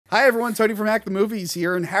Hi everyone, Tony from Hack the Movies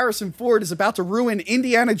here, and Harrison Ford is about to ruin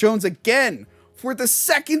Indiana Jones again for the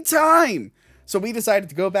second time. So we decided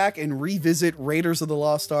to go back and revisit Raiders of the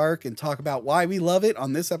Lost Ark and talk about why we love it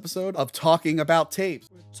on this episode of Talking About Tapes.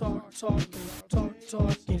 Talking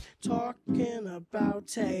about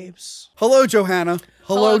tapes. Hello, Johanna.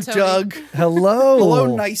 Hello, Tony. Doug. Hello.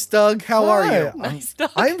 Hello, nice Doug. How are Hi. you? Nice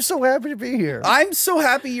Doug. I am so happy to be here. I'm so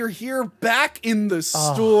happy you're here, back in the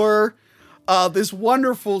store. This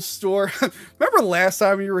wonderful store. Remember last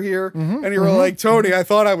time you were here and you were like, Tony, I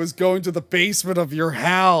thought I was going to the basement of your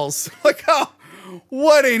house. Like, oh,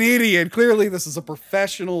 what an idiot. Clearly, this is a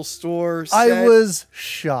professional store set. I was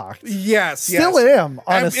shocked. Yes, Still am,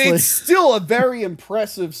 honestly. It's still a very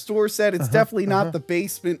impressive store set. It's definitely not the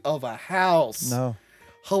basement of a house. No.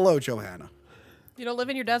 Hello, Johanna. You don't live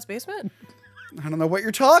in your dad's basement? I don't know what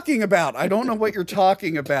you're talking about. I don't know what you're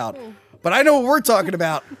talking about. But I know what we're talking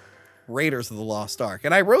about. Raiders of the Lost Ark.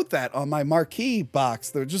 And I wrote that on my marquee box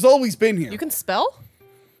that just always been here. You can spell?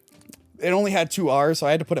 It only had 2 R's, so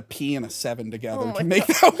I had to put a P and a 7 together Oh to my make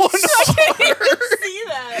that one I R. didn't see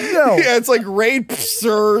that. No. Yeah, it's like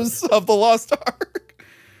Raiders of the Lost Ark.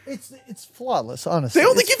 It's flawless, honestly. They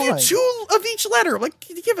only It's give fine. you 2 of each letter. Like,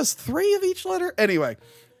 can you give us 3 of each letter? Anyway.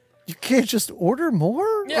 You can't just order more?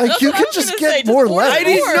 Yeah, like, that's you what I can was just gonna get say, just more order letters. I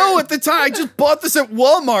didn't know at the time. I just bought this at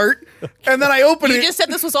Walmart, and then I opened You it. just said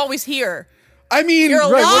this was always here. I mean, You're a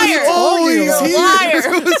right, liar. it was always You're a here.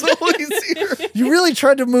 liar. It was always here. You really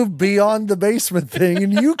tried to move beyond the basement thing,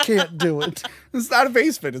 and you can't do it. It's not a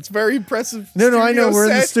basement. It's very impressive. No, I know. studio We're in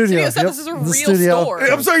the set. studio. Studio said this is a The real studio. store.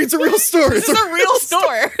 I'm sorry, it's a real store. This is a real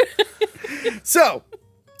store. So,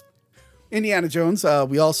 Indiana Jones,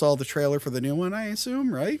 we all saw the trailer for the new one, I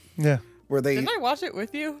assume, right? Yeah. Where they, Didn't I watch it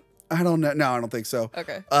with you? I don't know. No, I don't think so.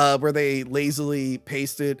 Okay. Where they lazily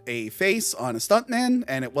pasted a face on a stuntman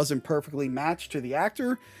and it wasn't perfectly matched to the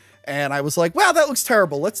actor. And I was like, wow, that looks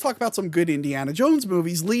terrible. Let's talk about some good Indiana Jones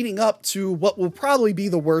movies leading up to what will probably be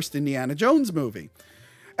the worst Indiana Jones movie.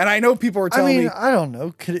 And I know people are telling me, I don't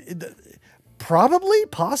know. Could it, probably,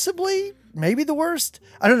 possibly, maybe the worst.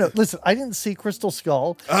 I don't know. Listen, I didn't see Crystal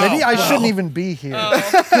Skull. Maybe I shouldn't even be here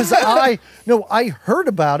because I heard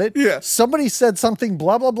about it. Yeah. Somebody said something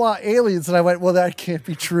blah blah blah aliens, and I went, well, that can't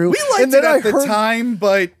be true. we liked and then it at I the heard, time,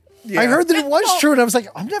 but yeah. I heard that it was true, and I was like,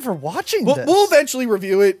 I'm never watching this. We'll eventually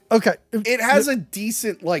review it. Okay. It has a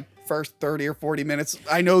decent, like, first 30 or 40 minutes.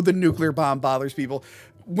 I know the nuclear bomb bothers people.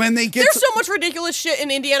 When they get There's so much ridiculous shit in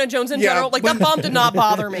Indiana Jones in Yeah, general. Like, that bomb did not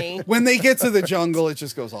bother me. when they get to the jungle, it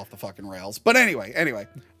just goes off the fucking rails. But anyway,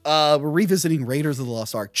 we're revisiting Raiders of the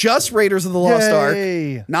Lost Ark. Just Raiders of the Lost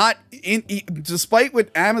Yay. Ark. Not despite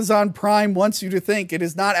what Amazon Prime wants you to think, it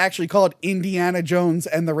is not actually called Indiana Jones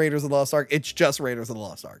and the Raiders of the Lost Ark. It's just Raiders of the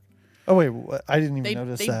Lost Ark. Oh wait, what? I didn't even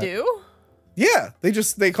notice They that. do? Yeah,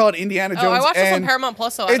 they call it Indiana Jones. Oh, I watched this on and Paramount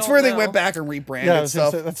Plus, so I it's don't where they know. went back and rebranded Yeah, I was gonna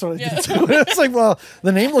stuff. say, that's what I did too. It's like, well,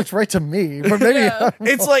 the name looks right to me, but maybe Yeah.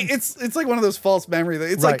 It's like one of those false memories.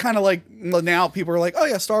 It's like Right. kind of like now people are like, oh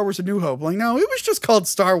yeah, Star Wars: A New Hope. Like, no, it was just called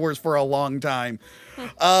Star Wars for a long time.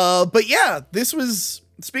 But yeah, this was,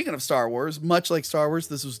 speaking of Star Wars, much like Star Wars,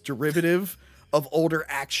 this was derivative of older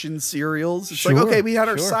action serials. It's like, Sure, okay, we had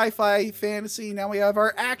our sure. sci-fi fantasy, now we have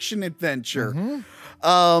our action adventure.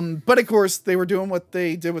 But of course, they were doing what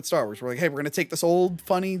they did with Star Wars. We're like, hey, we're going to take this old,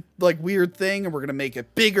 funny, like weird thing, and we're going to make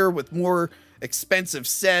it bigger with more expensive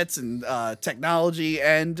sets and technology.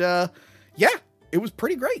 And yeah, it was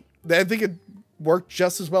pretty great. I think it worked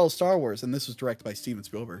just as well as Star Wars. And this was directed by Steven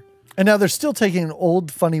Spielberg. And now they're still taking an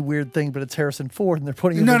old, funny, weird thing, but it's Harrison Ford, and they're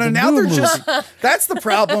putting him in the Now new they're movie. just, that's the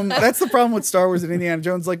problem. That's the problem with Star Wars and Indiana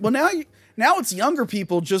Jones. Like, well, now it's younger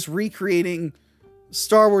people just recreating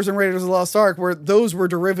Star Wars and Raiders of the Lost Ark, where those were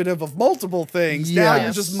derivative of multiple things. Now you're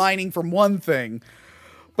Yes. just mining from one thing.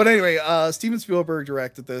 But anyway, Steven Spielberg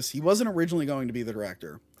directed this. He wasn't originally going to be the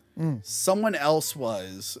director. Someone else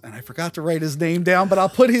was, and I forgot to write his name down, but I'll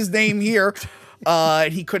put his name here.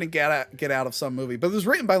 And he couldn't get out of some movie. But it was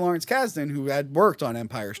written by Lawrence Kasdan, who had worked on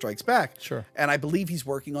Empire Strikes Back. Sure. And I believe he's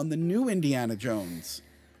working on the new Indiana Jones.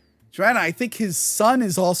 Joanna, I think his son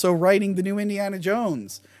is also writing the new Indiana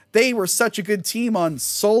Jones. They were such a good team on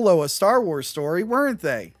Solo, a Star Wars story, weren't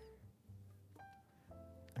they?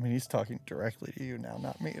 I mean, he's talking directly to you now,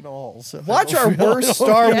 not me at all. So Watch our worst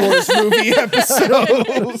Star Wars movie episode.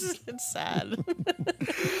 It's sad.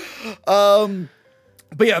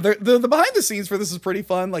 But yeah, the behind the scenes for this is pretty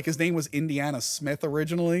fun. Like, his name was Indiana Smith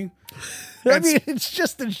originally. I mean, it's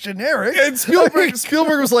just as generic. And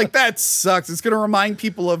Spielberg was like, that sucks. It's going to remind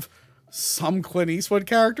people of some Clint Eastwood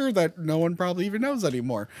character that no one probably even knows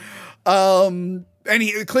anymore. And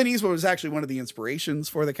Clint Eastwood was actually one of the inspirations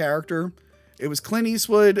for the character. It was Clint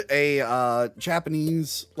Eastwood, a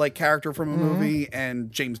Japanese like character from a movie,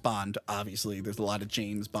 and James Bond. Obviously, there's a lot of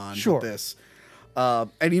James Bond with this.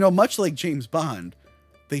 And you know, much like James Bond,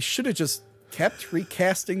 they should have just kept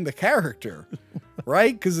recasting the character,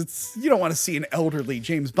 right? Because it's you don't want to see an elderly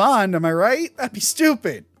James Bond, am I right? That'd be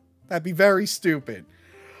stupid. That'd be very stupid.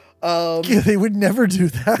 Yeah, they would never do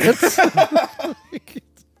that.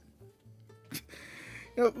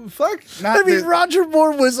 Fuck. I mean, Roger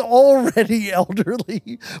Moore was already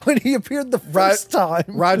elderly when he appeared the first time.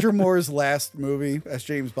 Roger Moore's last movie as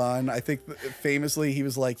James Bond, I think famously he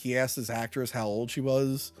was like, he asked his actress how old she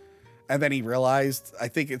was. And then he realized, I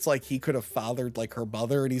think it's like he could have fathered like her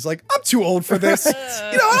mother. And he's like, I'm too old for this.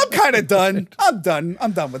 You know, I'm kind of done. I'm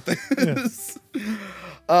done with this.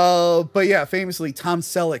 Yeah. But yeah, famously, Tom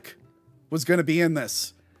Selleck was going to be in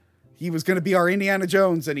this. He was going to be our Indiana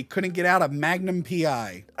Jones, and he couldn't get out of Magnum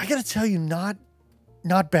PI. I got to tell you, not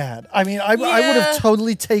bad. I mean, I would have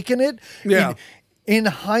totally taken it. Yeah. In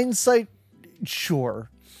hindsight, sure.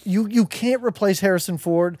 You can't replace Harrison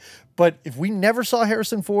Ford, but if we never saw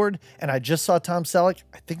Harrison Ford and I just saw Tom Selleck,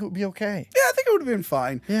 I think it would be okay. Yeah, I think it would have been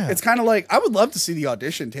fine. Yeah. It's kind of like, I would love to see the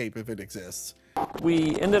audition tape if it exists.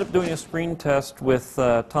 We ended up doing a screen test with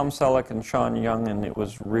Tom Selleck and Sean Young, and it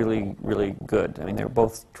was really, really good. I mean, they were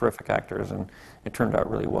both terrific actors, and it turned out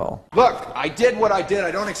really well. Look, I did what I did. I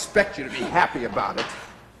don't expect you to be happy about it.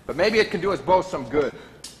 But maybe it can do us both some good.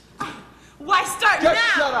 Why start Just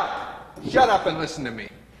now? shut up. Shut up and listen to me.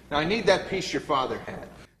 Now, I need that piece your father had.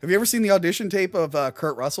 Have you ever seen the audition tape of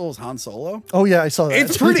Kurt Russell as Han Solo? Oh yeah, I saw that.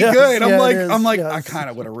 It's pretty Yes, good. yeah, I'm like, yes. I kind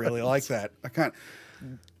of would have really liked that.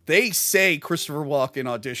 They say Christopher Walken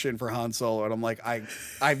auditioned for Han Solo, and I'm like,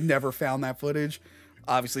 I've never found that footage.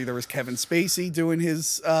 Obviously, there was Kevin Spacey doing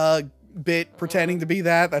his bit pretending to be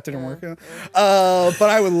that. That didn't work out. But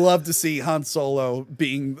I would love to see Han Solo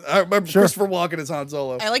being Christopher Walken as Han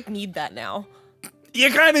Solo. I like need that now. You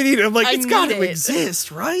kind of need it. I'm like, it's got to need it.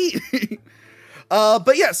 exist, right?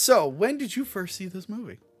 But yeah, so when did you first see this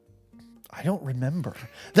movie? I don't remember.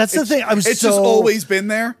 That's the thing. It's just always been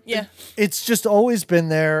there. Yeah. It's just always been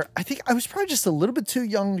there. I think I was probably just a little bit too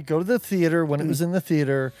young to go to the theater when it was in the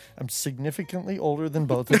theater. I'm significantly older than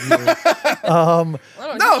both of you. I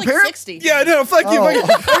don't know, he's like 60. Yeah, no, fuck you.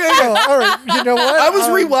 Fuck you. Oh, all right. You know what? I was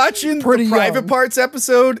rewatching pretty the Private young. Parts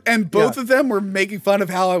episode, and both of them were making fun of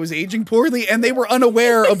how I was aging poorly, and they were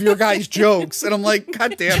unaware of your guys' jokes. And I'm like,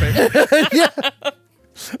 God damn it. Yeah.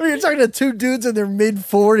 I mean, you're talking to two dudes in their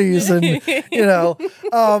mid-40s, and you know,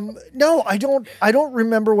 no, I don't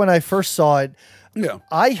remember when I first saw it. Yeah.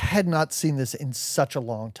 I had not seen this in such a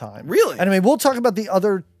long time. Really? And I mean, we'll talk about the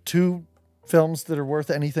other two films that are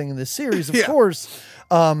worth anything in this series, of Yeah. course.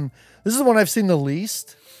 This is the one I've seen the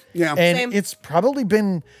least. Yeah. And Same. it's probably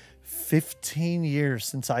been 15 years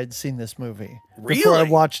since I'd seen this movie. Really? Before I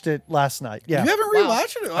watched it last night. Yeah. You haven't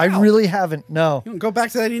rewatched it? Wow. I really haven't. No. You don't go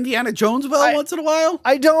back to that Indiana Jones well once in a while?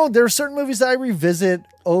 I don't. There are certain movies that I revisit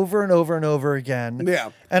over and over and over again. Yeah.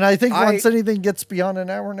 And I think once anything gets beyond an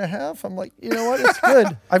hour and a half, I'm like, you know what? It's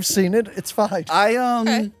good. I've seen it. It's fine.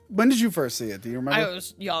 When did you first see it? Do you remember? I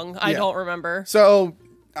was young. I don't remember. So,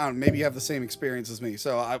 I don't know, maybe you have the same experience as me.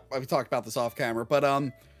 So we talked about this off camera, but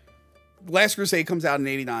Last Crusade comes out in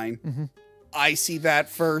 '89. Mm-hmm. I see that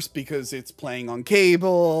first because it's playing on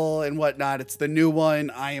cable and whatnot. It's the new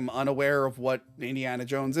one. I am unaware of what Indiana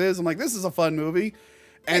Jones is. I'm like, this is a fun movie.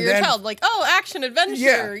 And You're then, a child, like, oh, action adventure.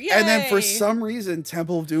 yeah. Yay. And then for some reason,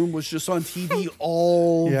 Temple of Doom was just on TV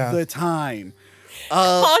all the time.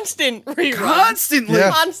 Constant rerun. Constantly.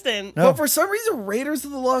 Yeah. Constant. No. But for some reason, Raiders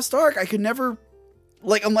of the Lost Ark, I could never,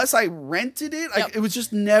 like, unless I rented it, Yep. it was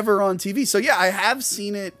just never on TV. So yeah, I have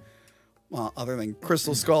seen it. Well, other than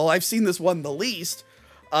Crystal Skull, I've seen this one the least.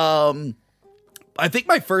 I think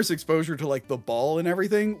my first exposure to like the ball and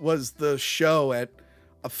everything was the show at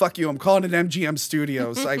fuck you, I'm calling it MGM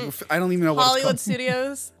Studios. I don't even know what Hollywood it's called.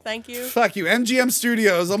 Studios. Thank you. Fuck you, MGM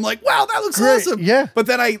Studios. I'm like, wow, that looks Great, awesome. yeah. But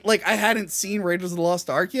then I hadn't seen Raiders of the Lost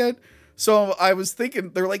Ark yet. So I was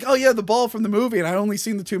thinking, they're like, oh yeah, the ball from the movie. And I'd only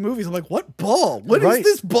seen the two movies. I'm like, what ball? What is Right.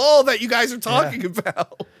 this ball that you guys are talking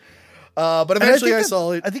about? But eventually I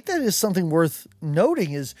saw it. I think that is something worth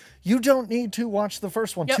noting is you don't need to watch the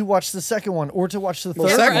first one Yep. to watch the second one or to watch the The third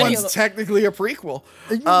second any one. of one's them. technically a prequel.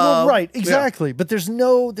 Well, right, yeah. exactly. But there's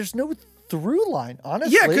no through line,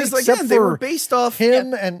 honestly. Yeah, because except again, they were for based off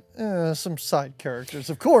him and some side characters,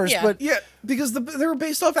 of course. Yeah. But Yeah, because they were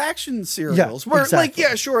based off action serials. Yeah, where like exactly.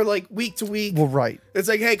 yeah, sure, like week to week. well, right. It's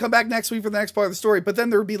like, hey, come back next week for the next part of the story. But then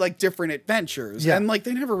there would be like different adventures, Yeah. and like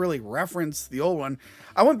they never really referenced the old one.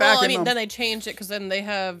 I went back. Well, I and mean, then they changed it because then they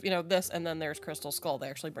have this, and then there's Crystal Skull. They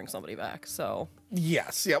actually bring somebody back, so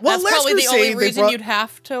yes, yeah. Well, that's Last probably the Crusade, only they reason brought- you'd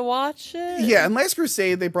have to watch it. Yeah, and Last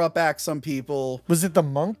Crusade they brought back some people. Was it the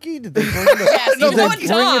monkey? Did they bring it, Yes, No, you they know bring it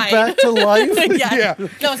died. it back to life? yeah. Yeah.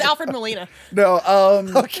 No, it's Alfred Molina. No,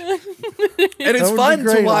 Okay. and That it's would be fun to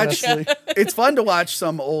great, watch. honestly. It's fun to watch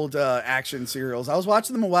some old action serials. I was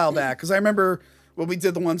watching them a while back because I remember when we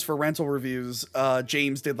did the ones for rental reviews.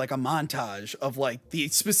 James did like a montage of like the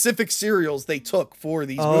specific serials they took for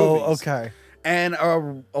these Oh, movies. okay. And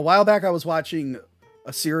a while back, I was watching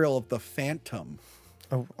a serial of The Phantom.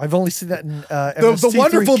 Oh, I've only seen that in The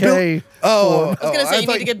wonderful MST3K. Oh, I was gonna say you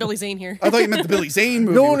thought need to get Billy Zane here. I thought you meant the Billy Zane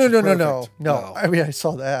movie. No, which no, is no, no, perfect. no. I mean, I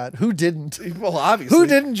saw that. Who didn't? Well, obviously. Who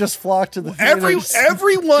didn't just flock to the theaters?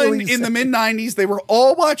 Everyone Billy in the Zane. mid '90s, they were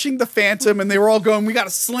all watching The Phantom, and they were all going, "We got to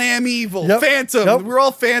slam evil, Yep. Phantom." Yep. We're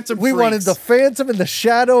all Phantom. We freaks. wanted the Phantom and the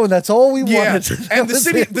Shadow, and that's all we Yeah, wanted. That and the was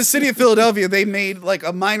city, it. the city of Philadelphia, they made like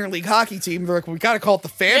a minor league hockey team. They're like, "We got to call it the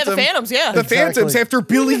Phantom." the Phantoms, yeah. the Exactly. Phantoms after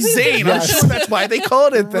Billy Zane. I'm Yes. sure that's why they called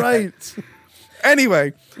it that. Right.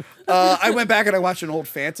 Anyway, I went back and I watched an old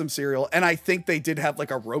Phantom serial, and I think they did have like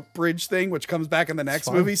a rope bridge thing, which comes back in the next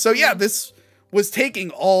fine. movie. So yeah, this was taking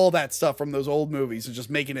all that stuff from those old movies and just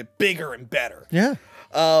making it bigger and better. Yeah.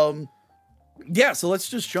 Yeah, so let's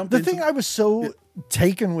just jump The into thing I was so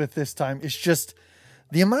taken with this time is just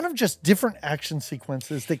the amount of just different action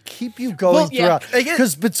sequences that keep you going Well, yeah. throughout. Again-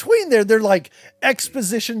 Because between there, they're like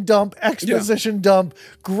exposition dump,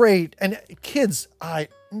 great. And kids,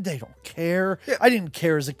 they don't care. I didn't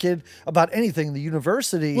care as a kid about anything in the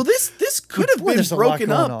university. Well, this could have Boy, been there's a lot broken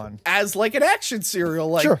going up on. as like an action serial.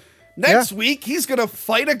 Like Sure. next Yeah. week he's gonna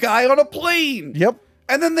fight a guy on a plane. Yep.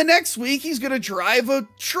 And then the next week he's gonna drive a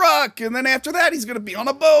truck, and then after that he's gonna be on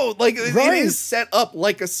a boat. Like it Right. is set up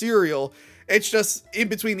like a serial. It's just in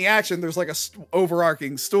between the action, there's like a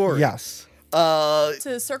overarching story. Yes.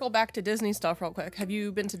 To circle back to Disney stuff real quick, have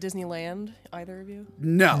you been to Disneyland, either of you?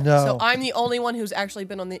 No. No. So I'm the only one who's actually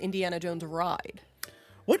been on the Indiana Jones ride.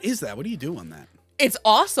 What is that? What do you do on that? It's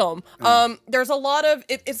awesome. There's a lot of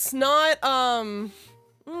it's not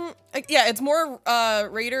it's more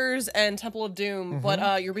Raiders and Temple of Doom,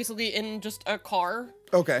 but you're basically in just a car.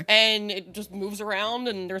 Okay. And it just moves around,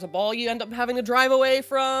 and there's a ball you end up having to drive away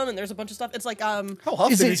from, and there's a bunch of stuff. It's like How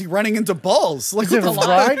often it- is he running into balls? Like Is it a what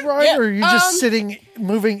the ride, Yeah, or are you just sitting,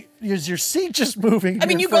 moving? Is your seat just moving? I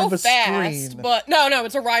mean, in you front go of a fast, screen? but no,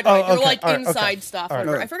 it's a ride. Oh, You're okay. like All right, inside okay. stuff. All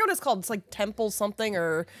right. I forget what it's called. It's like Temple something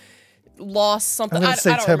or Lost something. I'm gonna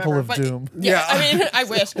say I don't Temple remember, of but Doom. Yeah, Yeah. I mean, I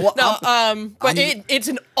wish. But it's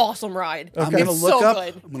an awesome ride. I'm gonna It's look so up.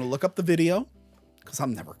 good. I'm gonna look up the video because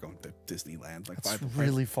I'm never going to Disneyland. Like It's five-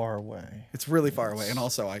 really far away. It's really far away, and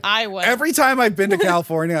also I went. every time I've been to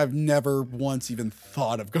California, I've never once even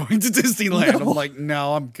thought of going to Disneyland. I'm like,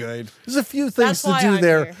 no, I'm good. There's a few things That's to why do I'm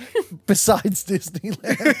there here. besides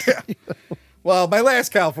Disneyland. Well, my last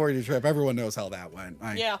California trip, everyone knows how that went.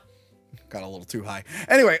 I Yeah, got a little too high.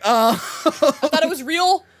 Anyway, I thought it was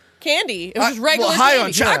real candy. It was just regular well, high candy.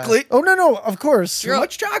 on chocolate. Oh no, of course. Too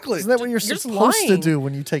much chocolate. Isn't that what you're just supposed to lying. do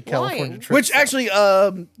when you take California Lying. trips? Which actually,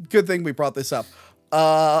 good thing we brought this up.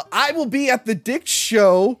 I will be at the Dick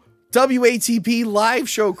Show WATP live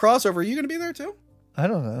show crossover. Are you going to be there too? I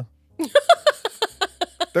don't know.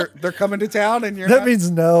 They're coming to town, and you're That not? means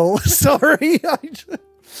no. Sorry.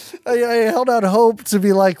 I held out hope to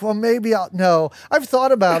be like, well, maybe I'll. No, I've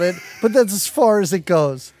thought about it, but that's as far as it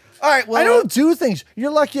goes. All right. Well, I don't do things.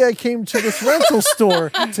 You're lucky I came to this rental store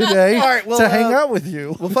today All right, well, to hang out with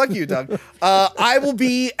you. Well, fuck you, Doug. I will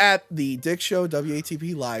be at the Dick Show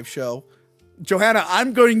WATP live show. Johanna,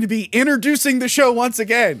 I'm going to be introducing the show once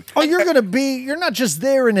again. Oh, you're not just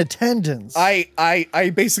there in attendance.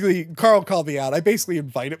 I basically, Carl called me out. I basically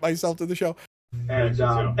invited myself to the show. And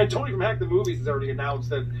Tony from Hack the Movies has already announced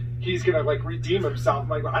that he's gonna like redeem himself. I'm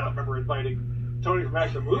like, I don't remember inviting Tony from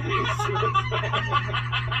Hack the Movies.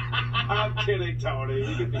 I'm kidding, Tony.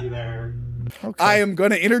 You can be there. Okay. I am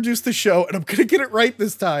going to introduce the show, and I'm going to get it right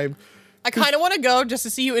this time. I kind of want to go just to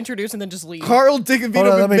see you introduce and then just leave. Carl Hold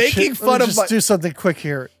Dickavino on, been making let fun me of just my... do something quick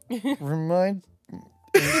here. Remind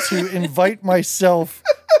me to invite myself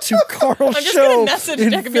to Carl's I'm just show gonna message in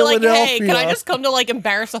Nick and be like, "Hey, can I Philadelphia. just come to like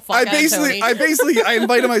embarrass the fuck I out of Tony?" I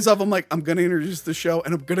invited myself. I'm like, I'm gonna introduce the show,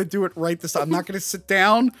 and I'm gonna do it right this time. I'm not gonna sit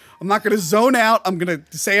down. I'm not gonna zone out. I'm gonna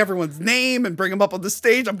say everyone's name and bring them up on the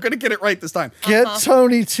stage. I'm gonna get it right this time. Get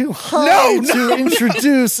Tony too high No, to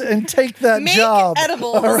introduce and take that Make job.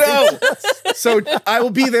 edibles. No. So I will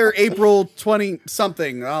be there April 20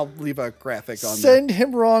 something. I'll leave a graphic on there. Send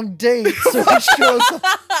him wrong date so he shows up.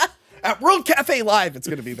 At World Cafe Live, it's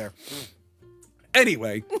gonna be there.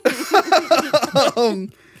 Anyway,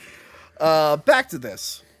 back to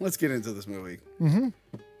this. Let's get into this movie.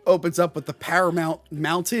 Opens up with the Paramount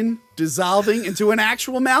Mountain dissolving into an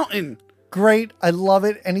actual mountain. Great. I love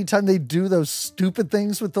it. Anytime they do those stupid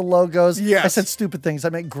things with the logos. Yes. I said stupid things. I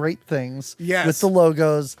meant great things Yes. with the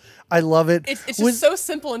logos. I love it. It's just With- so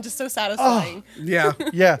simple and just so satisfying. Yeah,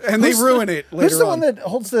 Yeah. and they Who's- ruin it later Who's the on. one that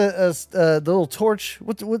holds the little torch?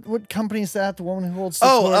 What company is that? The woman who holds the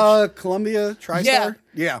torch? Columbia TriStar. Yeah.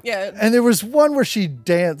 Yeah. Yeah. And there was one where she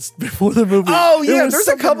danced before the movie. Oh It yeah, was there's a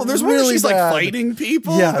something couple. There's one where really she's like bad. fighting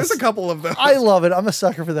people. Yes. There's a couple of them. I love it. I'm a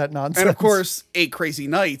sucker for that nonsense. And of course, 8 Crazy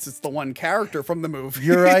Nights. It's the one character from the movie.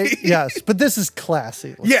 you're right. Yes, but this is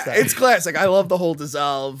classy. let's Yeah, say. it's classic. I love the whole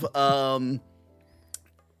dissolve.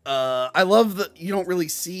 I love that you don't really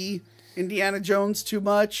see Indiana Jones too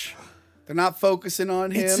much. They're not focusing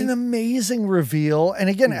on him. It's an amazing reveal. And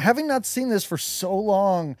again, having not seen this for so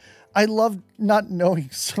long, I love not knowing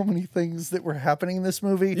so many things that were happening in this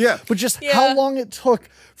movie. Yeah. But just Yeah. how long it took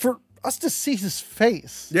for us to see his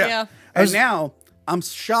face. Yeah. Yeah. And now I'm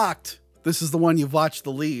shocked. This is the one you've watched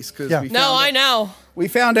the least because Yeah. No, I know. we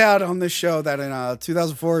found out on this show that in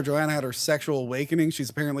 2004, Joanna had her sexual awakening.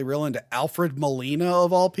 She's apparently real into Alfred Molina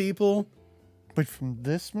of all people. But from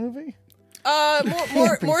this movie?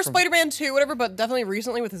 More from- Spider-Man 2, whatever, but definitely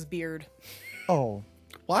recently with his beard. Oh.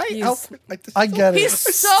 Why He's- Alfred? I get it. He's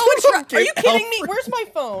so still don't Are you get kidding me? Alfred. Where's my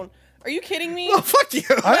phone? Are you kidding me? Oh, fuck you.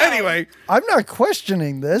 Anyway, I'm not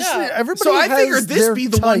questioning this. Yeah. Everybody so I has figured this their be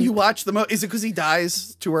the one type. you watch the most. Is it because he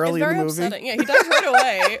dies too It's early in very the movie? upsetting. Yeah, he dies right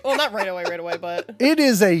away. Well, not right away, but It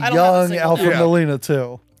is a don't have a young single Alfred Yeah. Molina,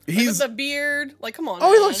 too. with He's the beard. Like, come on.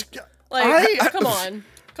 Oh, he man. looks... like. I- Come on.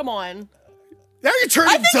 Come on. now you're I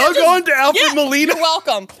turning think Doug you're just- on to Alfred yeah, Molina. You're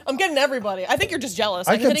welcome. I'm getting everybody. I think you're just jealous.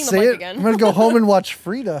 I I'm can hitting the see mic it. again. I'm going to go home and watch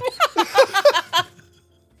Frida.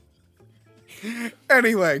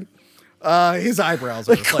 Anyway, his eyebrows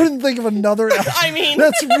I are like, couldn't think of another. I mean-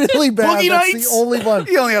 that's really bad. Boogie That's Nights. the only one.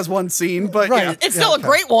 He only has one scene, but Right. It's still a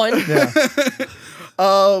great one.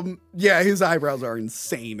 yeah, his eyebrows are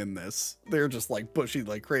insane in this. They're just like bushy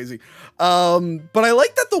like crazy. But I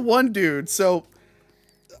like that the one dude. So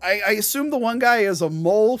I assume the one guy is a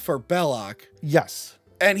mole for Belloc, Yes.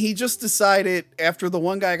 and he just decided after the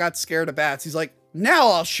one guy got scared of bats, he's like, now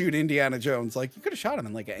I'll shoot Indiana Jones. Like, you could have shot him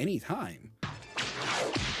in like at any time.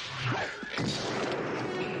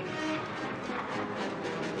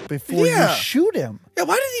 Before Yeah. you shoot him. Yeah,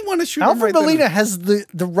 why did he want to shoot him Alfred right then? Molina has the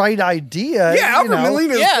right idea. Yeah, Alfred you know.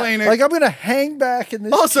 Molina is Yeah. playing it. Like, I'm going to hang back in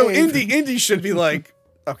this Also, cave. Indy should be like,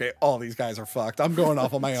 okay, all these guys are fucked. I'm going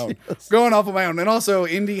off on my own. Going off on my own. And also,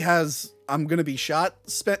 Indy has I'm gonna be shot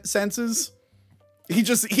senses. He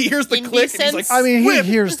hears the Indy click and he's like, sense? I mean, whip.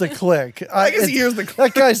 he hears the click. I guess he hears the That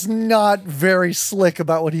click. guy's not very slick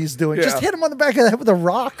about what he's doing. Just Yeah. hit him on the back of the head with a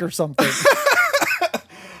rock or something.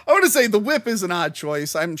 I want to say the whip is an odd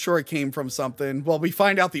choice. I'm sure it came from something. Well, we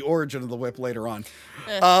find out the origin of the whip later on.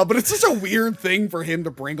 But it's such a weird thing for him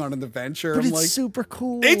to bring on an adventure. But I'm it's like, super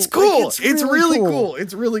cool. it's Like, cool. It's really cool. cool.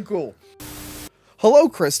 It's really cool. Hello,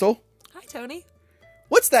 Crystal. Hi, Tony.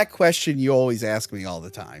 What's that question you always ask me all the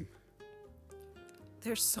time?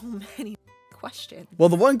 There's so many questions. Well,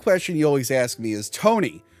 the one question you always ask me is,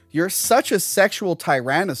 Tony, you're such a sexual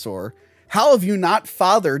tyrannosaur. How have you not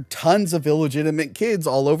fathered tons of illegitimate kids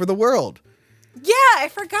all over the world? Yeah, I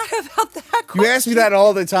forgot about that question. You ask me that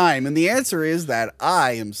all the time, and the answer is that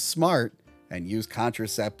I am smart and use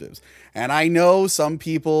contraceptives. And I know some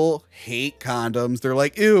people hate condoms. They're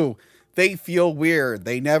like, ew, they feel weird.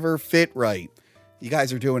 They never fit right. You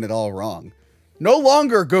guys are doing it all wrong. No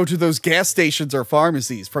longer go to those gas stations or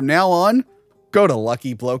pharmacies. From now on, go to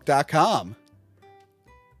luckybloke.com.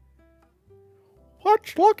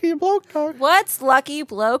 What's luckybloke.com? What's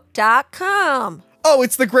luckybloke.com? Oh,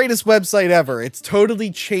 it's the greatest website ever. It's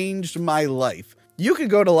totally changed my life. You can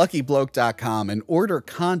go to luckybloke.com and order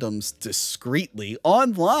condoms discreetly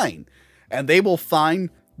online, and they will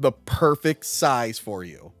find the perfect size for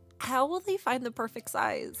you. How will they find the perfect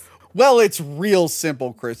size? Well, it's real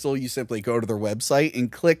simple, Crystal. You simply go to their website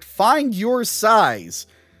and click Find Your Size.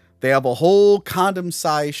 They have a whole condom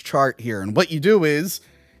size chart here, and what you do is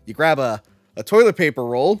you grab a a toilet paper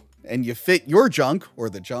roll and you fit your junk or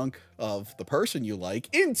the junk of the person you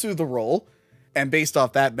like into the roll. And based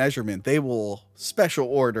off that measurement, they will special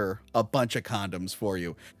order a bunch of condoms for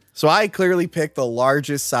you. So I clearly picked the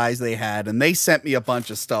largest size they had, and they sent me a bunch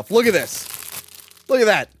of stuff. Look at this. Look at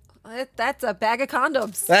that. That's a bag of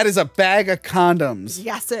condoms. That is a bag of condoms.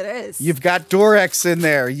 Yes, it is. You've got Durex in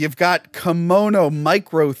there. You've got Kimono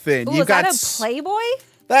Micro Thin. Ooh, You've is got that a Playboy?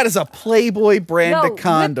 That is a Playboy branded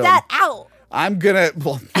condom. Whip that out. I'm gonna,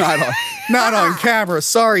 well, not on camera.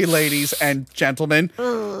 Sorry, ladies and gentlemen.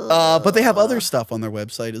 But they have other stuff on their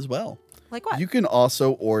website as well. Like what? You can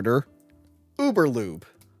also order Uber Lube.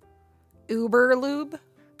 Uber Lube?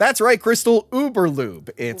 That's right, Crystal, Uber Lube.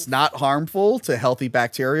 It's not harmful to healthy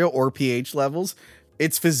bacteria or pH levels.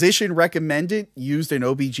 It's physician recommended, used in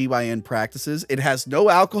OBGYN practices. It has no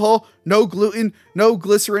alcohol, no gluten, no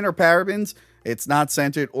glycerin or parabens. It's not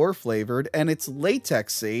scented or flavored, and it's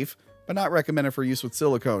latex safe, but not recommended for use with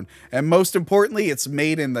silicone. And most importantly, it's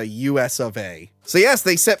made in the US of A. So yes,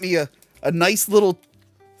 they sent me a nice little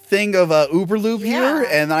thing of Uber Lube here,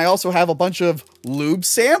 and I also have a bunch of lube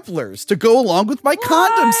samplers to go along with my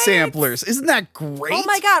condom samplers. Isn't that great? Oh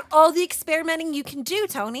my god, all the experimenting you can do,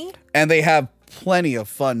 Tony. And they have plenty of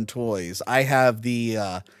fun toys. I have the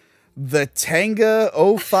Tenga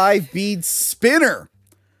 05 bead spinner.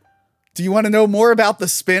 Do you want to know more about the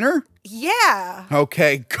spinner? Yeah.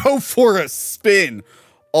 Okay, go for a spin.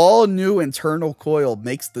 All new internal coil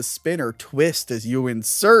makes the spinner twist as you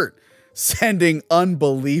insert, sending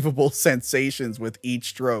unbelievable sensations with each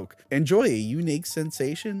stroke. Enjoy a unique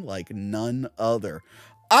sensation like none other.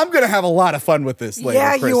 I'm going to have a lot of fun with this later,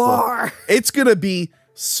 Yeah, Crystal. you are. It's going to be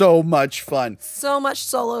so much fun. So much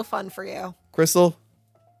solo fun for you. Crystal,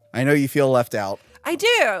 I know you feel left out. I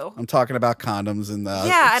do. I'm talking about condoms and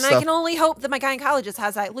yeah, and stuff. I can only hope that my gynecologist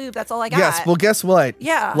has that lube. That's all I got. Yes, well, guess what?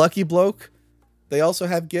 Yeah. Lucky Bloke, they also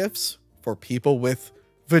have gifts for people with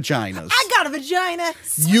vaginas. I got a vagina.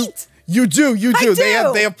 Sweet. You do.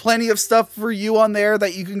 I They have plenty of stuff for you on there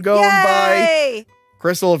that you can go and Yay! buy.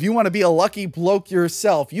 Crystal, if you want to be a lucky bloke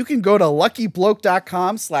yourself, you can go to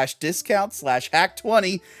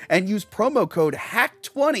luckybloke.com/discount/hack20 and use promo code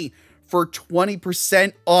hack20 for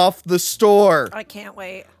 20% off the store. I can't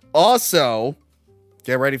wait. Also,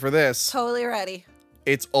 get ready for this. Totally ready.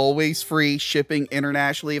 It's always free shipping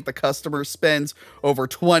internationally if the customer spends over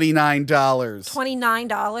 $29.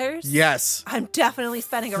 $29? Yes. I'm definitely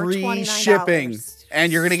spending over $29. Free shipping.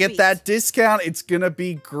 And you're going to get Sweet. that discount. It's going to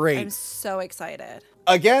be great. I'm so excited.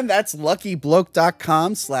 Again, that's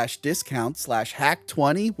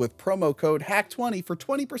luckybloke.com/discount/hack20 with promo code hack20 for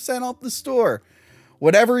 20% off the store.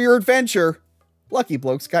 Whatever your adventure, Lucky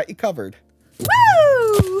Bloke's got you covered.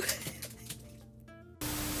 Woo! Where's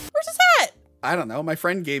his hat? I don't know. My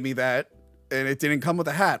friend gave me that, and it didn't come with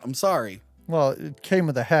a hat. I'm sorry. Well, it came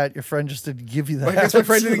with a hat. Your friend just didn't give you the I hat. guess my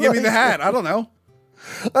friend didn't give me the hat. I don't know.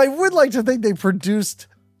 I would like to think they produced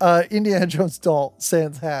Indiana Jones doll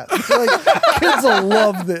sans hat. Like, kids will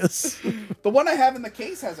love this. The one I have in the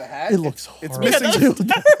case has a hat. It looks It's horrible. missing.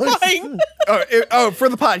 Terrifying. For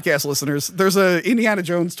the podcast listeners, there's a Indiana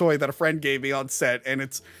Jones toy that a friend gave me on set, and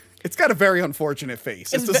it's got a very unfortunate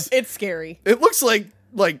face. It's scary. It looks like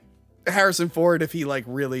Harrison Ford if he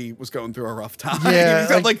really was going through a rough time. Yeah,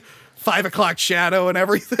 He's got 5 o'clock shadow and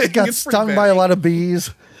everything. Got It's pretty stung bad. by a lot of bees.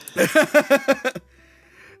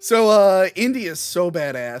 So Indy is so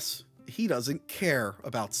badass, he doesn't care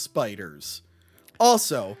about spiders.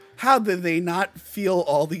 Also, how did they not feel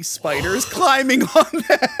all these spiders climbing on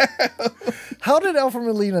them? How did Alfred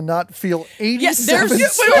Molina not feel 87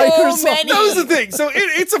 there's so spiders on many. That was the thing. So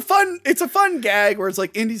it's a fun gag where it's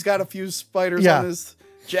like Indy's got a few spiders Yeah. on his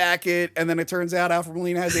jacket, and then it turns out Alfred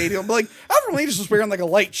Molina has 80. I'm like, Alfred Molina's just wearing a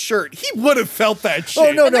light shirt. He would have felt that shit.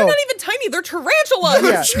 Oh, no, And they're not even tiny. They're tarantulas.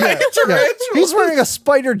 Yeah, Giant yeah. tarantulas. He's wearing a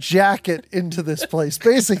spider jacket into this place,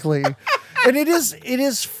 basically. And it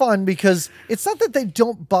is fun because it's not that they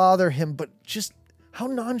don't bother him, but just how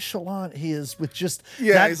nonchalant he is with just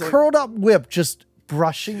that he's like- curled up whip just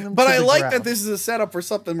brushing them But to I the like ground. that this is a setup for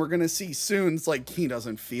something we're going to see soon. It's like he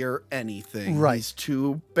doesn't fear anything. Right. He's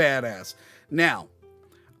too badass. Now,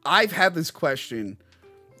 I've had this question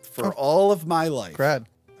for all of my life. Brad,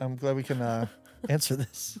 I'm glad we can answer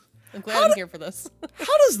this. I'm glad I'm here for this.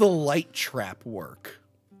 How does the light trap work?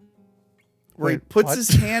 Where he Wait, puts what? his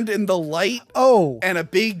hand in the light Oh, and a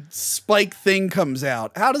big spike thing comes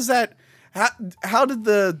out. How does that... How did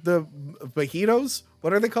the Vajitos?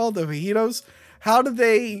 What are they called? The Vajitos? How did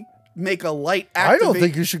they make a light I activate? don't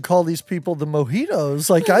think you should call these people the mojitos.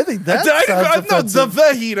 Like, I think that No, sounds the offensive.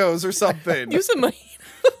 Vajitos or something. Use some money.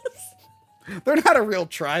 They're not a real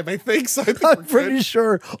tribe, I think. So I think I'm we're pretty good.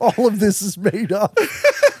 sure all of this is made up.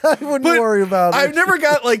 I wouldn't worry about it. I've never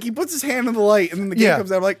got like he puts his hand in the light and then the game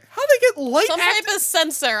comes out. I'm like, how do they get light? Some type of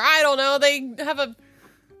sensor. I don't know. They have a.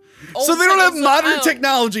 So they don't have modern I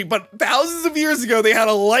technology, but thousands of years ago they had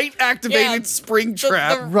a light activated spring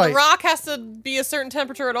trap. The rock has to be a certain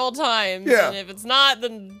temperature at all times. Yeah. And if it's not,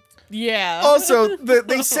 then yeah. Also,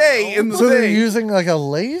 they say in the So they're thing, using like a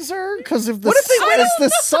laser? Because if the What if they went- as the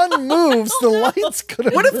sun moves, the lights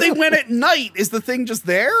could. what if they went at night? Is the thing just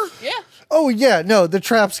there? Yeah. Oh yeah, no, the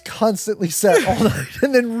trap's constantly set all night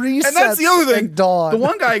and then resets. And that's the other thing. at dawn. The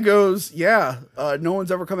one guy goes, "Yeah, no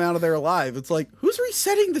one's ever come out of there alive." It's like, who's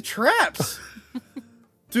resetting the traps?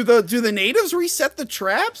 do the natives reset the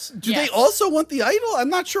traps? Do they Yes. also want the idol? I'm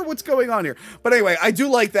not sure what's going on here. But anyway, I do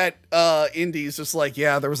like that. Indy's just like,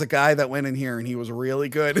 yeah, there was a guy that went in here and he was really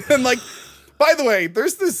good. And like, by the way,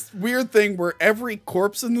 there's this weird thing where every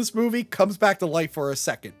corpse in this movie comes back to life for a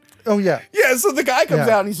second. Oh yeah. Yeah, so the guy comes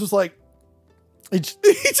Yeah. out and he's just like, It's,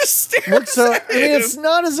 he just stares What's so? I at mean, him. it's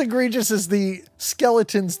not as egregious as the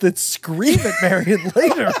skeletons that scream at Marion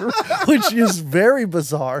later, which is very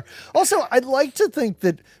bizarre. Also, I'd like to think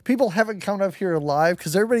that people haven't come up here alive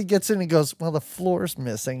because everybody gets in and goes, "Well, the floor's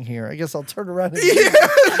missing here. I guess I'll turn around." And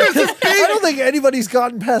I don't think anybody's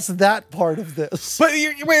gotten past that part of this. But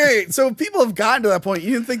wait. So if people have gotten to that point,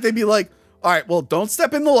 you didn't think they'd be like, all right, well, don't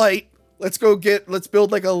step in the light. Let's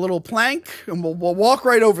build like a little plank and we'll walk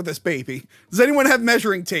right over this baby. Does anyone have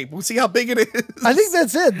measuring tape? We'll see how big it is. I think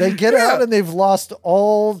that's it. They get out and they've lost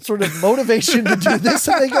all sort of motivation to do this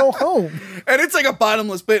and they go home. And it's like a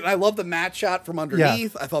bottomless pit. And I love the matte shot from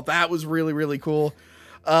underneath. I thought that was really, really cool.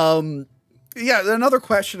 Yeah, another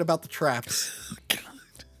question about the traps.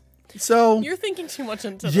 So You're thinking too much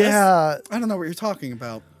into this. Yeah. I don't know what you're talking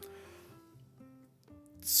about.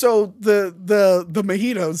 So the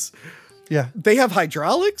mojitos, Yeah. they have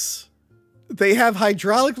hydraulics. They have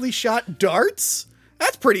hydraulically shot darts.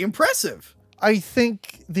 That's pretty impressive. I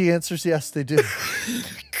think the answer is yes, they do.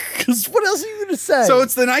 Because what else are you going to say? So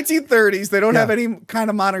it's the 1930s. They don't Yeah. have any kind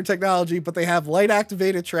of modern technology, but they have light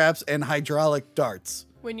activated traps and hydraulic darts.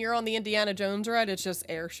 When you're on the Indiana Jones ride, it's just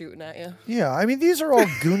air shooting at you. yeah, I mean, these are all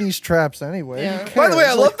Goonies traps anyway. Yeah. Who By the way, I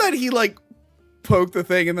cares? love that he like poked the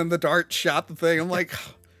thing and then the dart shot the thing. I'm like,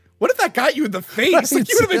 what if that got you in the face? Like,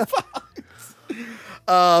 you would have been fine.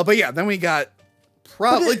 But yeah, then we got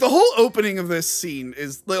like the whole opening of this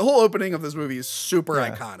movie is super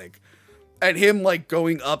iconic. And him like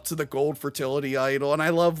going up to the gold fertility idol, and I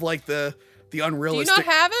love like the Do you unrealistic. not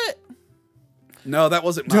have it? No, that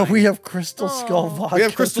wasn't No, mine. we have Crystal Skull vodka. We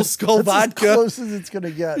have Crystal Skull That's vodka. as close as it's going to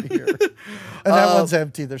get here. And that one's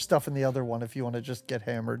empty. There's stuff in the other one if you want to just get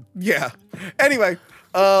hammered. Yeah. Anyway,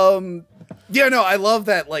 yeah, no, I love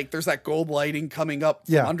that. Like, there's that gold lighting coming up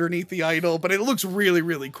from underneath the idol, but it looks really,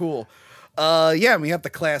 really cool. Yeah, and we have the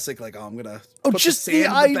classic, like, I'm gonna. Oh, put just the, the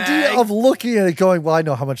sand in the idea bag. of looking at it going, well, I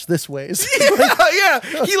know how much this weighs. Yeah.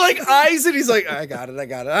 He like eyes it. He's like, I got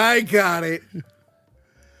it.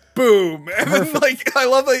 Boom. And then like I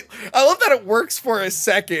love that it works for a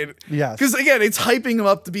second. Yes. Because again, it's hyping him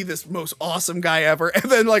up to be this most awesome guy ever. And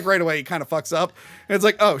then like right away he kind of fucks up. And it's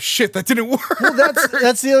like, oh shit, that didn't work. Well,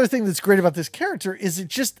 that's the other thing that's great about this character is it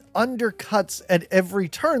just undercuts at every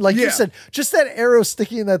turn. Like you said, just that arrow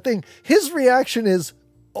sticking in that thing. His reaction is,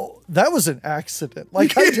 oh, that was an accident.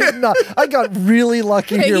 Like I got really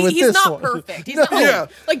lucky Okay, here with he's this not one. perfect. He's No. not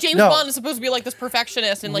like James No. Bond is supposed to be like this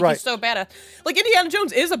perfectionist and like Right. he's so badass. Like Indiana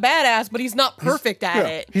Jones is a badass, but he's not perfect at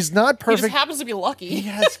it. He's not He perfect. just happens to be lucky. He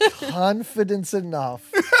has confidence enough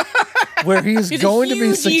where he's He's a going to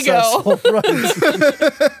be huge ego. successful. Right.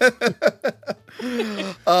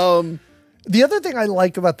 The other thing I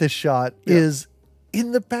like about this shot is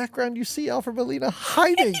in the background you see Alfred Molina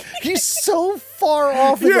hiding. He's so far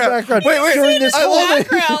off in the background. Wait. During this I whole love,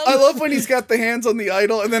 thing. I love when he's got the hands on the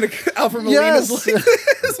idol and then Alfred Molina's like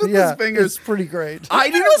this with his fingers. It's pretty great. I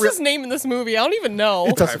What didn't was re- his name in this movie? I don't even know.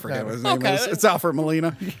 I doesn't forget matter. what his name Okay. is. It's Alfred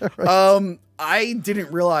Molina. I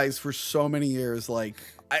didn't realize for so many years, like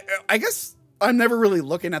I guess I'm never really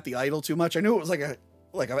looking at the idol too much. I knew it was like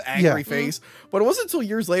an angry face, but it wasn't until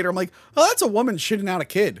years later I'm like, oh, that's a woman shitting out a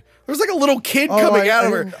kid. There's like a little kid coming out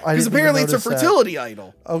of her because apparently it's a fertility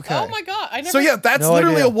idol. Okay. Oh my god! I never. So yeah, that's No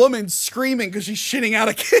literally idea. a woman screaming because she's shitting out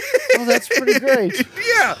a kid. Oh, that's pretty great.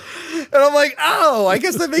 Yeah, and I'm like, oh, I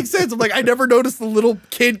guess that makes sense. I'm like, I never noticed the little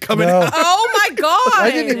kid coming No. out. Oh my god!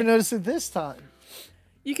 I didn't even notice it this time.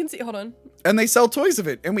 You can see. Hold on. And they sell toys of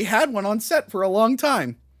it, and we had one on set for a long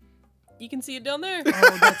time. You can see it down there.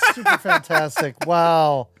 Oh, that's super fantastic.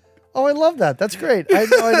 Wow. Oh, I love that. That's great.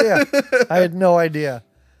 I had no idea.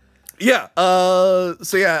 Yeah.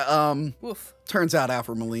 Oof. Turns out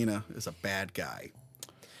Alfred Molina is a bad guy.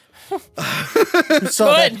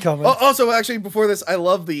 Saw that coming. Also, actually, before this, I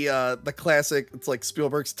love the classic. It's like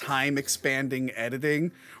Spielberg's time expanding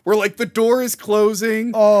editing, where like the door is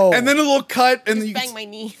closing, and then a little cut, and then you Bang my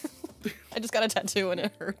knee. I just got a tattoo and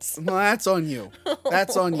it hurts. Well, that's on you.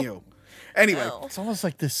 That's on you. Anyway, It's almost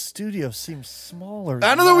like this studio seems smaller.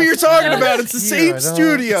 I don't know what you're talking about. It's the same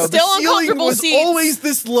studio. Still The ceiling uncomfortable was seats. always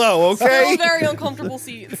this low, okay? Still very uncomfortable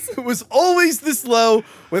seats. It was always this low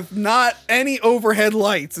with not any overhead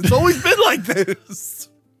lights. It's always been like this.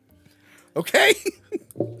 Okay?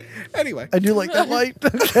 Anyway. I do like that light.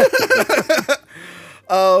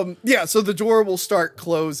 Yeah, so the door will start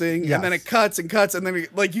closing, and then it cuts and cuts, and then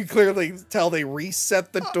like you clearly tell they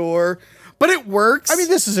reset the door. But it works. I mean,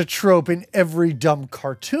 this is a trope in every dumb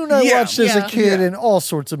cartoon I watched as a kid and all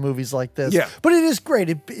sorts of movies like this. Yeah. But it is great.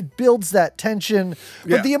 It builds that tension.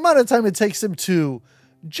 But the amount of time it takes him to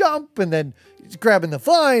jump and then he's grabbing the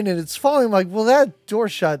vine and it's falling, I'm like, well, that door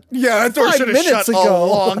shut. Yeah, that door should have shut a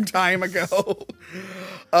long time ago.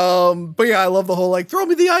 But yeah, I love the whole like, throw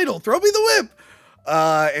me the idol, throw me the whip.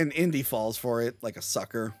 And Indy falls for it like a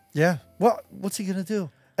sucker. Yeah. Well, what's he going to do?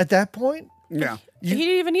 At that point? Yeah. He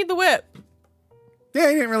didn't even need the whip. Yeah,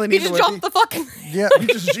 he didn't really need He just the jumped the fucking. Yeah. He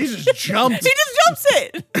just jumped. He just jumps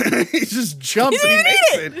it. He just jumps He and he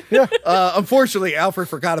didn't makes need it. Unfortunately, Alfred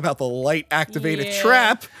forgot about the light activated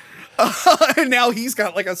trap. And now he's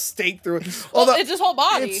got like a stake through it. Well, it's his whole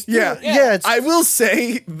body. I will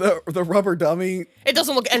say the rubber dummy. It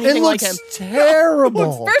doesn't look anything like him.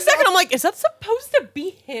 Terrible. For a second, I'm like, is that supposed to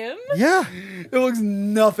be him? Yeah. It looks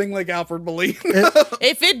nothing like Alfred Molina.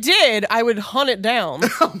 If it did, I would hunt it down.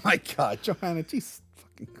 Oh my God, Johanna, geez,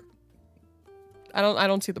 fucking. I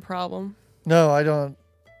don't see the problem. No, I don't.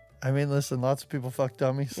 I mean, listen, lots of people fuck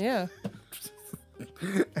dummies. Yeah.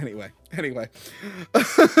 Anyway.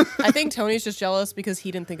 I think Tony's just jealous because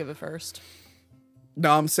he didn't think of it first.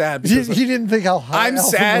 No, I'm sad He because didn't think how high I'm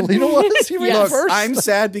Alfred sad. Molina was. He Yes. was Look, first. I'm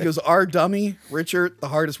sad because our dummy, Richard, the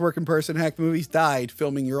hardest working person in hack movies, died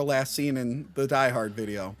filming your last scene in the Die Hard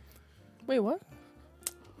video. Wait, what?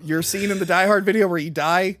 Your scene in the Die Hard video where you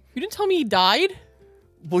die? You didn't tell me he died?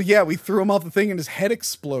 Well, yeah, we threw him off the thing and his head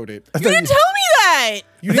exploded. You didn't tell me that!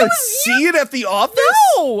 You didn't see it at the office?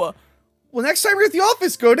 No! Well, next time you're at the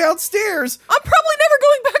office, go downstairs. I'm probably never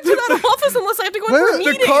going back to that office unless I have to go in for a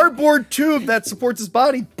The meeting. cardboard tube that supports his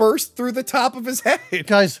body burst through the top of his head.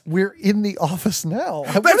 Guys, we're in the office now.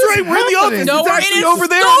 That's right, we're in the office. No, It's we're actually in a over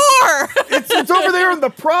there. store! It's over there in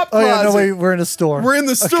the prop Oh, closet. yeah, no, wait, we're in a store. We're in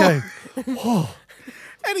the store. Okay.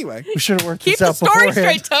 Anyway. We should have worked Keep this the out story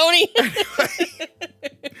beforehand. straight,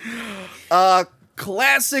 Tony.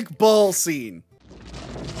 Classic ball scene.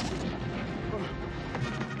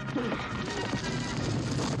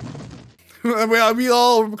 we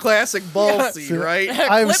all classic ball scene, right?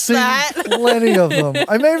 I've Clip seen that. plenty of them.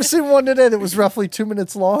 I may have seen one today that was roughly 2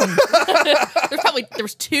 minutes long.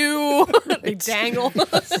 There's two. They dangle.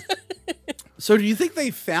 So do you think they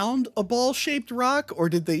found a ball-shaped rock, or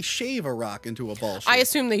did they shave a rock into a ball shape? I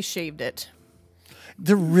assume they shaved it.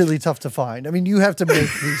 They're really tough to find. I mean, you have to make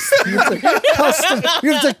these. You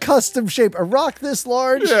have to custom shape a rock this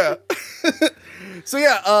large. Yeah. So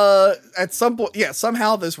yeah, at some point,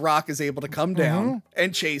 somehow this rock is able to come down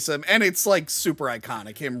and chase him, and it's like super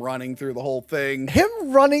iconic. Him running through the whole thing. Him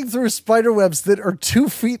running through spider webs that are 2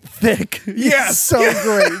 feet thick. Yes. Is so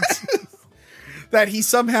great. That he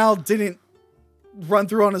somehow didn't run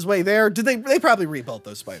through on his way there. Did they probably rebuilt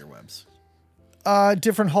those spider webs?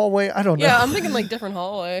 Different hallway. I don't know. Yeah, I'm thinking like different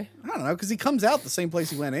hallway. I don't know, because he comes out the same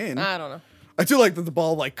place he went in. I don't know. I do like that the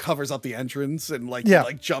ball like covers up the entrance and like Yeah. he,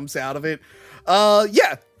 like jumps out of it.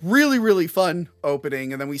 Yeah, really, really fun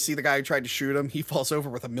opening. And then we see the guy who tried to shoot him. He falls over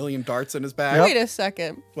with 1,000,000 darts in his back. Wait a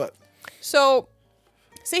second. What? So,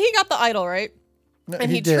 say he got the idol, right? No,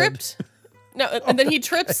 And he did. tripped. No, and then he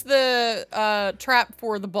trips the trap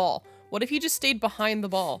for the ball. What if he just stayed behind the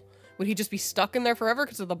ball? Would he just be stuck in there forever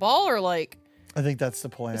because of the ball, or like? I think that's the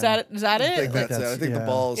plan. Is that it? I think that's it. I think the yeah.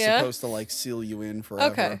 ball is Yeah? supposed to like seal you in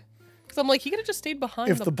forever. Okay. Because I'm like, he could have just stayed behind.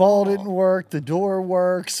 If the ball didn't work, the door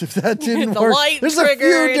works. If that didn't The work, light there's a few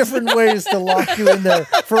triggers. different ways to lock you in there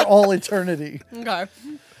for all eternity. Okay.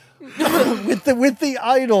 With the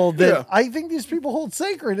idol that Yeah. I think these people hold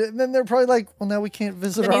sacred, and then they're probably like, well, now we can't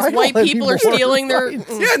visit And our these idol white people are anymore. stealing their. Right.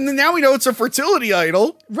 Yeah, and then now we know it's a fertility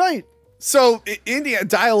idol. Right. So India,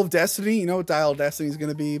 Dial of Destiny. You know what Dial of Destiny is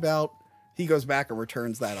going to be about? He goes back and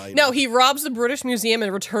returns that item. No, he robs the British Museum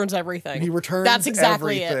and returns everything. He returns That's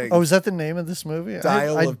exactly everything. it. Oh, is that the name of this movie?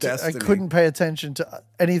 Dial of Destiny. I couldn't pay attention to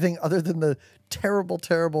anything other than the terrible,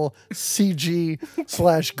 terrible CG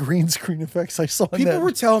 / green screen effects I saw. People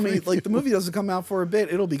were telling me, like, the movie doesn't come out for a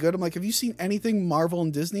bit. It'll be good. I'm like, have you seen anything Marvel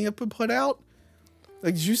and Disney have put out?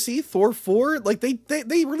 Like, did you see Thor 4? Like, they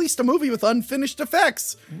released a movie with unfinished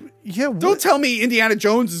effects. Yeah. Don't tell me Indiana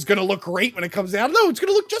Jones is going to look great when it comes out. No, it's going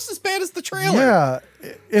to look just as bad as the trailer. Yeah.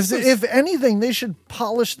 If anything, they should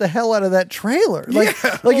polish the hell out of that trailer. Like, Yeah.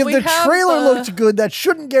 like Well, if the trailer looked good, that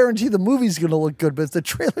shouldn't guarantee the movie's going to look good. But if the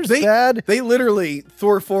trailer's bad, they literally,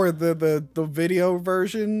 Thor 4, the video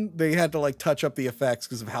version, they had to, like, touch up the effects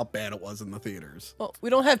because of how bad it was in the theaters. Well, we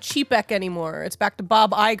don't have Cheapek anymore. It's back to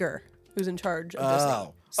Bob Iger, who's in charge of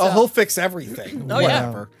Disney. Oh, he'll fix everything. Oh, yeah.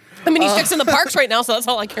 Whatever. I mean, he's fixing the parks right now, so that's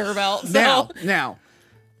all I care about. So. Now,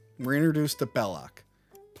 we're introduced to Belloc,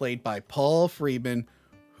 played by Paul Friedman,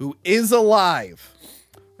 who is alive.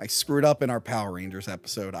 I screwed up in our Power Rangers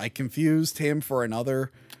episode. I confused him for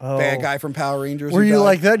another bad guy from Power Rangers. were who you died.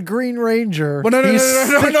 like that Green Ranger? Well, no, he's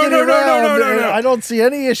sticking around, and I don't see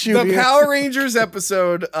any issue The here. Power Rangers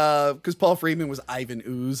episode, because Paul Friedman was Ivan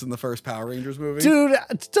Ooze in the first Power Rangers movie. Dude,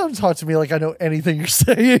 don't talk to me like I know anything you're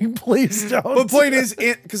saying. Please don't. But point is,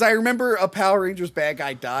 because I remember a Power Rangers bad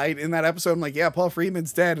guy died in that episode. I'm like, yeah, Paul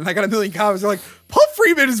Friedman's dead. And I got a million comments. They're like, Paul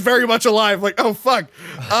Friedman is very much alive. I'm like, oh, fuck.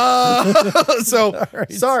 So,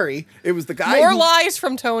 sorry. It was the guy More lies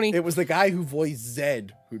from Tony. It was the guy who voiced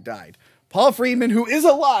Zed who died. Paul Friedman, who is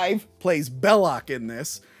alive, plays Belloc in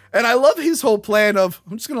this. And I love his whole plan of,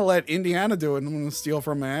 I'm just going to let Indiana do it and I'm going to steal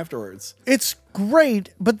from him afterwards. It's great,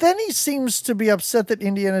 but then he seems to be upset that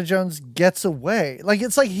Indiana Jones gets away. Like,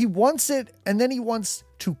 it's like he wants it and then he wants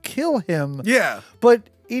to kill him. Yeah. But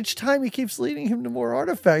each time he keeps leading him to more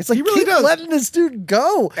artifacts. Like, He really keep does. letting this dude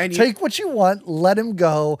go. And take what you want, let him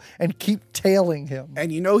go, and keep tailing him.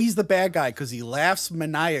 And you know he's the bad guy because he laughs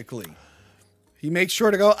maniacally. He makes sure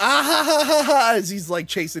to go, ah ha ha ha ha, as he's like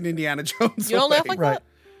chasing Indiana Jones. You don't away. laugh like Right. that?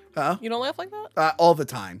 Huh? You don't laugh like that? All the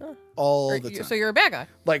time. All the time. So you're a bad guy.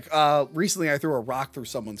 Like, recently I threw a rock through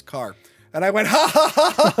someone's car. And I went, ha ha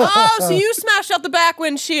ha ha. Oh, so you smashed out the back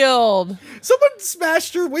windshield. Someone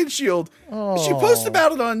smashed her windshield. She posted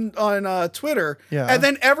about it on Twitter. Yeah. And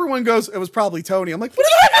then everyone goes, it was probably Tony. I'm like, what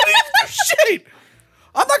did I do? Shit.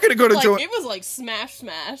 I'm not going to go to Like, Joe. it was like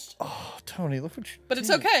smashed. Oh, Tony, look what you But it's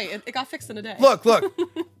okay. It got fixed in a day. Look,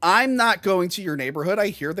 I'm not going to your neighborhood. I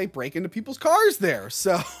hear they break into people's cars there.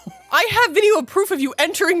 So I have video proof of you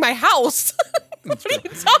entering my house. What are you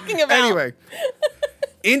talking about? anyway,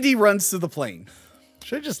 Indy runs to the plane.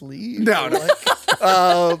 should I just leave? No.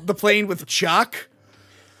 The plane with Chuck,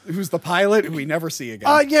 who's the pilot, who we never see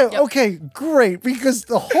again. Yeah, okay, great. Because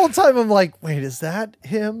the whole time I'm like, wait, is that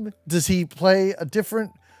him? Does he play a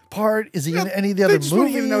different part? Is he in any of the they other just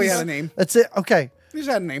movies? wouldn't even know he had a name. That's it. Okay. He just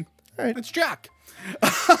had a name. All right. It's Jack.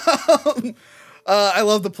 I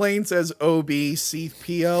love the plane says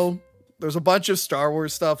OBCPO. There's a bunch of Star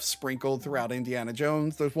Wars stuff sprinkled throughout Indiana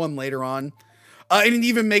Jones. There's one later on. And it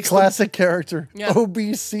even makes Classic character. Yeah.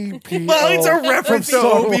 OBCP. Well, it's a reference to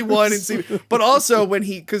Star Wars. Obi-Wan and C. But also when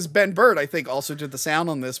because Ben Bird, I think, also did the sound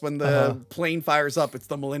on this. When the plane fires up, it's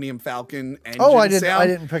the Millennium Falcon engine Oh, I didn't. sound. I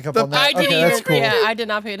didn't pick up The- on that. I didn't okay, even. that's cool. Yeah, I did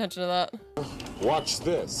not pay attention to that. Watch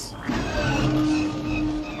this.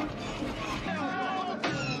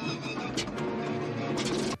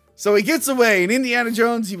 So he gets away, and Indiana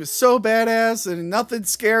Jones, he was so badass, and nothing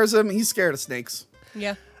scares him. He's scared of snakes.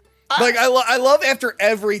 Yeah. Like, I love after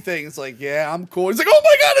everything, it's like, yeah, I'm cool. He's like, oh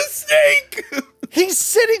my God, a snake! He's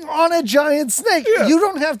sitting on a giant snake. Yeah. You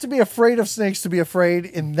don't have to be afraid of snakes to be afraid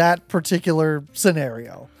in that particular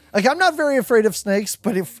scenario. Like, I'm not very afraid of snakes,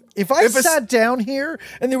 but if I sat down here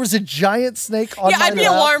and there was a giant snake on Yeah, my I'd be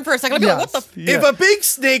lap, alarmed for a second. I'd be like, what the f- If a big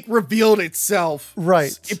snake revealed itself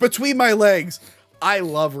Right. between my legs, I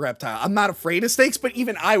love reptile. I'm not afraid of snakes, but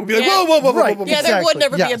even I would be like, Yeah. whoa, whoa, whoa, Right. whoa, whoa, whoa. Yeah, there would Exactly,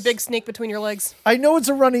 never be a yes. big snake between your legs. I know it's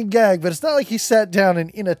a running gag, but it's not like he sat down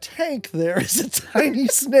and in a tank there is a tiny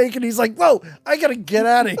snake and he's like, whoa, I gotta get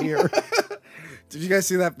out of here. Did you guys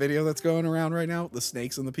see that video that's going around right now? The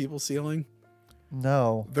snakes on the people's ceiling?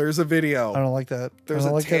 No, There's a video. I don't like that. There's I a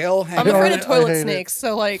don't like tail that. I'm hanging afraid out. of I toilet hate it. snakes,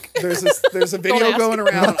 so like. There's a video ask. going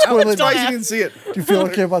around. I'm Toilet- surprised Don't you didn't see it. Do you feel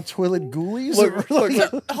okay about toilet ghoulies? Look, look.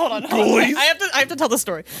 Hold on. Ghoulies? I have to tell the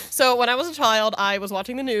story. So when I was a child, I was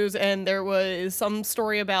watching the news, and there was some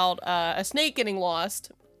story about a snake getting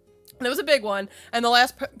lost. And it was a big one. And the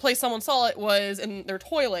last place someone saw it was in their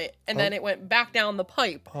toilet. And then it went back down the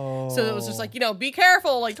pipe. So it was just like, be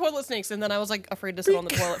careful, like toilet snakes. And then I was like afraid to sit on the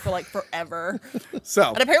toilet for like forever. So,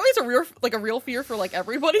 and apparently it's a real fear for like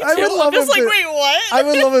everybody too. I would love I'm just if like, the- wait, what? I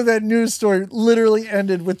would love if that news story literally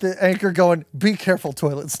ended with the anchor going, "Be careful,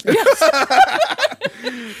 toilet snakes."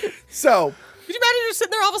 so Could you imagine you're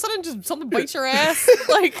sitting there all of a sudden just something bites your ass?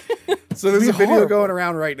 Like So there's Be a video horrible. going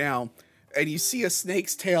around right now, and you see a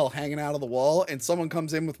snake's tail hanging out of the wall, and someone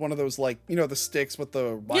comes in with one of those, like, the sticks with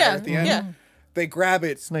the wire at the end. Yeah. They grab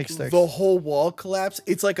it. Snake sticks. The whole wall collapsed.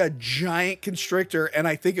 It's like a giant constrictor, and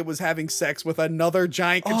I think it was having sex with another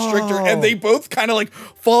giant constrictor, and they both kind of like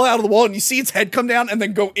fall out of the wall, and you see its head come down and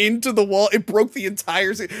then go into the wall. It broke the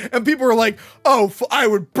entire and people were like, "Oh, I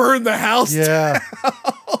would burn the house." Yeah.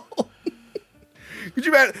 Could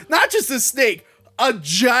you imagine? Not just a snake, a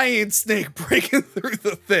giant snake breaking through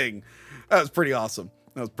the thing. That was pretty awesome.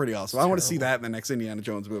 I want to see that in the next Indiana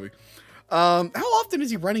Jones movie. How often is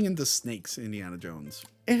he running into snakes, Indiana Jones?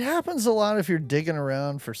 It happens a lot if you're digging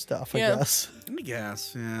around for stuff, I Yeah. guess. I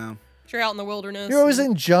guess, yeah. you're out in the wilderness. You're always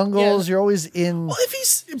in jungles. Yeah. You're always in Well, if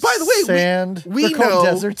he's, by the way, sand. we They're called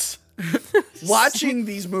know deserts. watching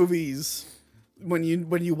these movies. When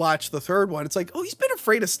you watch the third one, it's like, oh, he's been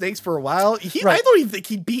afraid of snakes for a while. Right. I don't even think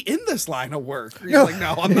he'd be in this line of work. You're like,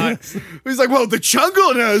 no, I'm not. He's like, well, the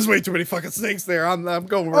jungle, no, there's way too many fucking snakes there. I'm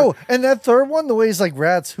going. Oh, and that third one, the way he's like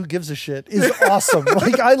rats, who gives a shit, is awesome.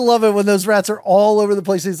 Like, I love it when those rats are all over the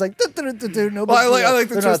place. He's like, no. Well, I like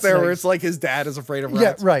the twist there where it's like his dad is afraid of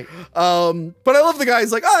rats. Yeah, right. But I love the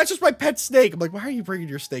guy's like, oh, it's just my pet snake. I'm like, why are you bringing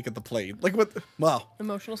your snake at the plane? Like, what? Well,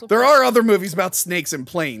 Emotional support. there are other movies about snakes and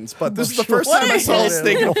planes, but this is the first time I saw a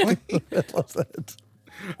snake in a plane. I love that.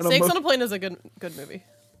 Snakes on a Plane is a good movie.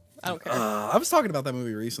 I don't care. I was talking about that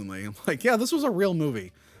movie recently. I'm like, yeah, this was a real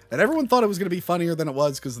movie. And everyone thought it was going to be funnier than it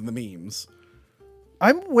was because of the memes.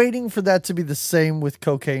 I'm waiting for that to be the same with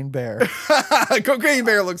Cocaine Bear. Cocaine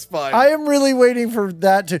Bear looks fun. I am really waiting for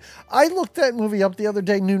that to. I looked that movie up the other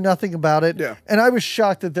day, knew nothing about it, Yeah. and I was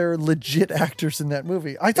shocked that there are legit actors in that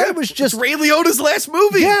movie. I thought it was just It's Ray Liotta's last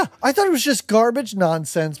movie. yeah. I thought it was just garbage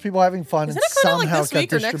nonsense, people having fun, Isn't and it kinda like somehow this got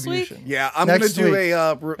week or next week? distribution. Yeah, I'm going to Next do week.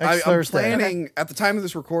 I'm Thursday. planning, at the time of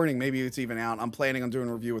this recording, maybe it's even out, I'm planning on doing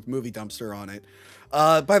a review with Movie Dumpster on it.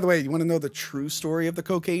 By the way, you want to know the true story of the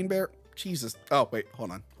Cocaine Bear? Jesus. Oh, wait,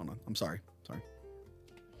 hold on. I'm sorry.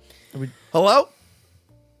 Hello?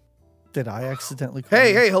 Did I accidentally? Call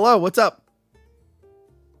Hey, you? hello, what's up?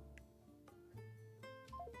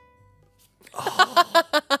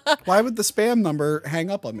 Why would the spam number hang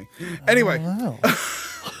up on me? Anyway, Wow.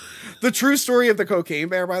 the true story of the Cocaine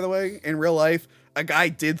Bear, by the way, in real life, a guy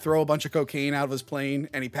did throw a bunch of cocaine out of his plane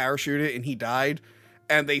and he parachuted and he died.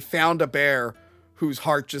 And they found a bear whose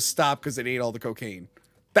heart just stopped because it ate all the cocaine.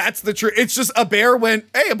 That's the truth. It's just a bear went,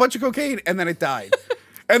 hey, a bunch of cocaine, and then it died.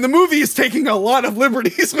 And the movie is taking a lot of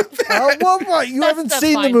liberties with that. Well, you haven't that's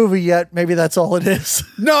seen fine. the movie yet. Maybe that's all it is.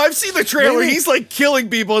 No, I've seen the trailer. Really? He's like killing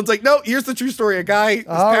people. It's like, no, here's the true story. A guy, his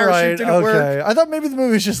All parachute right, didn't okay. work. I thought maybe the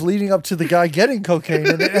movie was just leading up to the guy getting cocaine,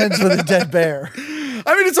 and it ends with a dead bear.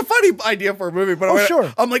 I mean, it's a funny idea for a movie, but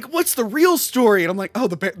sure. I'm like, what's the real story? And I'm like, oh,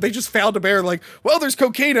 the bear, they just found a bear. Like, well, there's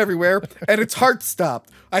cocaine everywhere, and its heart stopped.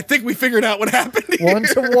 I think we figured out what happened here.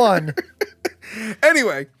 1-to-1.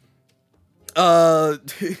 Anyway,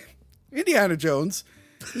 Indiana Jones,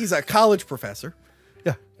 he's a college professor.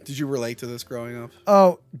 Yeah. Did you relate to this growing up?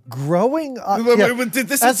 Oh, growing up. Did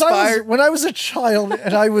this As inspire? when I was a child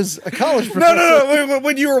and I was a college No, professor. no.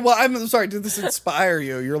 When you were, I'm sorry. Did this inspire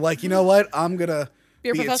you? You're like, you know what? I'm gonna Be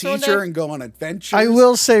a be a professor one teacher day? and go on adventures. I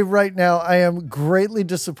will say right now, I am greatly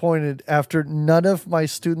disappointed after none of my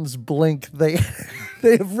students blink. They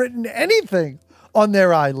have written anything on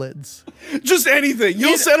their eyelids. Just anything.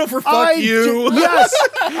 You'll settle for fuck I you. Yes,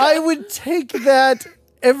 I would take that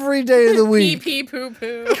every day of the Pee week. pee poo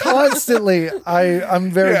poo. Constantly.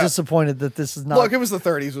 I'm very Yeah. disappointed that this is not. Look, it was the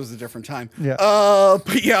 30s. It was a different time. Yeah.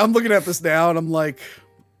 But yeah, I'm looking at this now and I'm like,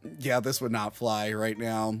 yeah, this would not fly right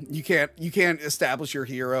now. You can't establish your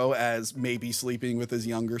hero as maybe sleeping with his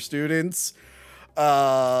younger students.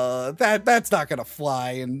 That's not gonna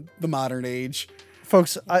fly in the modern age.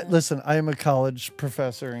 Folks, listen, I am a college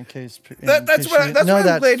professor in case. That's what I'm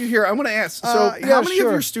glad you're here. I want to ask. So, yeah, how many of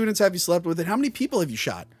sure. your students have you slept with, and how many people have you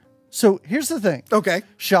shot? So here's the thing. Okay.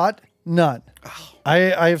 Shot, none.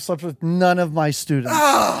 I have slept with none of my students.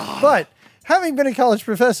 But having been a college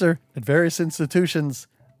professor at various institutions,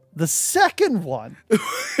 the second one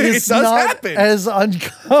is does not happen. as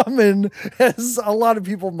uncommon as a lot of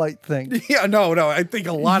people might think. Yeah, no. I think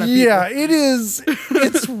a lot of people. Yeah, it is.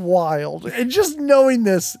 It's wild. And just knowing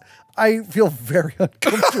this, I feel very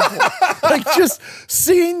uncomfortable. Like just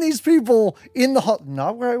seeing these people in the hall,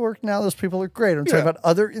 not where I work now, those people are great. I'm talking about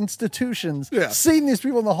other institutions. Yeah. Seeing these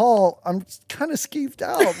people in the hall, I'm kind of skeeved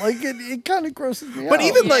out. Like it kind of grosses me out. But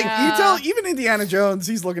even like you tell, even Indiana Jones,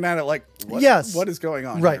 he's looking at it like, what is going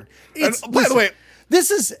on? Right. Here? And, by the way, this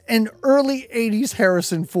is an early 80s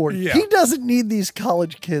Harrison Ford. Yeah. He doesn't need these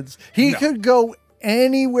college kids. He could go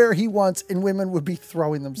anywhere he wants and women would be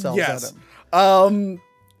throwing themselves at him.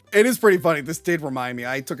 It is pretty funny. This did remind me.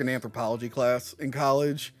 I took an anthropology class in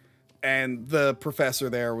college, and the professor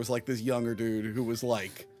there was like this younger dude who was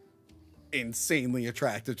like insanely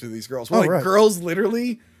attractive to these girls. Girls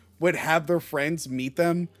literally would have their friends meet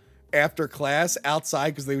them after class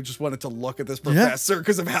outside because they just wanted to look at this professor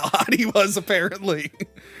because of how hot he was, apparently.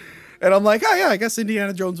 And I'm like, oh yeah, I guess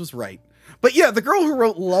Indiana Jones was right. But yeah, the girl who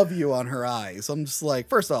wrote "Love You" on her eyes, I'm just like,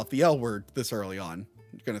 first off, the L word this early on,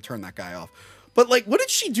 you're gonna turn that guy off. But like, what did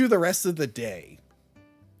she do the rest of the day?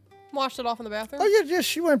 Washed it off in the bathroom. Oh yeah,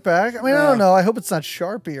 she went back. I mean, I don't know. I hope it's not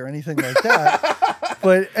Sharpie or anything like that.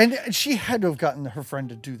 But and she had to have gotten her friend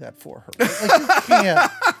to do that for her. Like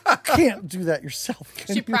you can't do that yourself.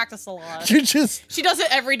 She practiced a lot. She does it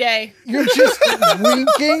every day. You're just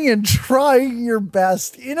winking and trying your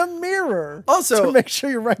best in a mirror. Also, to make sure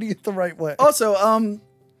you're writing it the right way. Also,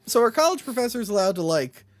 so are college professors allowed to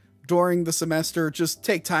like during the semester just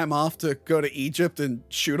take time off to go to Egypt and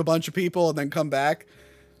shoot a bunch of people and then come back?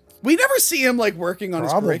 We never see him like working on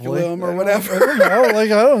his curriculum or whatever. I don't know.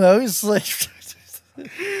 Like I don't know. He's like.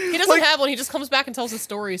 He doesn't have one. He just comes back and tells his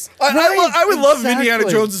stories. I would love if Indiana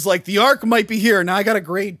Jones is like, the Ark might be here. Now I got to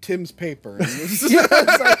grade Tim's paper.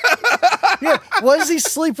 Yeah, why is he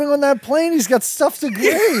sleeping on that plane? He's got stuff to grade.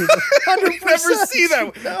 100%. We never see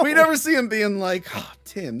that. No. We never see him being like, oh,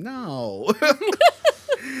 Tim, no.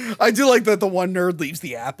 I do like that the one nerd leaves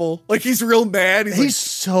the apple. Like, he's real mad. He's like,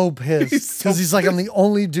 so pissed. Because he's like, I'm the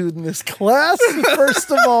only dude in this class.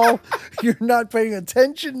 First of all, you're not paying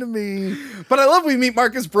attention to me. But I love we meet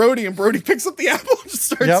Marcus Brody, and Brody picks up the apple and just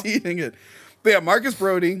starts eating it. But yeah, Marcus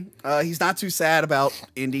Brody, he's not too sad about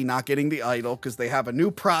Indy not getting the idol because they have a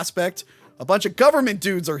new prospect. A bunch of government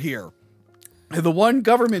dudes are here. And the one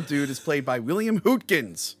government dude is played by William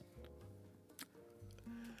Hootkins.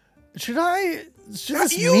 Should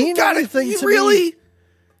this mean anything to me?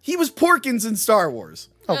 He was Porkins in Star Wars.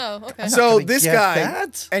 Oh, okay. So this guy,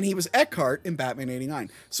 and he was Eckhart in Batman '89.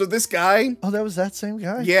 So this guy. Oh, that was that same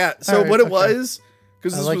guy? Yeah. So what it was,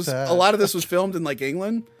 because this was a lot of this was filmed in like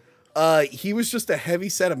England. He was just a heavy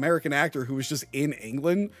set American actor who was just in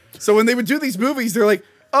England. So when they would do these movies, they're like,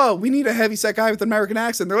 oh, we need a heavy set guy with an American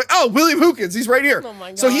accent. They're like, oh, William Hootkins, he's right here. Oh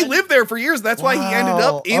my God. So he lived there for years. That's why he ended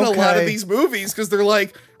up in a lot of these movies because they're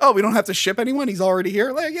like, oh, we don't have to ship anyone. He's already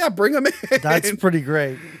here. Like, yeah, bring him in. That's pretty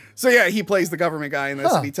great. So yeah, he plays the government guy in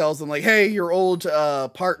this, and he tells them like, hey, your old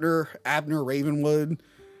partner, Abner Ravenwood.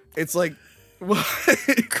 It's like, what?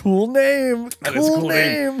 Cool name. That is a cool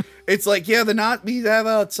name. It's like, yeah, we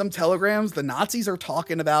have some telegrams. The Nazis are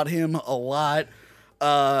talking about him a lot,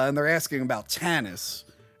 and they're asking about Tanis.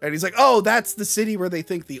 And he's like, oh, that's the city where they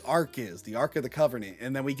think the Ark is, the Ark of the Covenant.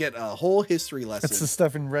 And then we get a whole history lesson. That's the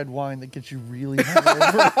stuff in red wine that gets you really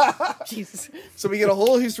hungover. Jesus. So we get a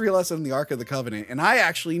whole history lesson in the Ark of the Covenant. And I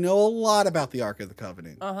actually know a lot about the Ark of the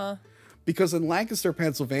Covenant. Uh-huh. Because in Lancaster,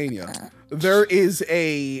 Pennsylvania, there is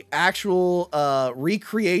a actual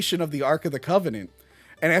recreation of the Ark of the Covenant.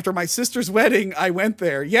 And after my sister's wedding, I went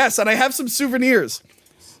there. Yes, and I have some souvenirs.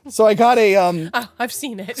 So I got a... oh, I've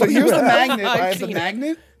seen it. So here's the magnet. I have the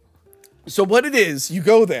magnet. So what it is, you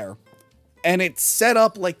go there, and it's set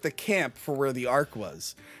up like the camp for where the Ark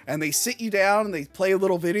was. And they sit you down, and they play a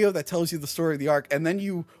little video that tells you the story of the Ark. And then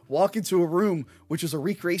you walk into a room, which is a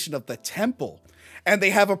recreation of the temple. And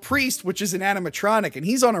they have a priest, which is an animatronic, and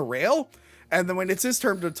he's on a rail. And then when it's his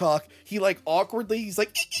turn to talk, he like awkwardly, he's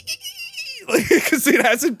like, because it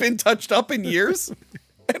hasn't been touched up in years.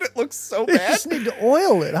 And it looks so bad. You just need to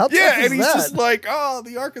oil it. How tough is and he's that? just like, oh,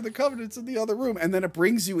 the Ark of the Covenant's in the other room. And then it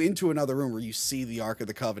brings you into another room where you see the Ark of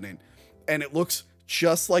the Covenant. And it looks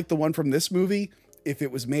just like the one from this movie if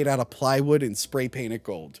it was made out of plywood and spray painted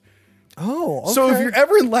gold. Oh, okay. So if you're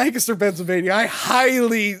ever in Lancaster, Pennsylvania, I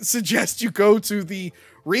highly suggest you go to the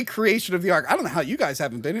recreation of the Ark. I don't know how you guys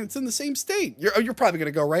haven't been. It's in the same state. You're probably going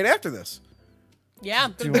to go right after this. Yeah,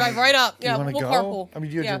 drive right up. Yeah, we'll carpool. I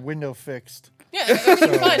mean, you had your window fixed. Yeah,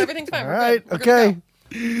 everything's fine. Everything's fine. All right, okay.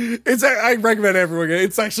 I recommend everyone get it.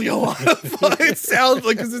 It's actually a lot of fun. It sounds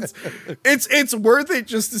like because it's worth it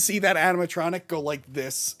just to see that animatronic go like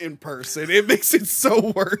this in person. It makes it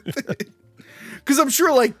so worth it. Because I'm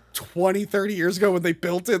sure like 20, 30 years ago when they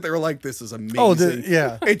built it, they were like, this is amazing. Oh,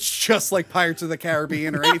 yeah. It's just like Pirates of the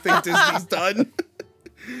Caribbean or anything Disney's done.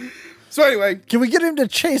 So anyway. Can we get him to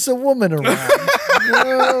chase a woman around?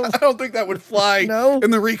 I don't think that would fly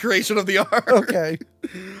in the recreation of the Ark. Okay.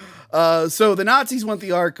 So the Nazis want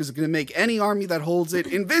the Ark because it's going to make any army that holds it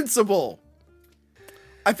invincible.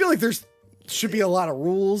 I feel like should be a lot of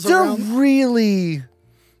rules around. They're really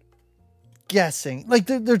guessing. Like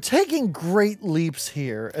they're taking great leaps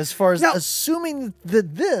here as far as assuming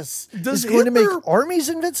that this is going to make armies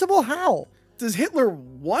invincible. How? Does Hitler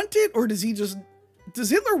want it, or does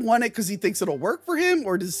Hitler want it because he thinks it'll work for him,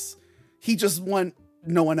 or does he just want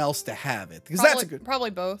no one else to have it? Because that's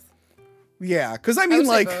probably both. Yeah, because I mean,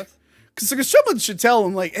 like, because someone should tell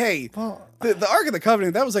him, like, hey, the Ark of the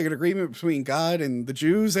Covenant, that was like an agreement between God and the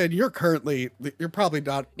Jews, and you're probably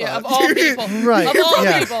not. Yeah, of all people, right? Of all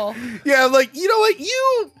people. Yeah, like, you know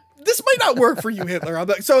what, this might not work for you, Hitler.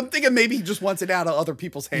 So I'm thinking maybe he just wants it out of other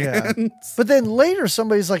people's hands. Yeah. But then later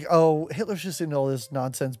somebody's like, oh, Hitler's just into all this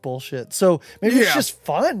nonsense bullshit. So maybe it's just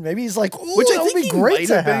fun. Maybe he's like, ooh, which I that would think be he great might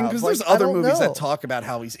to have been, have. because Like, there's other I don't movies know. that talk about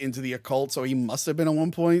how he's into the occult, so he must have been at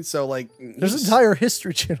one point. So like, there's entire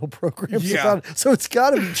History Channel programs about it, so it's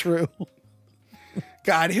got to be true.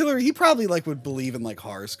 God, Hitler, he probably like would believe in like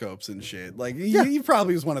horoscopes and shit. Like he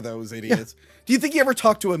probably was one of those idiots. Do you think he ever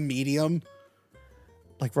talked to a medium?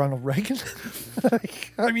 Like Ronald Reagan?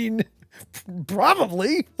 I mean,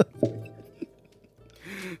 probably.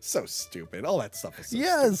 So stupid. All that stuff is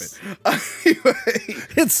so stupid. Anyway.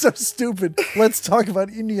 It's so stupid. Let's talk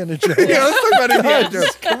about Indiana Jones. Yeah, let's talk about Indiana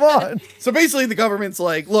Jones. Come on. So basically the government's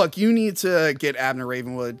like, look, you need to get Abner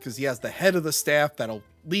Ravenwood because he has the head of the staff that'll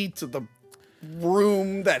lead to the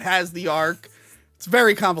room that has the Ark. It's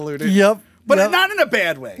very convoluted. Yep. But not in a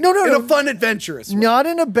bad way. No. In a fun, adventurous way. Not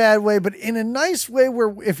in a bad way, but in a nice way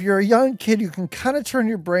where if you're a young kid, you can kind of turn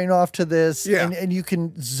your brain off to this and you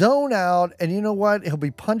can zone out. And you know what? He'll be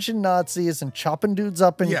punching Nazis and chopping dudes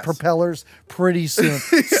up in propellers pretty soon.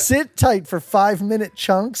 Sit tight for 5-minute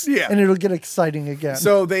chunks and it'll get exciting again.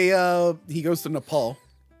 So he goes to Nepal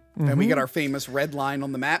and we get our famous red line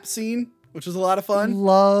on the map scene, which is a lot of fun.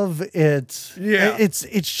 Love it. Yeah. It's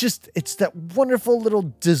that wonderful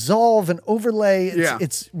little dissolve and overlay.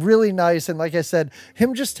 It's really nice. And like I said,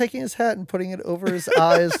 him just taking his hat and putting it over his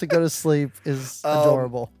eyes to go to sleep is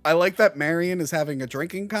adorable. I like that Marion is having a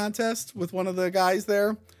drinking contest with one of the guys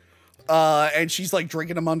there. And she's like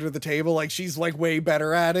drinking them under the table. Like she's like way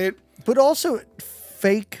better at it. But also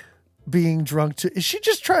fake being drunk too. Is she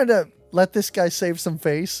just trying to let this guy save some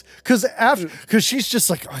face? Because she's just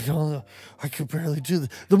like, I don't know, I could barely do this.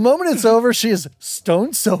 The moment it's over, she is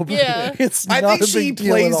stone sober. Yeah. It's not I think a she big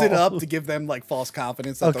deal plays at it all. up to give them like false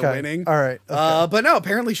confidence that they're winning. All right. Okay. But no,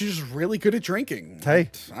 apparently she's just really good at drinking. Hey,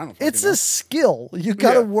 I don't it's know. a skill. You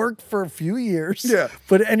got to work for a few years. Yeah.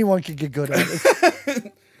 But anyone can get good at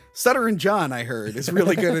it. Sutter and John, I heard, is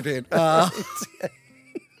really good at it.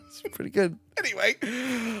 It's pretty good. Anyway,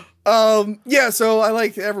 so I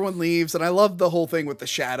like everyone leaves, and I love the whole thing with the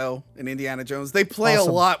shadow in Indiana Jones. They play a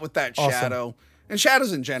lot with that shadow, and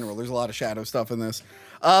shadows in general. There's a lot of shadow stuff in this.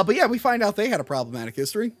 But yeah, we find out they had a problematic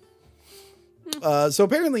history. So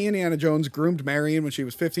apparently Indiana Jones groomed Marion when she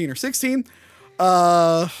was 15 or 16.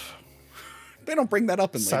 They don't bring that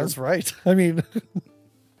up in later. Sounds right. I mean,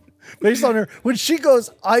 based on her, when she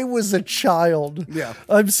goes, I was a child. Yeah.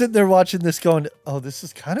 I'm sitting there watching this going, oh, this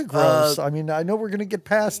is kind of gross. I mean, I know we're going to get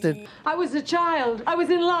past it. I was a child. I was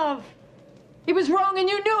in love. It was wrong and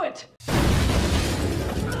you knew it.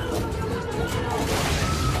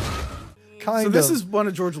 So this is one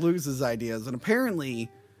of George Lucas's ideas, and apparently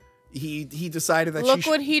he decided that Look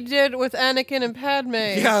what he did with Anakin and Padme.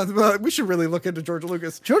 Yeah, well, we should really look into George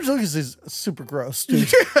Lucas. George Lucas is super gross, dude.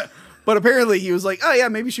 But apparently he was like, oh yeah,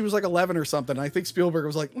 maybe she was like 11 or something. And I think Spielberg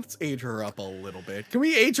was like, let's age her up a little bit. Can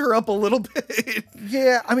we age her up a little bit?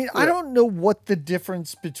 Yeah, I mean, I don't know what the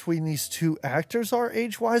difference between these two actors are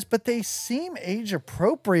age-wise, but they seem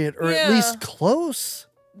age-appropriate, or at least close.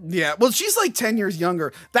 Yeah, well, she's like 10 years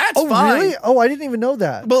younger. That's fine. Really? Oh, I didn't even know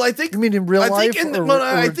that. Well, I think... You mean in real life? I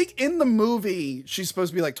think in the movie, she's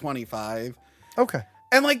supposed to be like 25. Okay.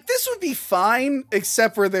 And like, this would be fine,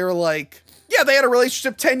 except for they were like... Yeah, they had a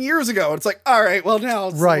relationship 10 years ago. It's like, all right, well, now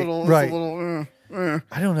it's a little...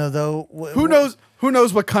 I don't know, though. Who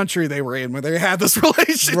knows what country they were in when they had this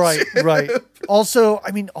relationship? Right. Also,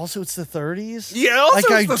 it's the 30s. Yeah,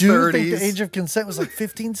 also like, it's I the do 30s. think the age of consent was like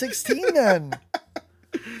 15, 16 then.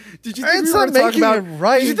 Did you think we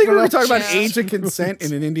were talking about age of consent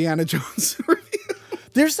in an Indiana Jones review?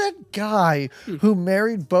 There's that guy who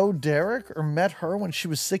married Bo Derek or met her when she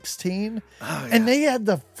was 16. And they had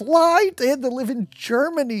to fly. They had to live in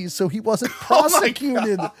Germany so he wasn't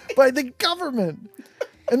prosecuted by the government.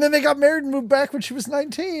 And then they got married and moved back when she was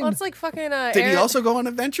 19. Well, it's like fucking. Did he also go on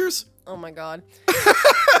adventures? Oh my god.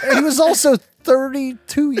 And he was also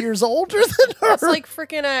 32 years older than her. It's like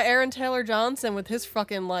freaking Aaron Taylor Johnson with his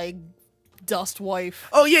fucking like dust wife.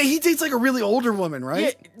 Oh yeah, he dates like a really older woman,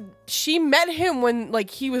 right? Yeah, she met him when like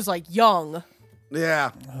he was like young.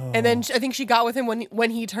 Yeah. And then I think she got with him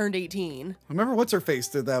when he turned 18. Remember what's her face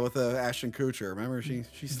did that with Ashton Kutcher? Remember she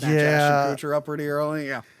snatched Ashton Kutcher up pretty early?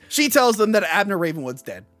 Yeah. She tells them that Abner Ravenwood's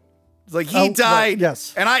dead. It's like he died. Right,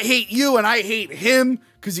 yes. And I hate you and I hate him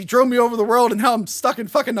because he drove me over the world and now I'm stuck in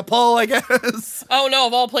fucking Nepal, I guess. Oh no,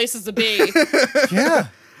 of all places to be. Yeah.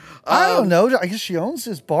 I don't know. I guess she owns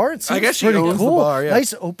this bar. It seems I guess she pretty owns the cool. bar, yeah.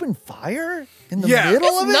 Nice open fire in the middle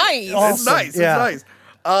It's of it. nice. Awesome. It's nice. Yeah. It's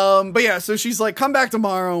nice. But yeah, so she's like, come back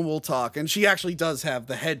tomorrow and we'll talk. And she actually does have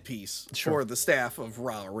the headpiece for the staff of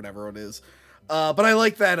Ra or whatever it is. But I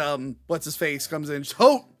like that, what's his face comes in.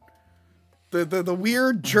 Hote! The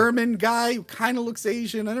weird German guy who kind of looks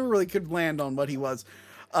Asian. I never really could land on what he was.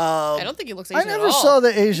 I don't think he looks Asian I never at all. saw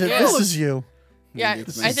the Asian. Yeah. This is you. Yeah,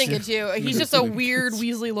 I think it too. He's just a weird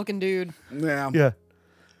Weasley looking dude. Yeah. Yeah.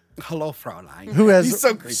 Hello, Fraulein. Who has He's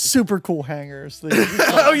so creepy. super cool hangers.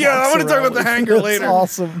 Oh yeah, I want to talk about the hanger That's later.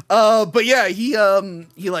 awesome. But yeah, he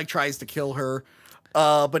like tries to kill her.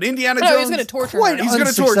 But Indiana Jones, he's gonna torture Quite her. He's gonna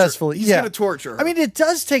torture. unsuccessfully. He's gonna torture her. I mean, it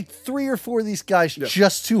does take 3 or 4 of these guys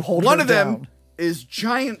just to hold one her of them down. is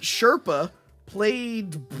Giant Sherpa,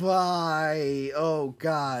 played by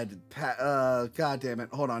god damn it,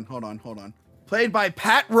 hold on, played by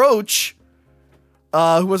Pat Roach,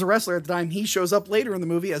 who was a wrestler at the time. He shows up later in the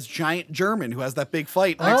movie as Giant German, who has that big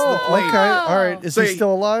fight next to the plane. Okay, all right. Is So he he-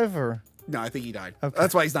 still alive or? No, I think he died. Okay.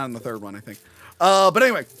 That's why he's not in the third one, I think. But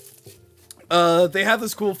anyway, they have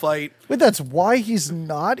this cool fight Wait, that's why he's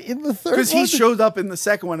not in the third one? because he showed up in the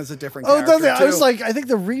second one as a different Oh, character. no, I was too. like, I think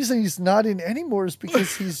the reason he's not in anymore is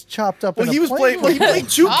because he's chopped up. Well, in he a was plane playing. Well, he with played him.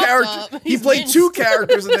 two Chopped characters. up. He He's played been- two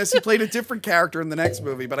characters in this. He played a different character in the next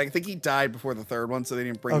movie, but I think he died before the third one, so they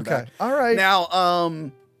didn't bring him back. All right.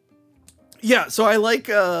 Now, yeah. So I like.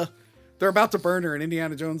 They're about to burn her, and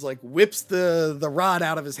Indiana Jones like whips the rod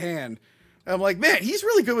out of his hand. And I'm like, man, he's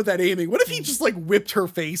really good with that aiming. What if he just like whipped her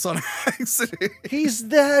face on accident? He's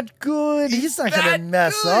that good. He's not going to that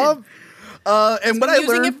mess good. up. And what I Using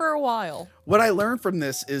learned it for a while. what I learned from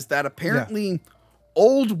this is that apparently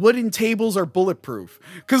old wooden tables are bulletproof.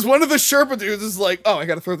 Because one of the Sherpa dudes is like, oh, I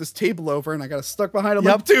got to throw this table over and I got to stuck behind him.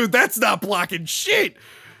 Yep. Like, dude, that's not blocking shit.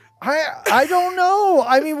 I don't know.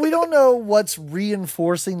 I mean, we don't know what's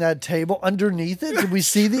reinforcing that table underneath it. Did we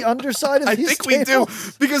see the underside of I these think we do.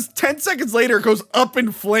 tables? Because 10 seconds later it goes up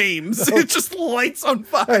in flames. It just lights on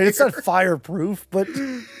fire. All right, it's not fireproof, but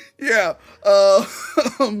Yeah.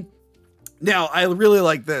 Now, I really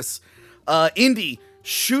like this. Indy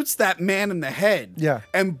shoots that man in the head. Yeah.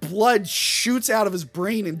 And blood shoots out of his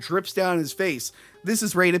brain and drips down his face. This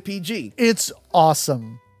is rated PG. it's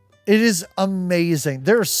awesome. It is amazing.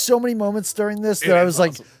 There are so many moments during this that I was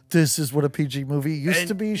like, this is what a PG movie used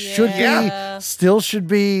to be, should Yeah. be, still should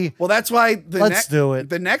be. Well, that's why Let's do it.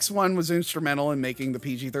 The next one was instrumental in making the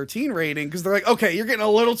PG-13 rating because they're like, okay, you're getting a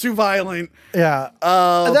little too violent. Yeah.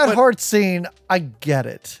 But- that heart scene, I get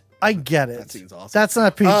it. I get it. That scene's awesome. That's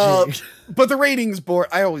not PG. But the ratings board,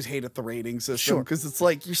 I always hated the rating system Sure. because it's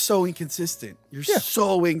like you're so inconsistent. You're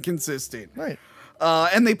so inconsistent. Right.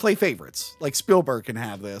 And they play favorites. Like Spielberg can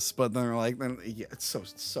have this, but they're like, yeah, it's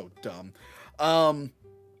so dumb.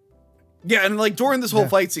 Yeah, and like during this whole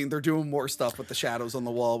fight scene, they're doing more stuff with the shadows on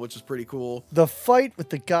the wall, which is pretty cool. The fight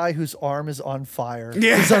with the guy whose arm is on fire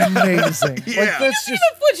Yeah. is amazing. Yeah. Like, that's He just,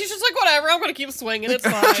 doesn't flinch. He's just like, whatever, I'm going to keep swinging. It's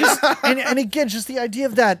fine. and again, just the idea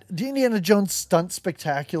of that, the Indiana Jones Stunt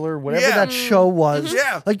Spectacular, whatever Yeah. that show was.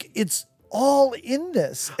 Yeah. Like, it's all in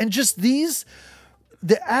this. And just these,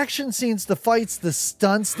 the action scenes, the fights, the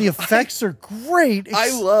stunts, the effects are great.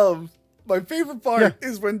 I love. My favorite part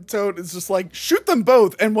is when Toad is just like, shoot them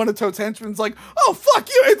both, and one of Toad's henchmen's like, oh, fuck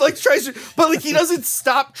you, and like tries to, but like he doesn't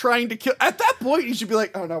stop trying to kill. At that point, he should be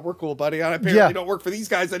like, oh no, we're cool, buddy. I apparently don't work for these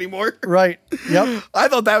guys anymore. Right. Yep. I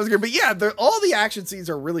thought that was good, but yeah, all the action scenes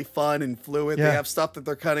are really fun and fluid. Yeah. They have stuff that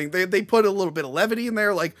they're cutting. They put a little bit of levity in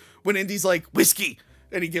there, like when Indy's like whiskey,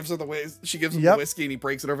 and he gives her she gives him the whiskey, and he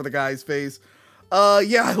breaks it over the guy's face.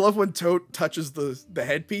 Yeah, I love when Toad touches the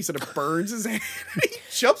headpiece and it burns his hand. He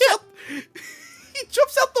jumps out. He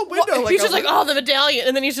jumps out the window. Well, he's just like, oh, the medallion.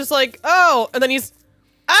 And then he's just like, oh. And then he's,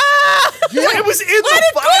 ah! It was in the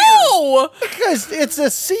fire. Go! Guys, it's a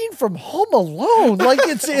scene from Home Alone. Like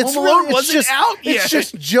it's Home Alone it's wasn't just, out yet. It's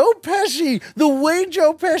just Joe Pesci. The way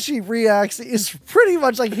Joe Pesci reacts is pretty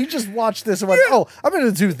much like he just watched this and went, "Oh, I'm going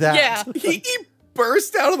to do that." Yeah. He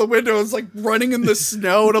burst out of the window and was like running in the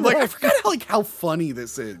snow, and I'm like, I forgot how funny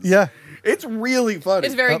this is. Yeah. It's really funny.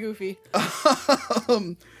 It's very goofy.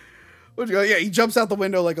 Yeah, he jumps out the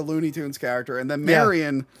window like a Looney Tunes character, and then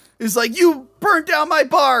Marion is like, "You burnt down my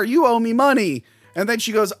bar. You owe me money." And then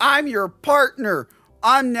she goes, "I'm your partner.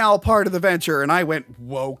 I'm now part of the venture." And I went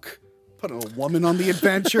woke, putting a woman on the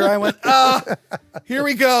adventure. I went, here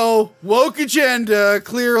we go, woke agenda,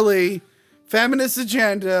 clearly. Feminist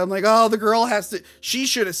agenda. I'm like, oh, the girl she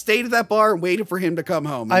should have stayed at that bar and waited for him to come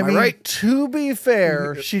home. Am I right? To be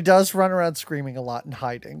fair, she does run around screaming a lot and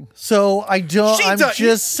hiding. So I'm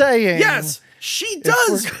just saying. Yes, she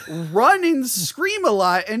does run and scream a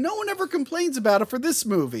lot, and no one ever complains about it for this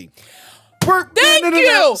movie. Thank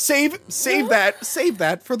you! Save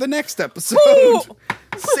that for the next episode.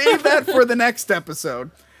 Save that for the next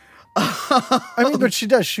episode. I mean, but she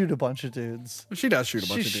does shoot a bunch of dudes. She does shoot a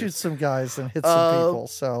bunch of dudes. She shoots some guys and hits some people.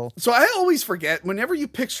 So I always forget, whenever you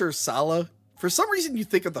picture Sala, for some reason you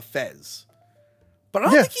think of the fez. But I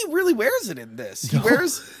don't think he really wears it in this.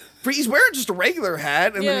 He's wearing just a regular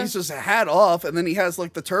hat, and then he's just a hat off, and then he has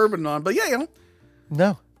like the turban on. But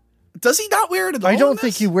no. Does he not wear it at all? I don't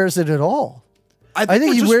think he wears it at all. I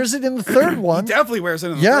think he wears it in the third one. He definitely wears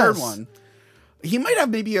it in the third one. He might have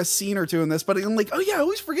maybe a scene or two in this, but I'm like, oh yeah, I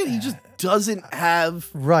always forget he just doesn't have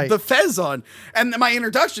the fez on. And my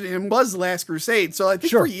introduction to him was Last Crusade, so I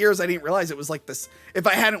think for years I didn't realize it was like this. If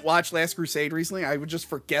I hadn't watched Last Crusade recently, I would just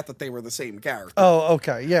forget that they were the same character. Oh,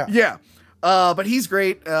 okay, yeah. Yeah. But he's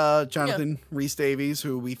great. Jonathan Rhys Davies,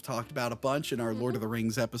 who we've talked about a bunch in our Lord of the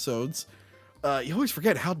Rings episodes. You always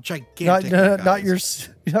forget how gigantic not your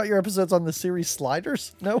episodes on the series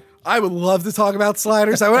Sliders. No, I would love to talk about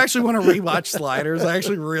Sliders. I would actually want to rewatch Sliders. I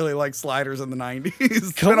actually really like Sliders in the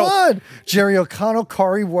 90s. Come on, Jerry O'Connell,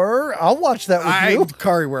 Kari Wurr. I'll watch that with you.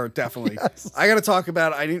 Kari Wurr, definitely. Yes. I got to talk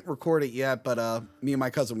about. I didn't record it yet, but me and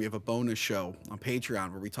my cousin, we have a bonus show on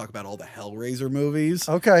Patreon where we talk about all the Hellraiser movies.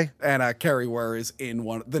 Okay, and Kari Wurr is in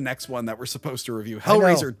the next one that we're supposed to review.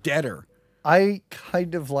 Hellraiser Deader. I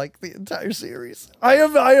kind of like the entire series. I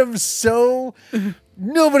am so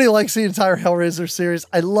nobody likes the entire Hellraiser series.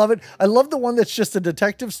 I love it. I love the one that's just a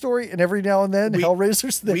detective story, and every now and then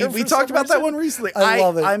Hellraiser's there. We talked about that one recently. I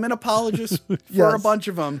love it. I'm an apologist for a bunch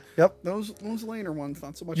of them. Yep. Those later ones,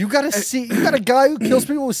 not so much. You got a guy who kills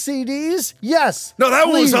people with CDs? Yes. No, that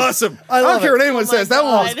one was awesome. I don't care what anyone says. That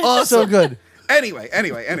one was awesome. So good. Anyway.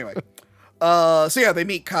 So yeah, they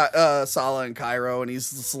meet Sala in Cairo, and he's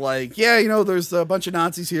just like, yeah, there's a bunch of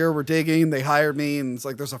Nazis here. We're digging. They hired me, and it's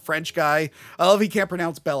like there's a French guy. I love he can't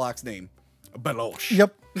pronounce Belloc's name. Beloche.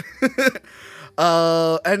 Yep.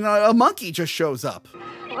 And a monkey just shows up.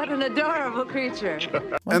 What an adorable creature.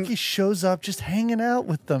 Monkey shows up just hanging out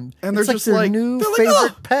with them. And they're it's just like their new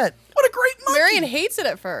favorite pet. What a great monkey. Marion hates it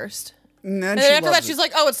at first. And then after that, she's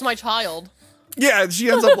like, oh, it's my child. Yeah, she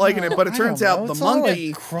ends up liking it, but it turns out the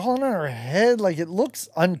monkey like crawling on her head, like it looks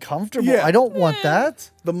uncomfortable. Yeah. I don't want that.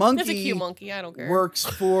 The monkey, it's a cute monkey. I don't care. Works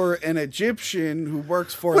for an Egyptian who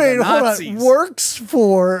works for the Nazis. Hold on. Works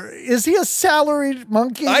for? Is he a salaried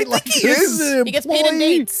monkey? I think he is. He gets paid in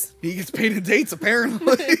dates. He gets paid in dates,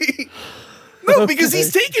 apparently. No, because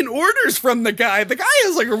he's taking orders from the guy. The guy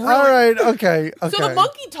is like a really... All right, okay. So the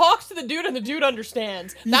monkey talks to the dude and the dude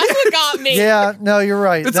understands. That's what got me. Yeah, no, you're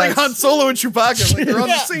right. It's like Han Solo and Chewbacca. Like they're on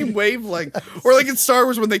the same wavelength. Or like in Star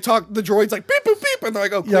Wars when they talk, the droid's like, beep, beep, beep. And they're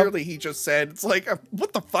like, oh, clearly he just said. It's like,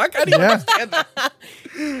 what the fuck? How do you understand that?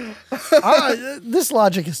 This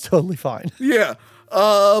logic is totally fine. Yeah.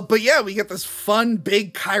 But yeah, we get this fun,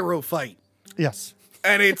 big Cairo fight. Yes.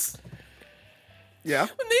 And it's... Yeah.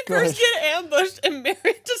 When they first get ambushed and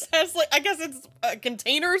Marion just has like, I guess it's a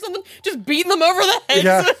container or something, just beating them over the head.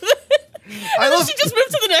 Yeah. And then she just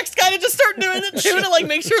moved to the next guy to just start doing it too, to like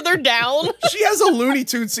make sure they're down. She has a Looney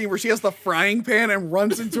Tunes scene where she has the frying pan and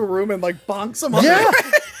runs into a room and like bonks him on the head.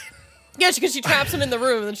 Yeah, because she traps him in the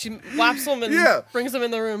room and then she whaps him and brings him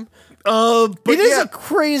in the room. But it is a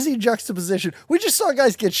crazy juxtaposition. We just saw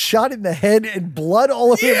guys get shot in the head and blood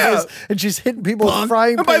all over his, and she's hitting people with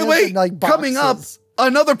frying pans. And by the way, and, like, coming up,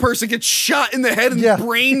 another person gets shot in the head and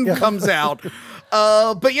brain comes out.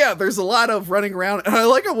 But yeah, there's a lot of running around. And I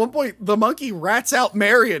like at one point, the monkey rats out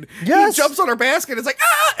Marion. Yes. He jumps on her basket. It's like,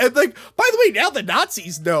 ah! And like, by the way, now the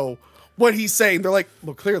Nazis know what he's saying. They're like,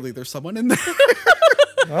 well, clearly there's someone in there.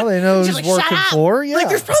 Well, they know who's working for. Yeah. Like,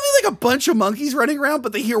 there's probably like a bunch of monkeys running around,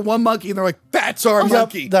 but they hear one monkey and they're like, that's our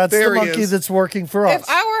monkey. That's the monkey that's working for us. If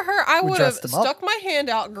I were her, I would have dressed him up. stuck my hand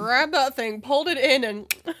out, grabbed that thing, pulled it in,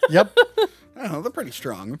 and Yep. I don't know. They're pretty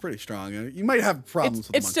strong. They're pretty strong. You might have problems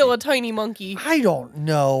with it's the still monkey. a tiny monkey. I don't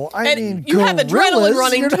know. I And mean, you have adrenaline gorillas,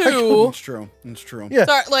 running you're not too. It's true. It's true. Yeah.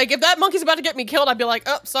 Sorry, like if that monkey's about to get me killed, I'd be like,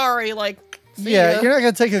 oh, sorry, like. See Yeah, ya. you're not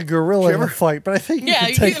gonna take a gorilla in ever- a fight, but I think Yeah, you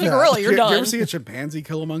you can take get a that. gorilla, you're Do you done. ever see a chimpanzee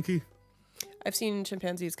kill a monkey? I've seen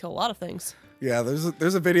chimpanzees kill a lot of things. Yeah,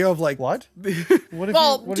 there's a video of like What? What,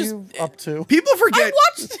 Well, are just- you up to? people forget.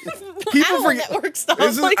 I watched People Animal forget. Network stuff.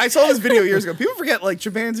 I saw this video years ago. People forget like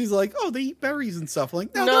chimpanzees, like, oh, they eat berries and stuff.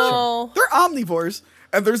 Like, no, No. they're omnivores.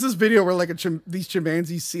 And there's this video where like these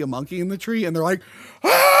chimpanzees see a monkey in the tree and they're like,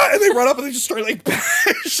 ah, and they run up and they just start like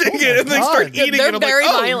bashing it and they start God. eating They're it. I'm very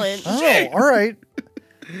like, oh, violent. Oh, all right.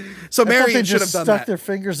 So I thought they Marion should have just done stuck that. their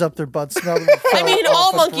fingers up their butts. I mean,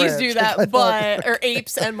 all monkeys do that, but or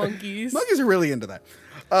apes and monkeys. Monkeys are really into that.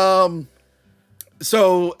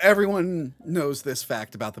 So everyone knows this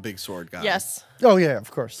fact about the big sword guy. Yes. Oh yeah,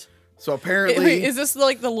 of course. So apparently, Wait, is this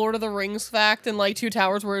like the Lord of the Rings fact in like Two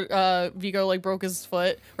Towers where Vigo like broke his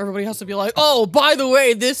foot? Where everybody has to be like, oh, by the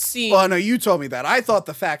way, this scene. well, no, you told me that. I thought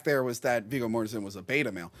the fact there was that Viggo Mortensen was a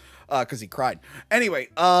beta male because he cried. Anyway,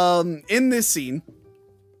 in this scene,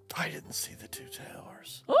 I didn't see the Two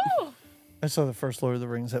Towers. Oh. I saw the first Lord of the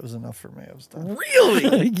Rings. That was enough for me. I was done.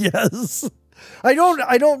 really, Yes. I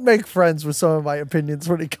don't make friends with some of my opinions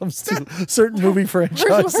when it comes to certain movie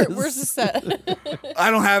franchises. Where's the set?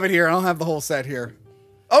 I don't have it here. I don't have the whole set here.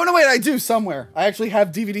 Oh no, wait, I do somewhere. I actually have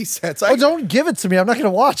DVD sets. Oh, don't give it to me. I'm not going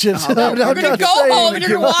to watch it. no, I'm we're not gonna gonna go say home and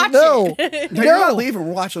you're gonna watch no. it. No, you're not No. leaving.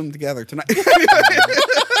 We're watching them together tonight.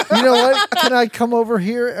 You know what? Can I come over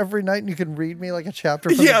here every night and you can read me like a chapter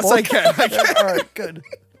from Yes, the book? I can. I can. All right, good.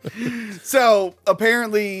 So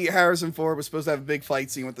apparently Harrison Ford was supposed to have a big fight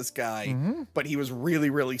scene with this guy, Mm-hmm. but he was really,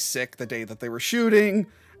 really sick the day that they were shooting.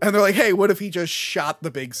 And they're like, hey, what if he just shot the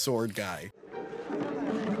big sword guy?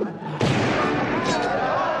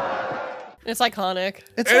 It's iconic.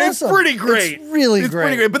 It's And awesome. it's pretty great. It's really It's great.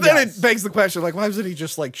 pretty great. But then Yes. it begs the question, like, why wasn't he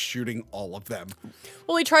just like shooting all of them?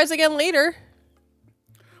 Well, he tries again later.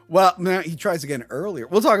 Well, no, he tries again earlier.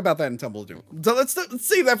 We'll talk about that in Temple of Doom. So let's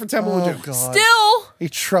save that for Temple of Oh, Doom. God. Still, He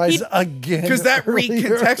tries again. Because that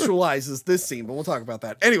earlier. recontextualizes this scene, but we'll talk about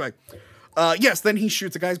that. Anyway, yes, then he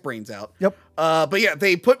shoots a guy's brains out. Yep. But yeah,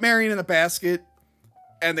 they put Marion in a basket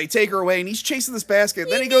and they take her away and he's chasing this basket.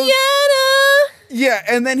 Then he goes, Indiana. yeah,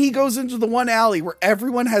 and then he goes into the one alley where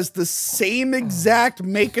everyone has the same exact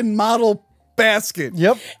make and model basket.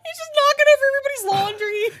 Yep. He's just knocking over everybody's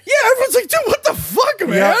laundry. Yeah, everyone's like, dude, what the fuck,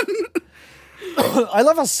 man? I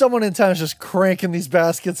love how someone in town is just cranking these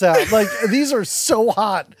baskets out. Like, these are so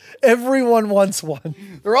hot. Everyone wants one.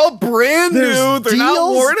 They're all brand There's new. They're not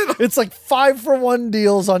deals. warded. It's like 5-for-1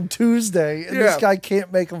 deals on Tuesday, and Yeah. this guy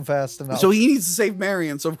can't make them fast enough. So he needs to save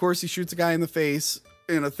Marion. So of course he shoots a guy in the face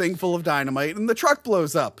in a thing full of dynamite, and the truck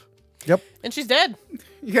blows up. Yep. And she's dead.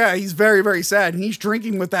 Yeah, he's very, very sad. And he's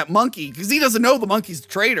drinking with that monkey because he doesn't know the monkey's the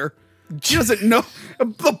traitor. He doesn't know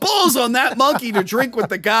the balls on that monkey to drink with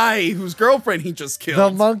the guy whose girlfriend he just killed.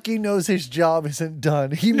 The monkey knows his job isn't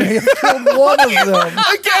done. He may have killed one of them.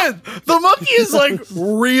 Again, the monkey is like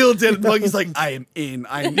real dead. The monkey's like, I am in.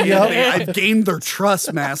 I'm in. Yep. I've gained their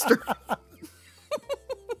trust, master.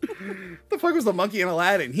 The fuck was the monkey in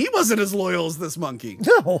Aladdin? He wasn't as loyal as this monkey.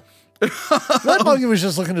 No. That monkey was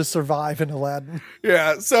just looking to survive in Aladdin.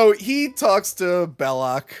 Yeah, so he talks to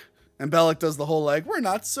Belloc, and Belloc does the whole like, we're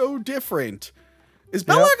not so different. Is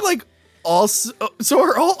Belloc like also? So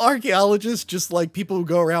are all archaeologists just like people who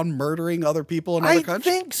go around murdering other people in other I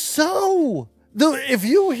countries? think so. If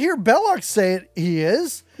you hear Belloc say it, he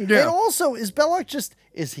is. Yeah. And also, is Belloc just,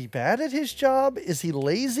 is he bad at his job? Is he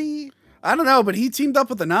lazy? I don't know, but he teamed up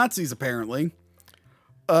with the Nazis apparently.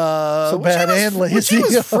 So Which bad he was- and which lazy. He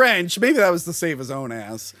was French. Maybe that was to save his own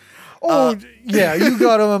ass. Oh, yeah, you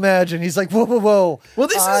got to imagine. He's like, whoa, whoa, whoa. Well,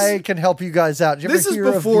 this I is- can help you guys out. Did you This ever is hear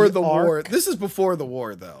of before the Ark? war. This is before the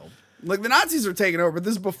war, though. Like the Nazis are taking over, but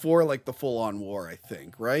this is before like the full-on war, I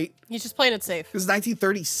think, right? He's just playing it safe. This is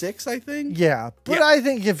 1936, I think. Yeah, but Yeah. I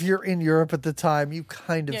think if you're in Europe at the time, you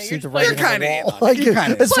kind of Yeah, see you're the just writing playing- on the You're wall. kinda in on it. You're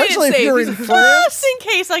kinda in. Especially Playing it if safe. you're He's in like, France. just in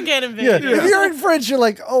case I get Yeah. invaded. If you're in France, you're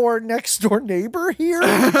like, oh, our next door neighbor here?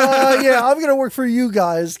 Yeah, I'm going to work for you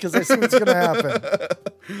guys because I see what's going to happen.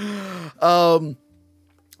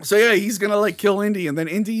 So yeah, he's gonna like kill Indy, and then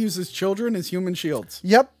Indy uses children as human shields.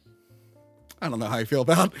 Yep. I don't know how I feel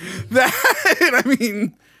about that.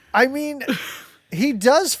 I mean, he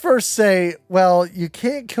does first say, well, you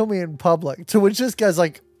can't kill me in public, to which this guy's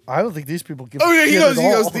like, I don't think these people give oh a yeah, he shit goes, at he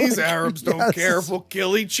all." goes. These Like, Arabs don't yes. care if we'll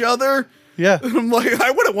kill each other. Yeah. I'm like,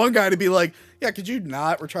 I wanted one guy to be like, Yeah, could you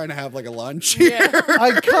not? We're trying to have like a lunch here. Yeah.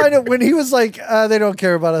 I kind of, when he was like, they don't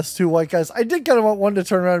care about us two white guys, I did kind of want one to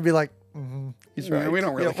turn around and be like, he's Yeah, right. we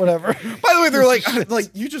don't really Yeah, whatever. By the way, they're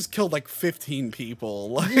like you just killed like 15 people.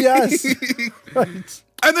 Like, Yes. Right.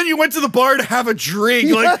 And then you went to the bar to have a drink.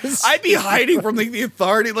 Yes. Like I'd be hiding from the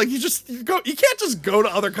authority. Like you can't just go to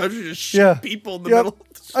other countries and shoot people in the middle.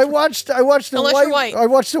 I watched a Unless you're white. I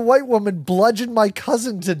watched a white woman bludgeon my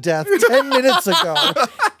cousin to death 10 minutes ago.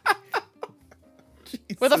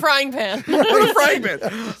 With a frying pan. With a frying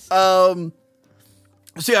pan.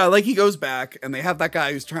 So yeah, like he goes back and they have that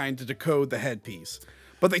guy who's trying to decode the headpiece.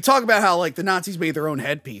 But they talk about how like the Nazis made their own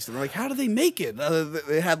headpiece, and they're like, how do they make it?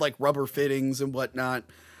 They had like rubber fittings and whatnot.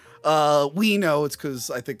 We know it's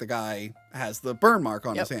because I think the guy has the burn mark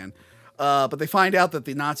on his hand. But they find out that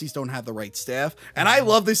the Nazis don't have the right staff. And I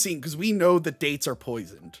love this scene because we know the dates are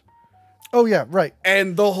poisoned. Oh, yeah, right.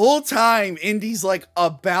 And the whole time, Indy's like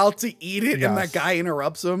about to eat it, and Yes. that guy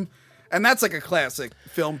interrupts him. And that's like a classic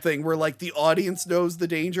film thing where like the audience knows the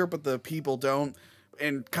danger, but the people don't.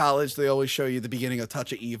 In college, they always show you the beginning of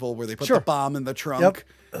Touch of Evil where they put the bomb in the trunk.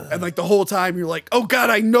 And like the whole time you're like, oh God,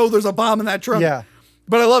 I know there's a bomb in that trunk. Yeah.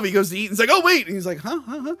 But I love it. He goes to eat and he's like, oh wait. And he's like, huh?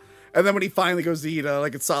 And then when he finally goes to eat,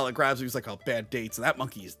 like it's solid grabs him, he's like, oh, bad dates. And that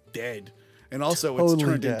monkey is dead. And also it's Totally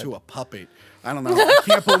turned dead. into a puppet. I don't know. I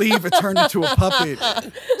can't believe it turned into a puppet.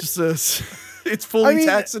 Just it's fully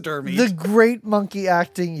taxidermy. The great monkey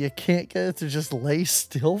acting, you can't get it to just lay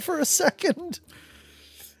still for a second.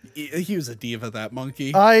 He was a diva, that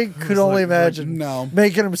monkey. I could only like, imagine no.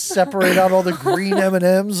 making him separate out all the green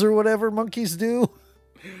M&Ms or whatever monkeys do.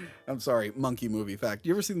 I'm sorry, monkey movie fact.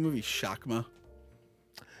 You ever see the movie Shakma?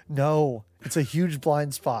 No, it's a huge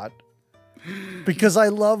blind spot. Because I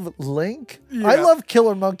love Link. Yeah. I love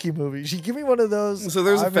killer monkey movies. You give me one of those. So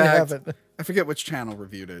there's a I'm in fact. heaven. I forget which channel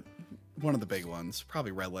reviewed it. One of the big ones,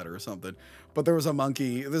 probably Red Letter or something. But there was a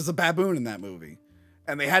monkey. There's a baboon in that movie,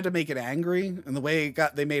 and they had to make it angry. And the way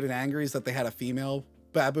they made it angry is that they had a female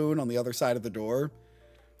baboon on the other side of the door.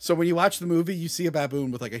 So when you watch the movie, you see a baboon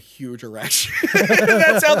with like a huge erection.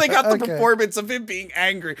 That's how they got the performance of him being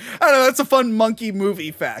angry. I don't know. That's a fun monkey movie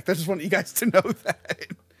fact. I just want you guys to know that.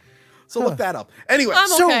 So look that up. Anyway,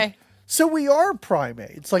 I'm okay. So we are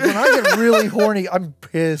primates. Like when I get really horny, I'm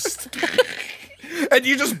pissed. And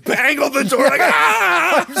you just bang on the door like,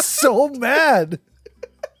 ah! I'm so mad.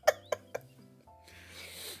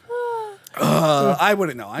 I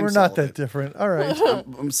wouldn't know. We're not that different. All right.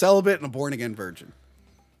 I'm celibate and a born again virgin.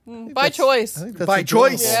 By choice. By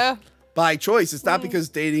choice. Yeah. By choice. It's not because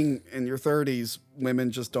dating in your 30s,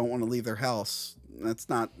 women just don't want to leave their house. That's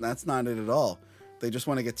not it at all. They just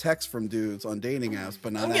want to get texts from dudes on dating apps,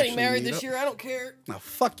 but not I'm actually getting married meet this up. year. I don't care. No,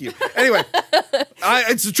 fuck you. Anyway,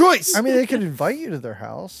 it's a choice. I mean, they could invite you to their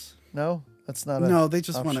house. No, that's not. No, they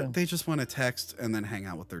just want to. They just want to text and then hang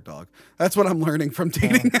out with their dog. That's what I'm learning from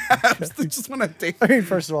dating apps. They just want to date. I mean,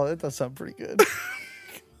 first of all, that does sound pretty good.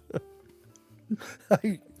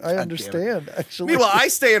 I understand, actually. Meanwhile, I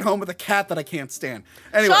stay at home with a cat that I can't stand.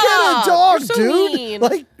 Anyway, Shut Get a up. dog, You're so dude. mean.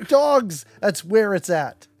 Like dogs, that's where it's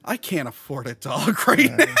at. I can't afford a dog right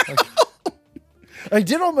now. I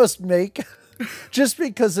did almost make, just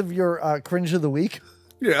because of your cringe of the week.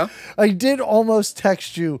 Yeah. I did almost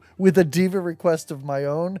text you with a diva request of my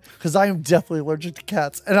own because I am deathly allergic to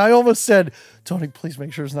cats. And I almost said, Tony, please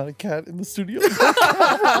make sure there's not a cat in the studio.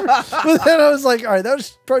 But then I was like, all right, that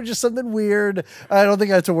was probably just something weird. I don't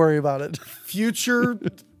think I have to worry about it. Future,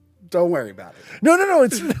 don't worry about it. No,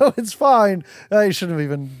 it's fine. I shouldn't have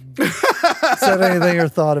even said anything or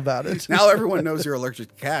thought about it. Now everyone knows you're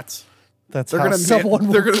allergic to cats. That's how someone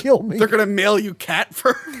will kill me. They're gonna mail you cat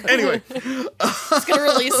fur. Anyway, It's gonna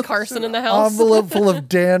release Carson in the house. Envelope full of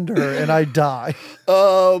dander, and I die.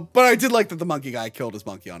 but I did like that the monkey guy killed his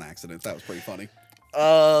monkey on accident. That was pretty funny.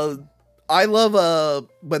 I love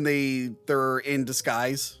when they're in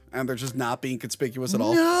disguise and they're just not being conspicuous at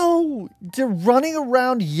all. No, they're running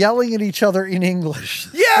around yelling at each other in English.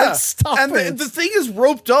 Yeah, Like, stop and it. the thing is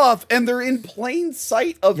roped off, and they're in plain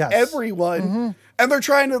sight of everyone, and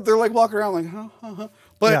they're like walking around like, huh.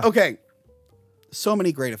 But okay, so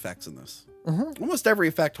many great effects in this. Almost every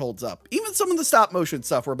effect holds up. Even some of the stop motion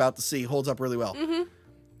stuff we're about to see holds up really well.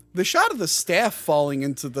 The shot of the staff falling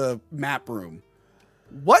into the map room.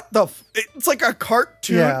 What the? It's like a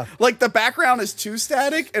cartoon. Yeah. Like the background is too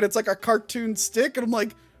static, and it's like a cartoon stick, and I'm like,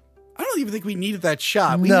 I don't even think we needed that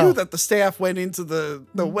shot. We No. knew that the staff went into the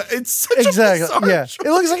it's such Exactly. a bizarre Yeah. shot. It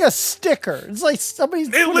looks like a sticker. It's like somebody's.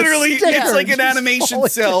 It put a literally, sticker it's like and an just animation fall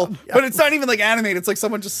cell, down. Yeah. but it's not even like animated. It's like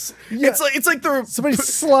someone just, Yeah. it's like the, Somebody's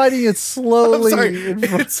sliding it I'm slowly. sorry, in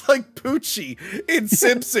front- it's like Poochie in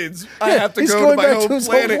Simpsons. I Yeah, have to he's go to going my back to home his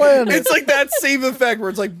home planet. planet. It's like that same effect where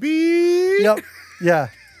it's like, beep. Yep. Yeah.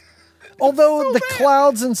 Although the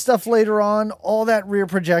clouds and stuff later on, all that rear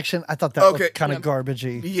projection, I thought that looked kind of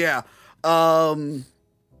garbagey. Yeah.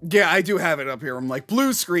 Yeah, I do have it up here. I'm like,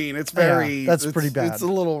 blue screen. It's very, that's pretty bad. It's a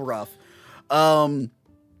little rough.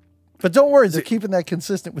 But don't worry, they're keeping that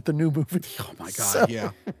consistent with the new movie. Oh my God.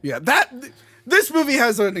 Yeah. Yeah. This movie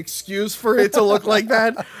has an excuse for it to look like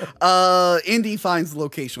that. Indy finds the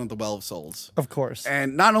location of the Well of Souls. Of course.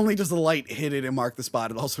 And not only does the light hit it and mark the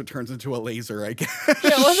spot, it also turns into a laser, I guess.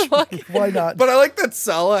 Yeah, what the fuck? Why not? But I like that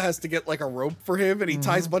Sala has to get like a rope for him and he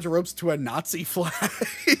ties a bunch of ropes to a Nazi flag.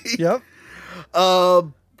 Yep.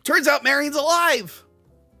 Turns out Marion's alive.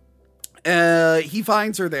 He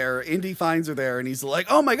finds her there. Indy finds her there and he's like,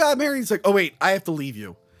 oh my God, Marion's like, oh wait, I have to leave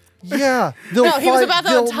you. Yeah. No, he was about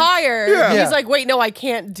to retire. Yeah. He's like, wait, no, I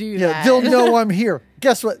can't do that. They'll know I'm here.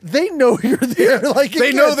 Guess what? They know you're there. Like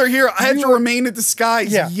They know they're here. I have to remain in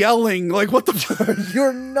disguise, Yeah. yelling like, "What the fuck?"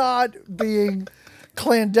 You're not being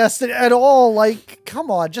clandestine at all. Like,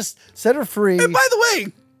 come on, just set her free. And by the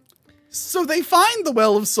way, so they find the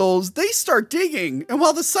Well of Souls. They start digging, and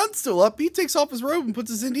while the sun's still up, he takes off his robe and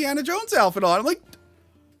puts his Indiana Jones outfit on. I'm like,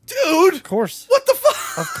 dude, Of course. what the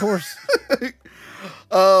fuck? Of course.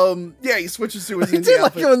 Yeah, he switches to his I Indiana did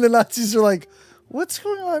like outfit. it when the Nazis are like, what's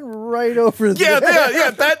going on right over there?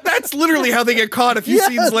 Yeah. That's literally how they get caught a few Yes.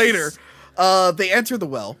 scenes later. They enter the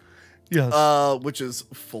well, Yes. which is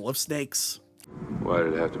full of snakes. Why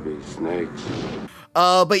did it have to be snakes?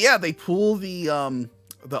 But yeah, they pull the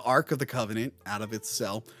Ark of the Covenant out of its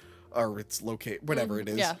cell, or its whatever it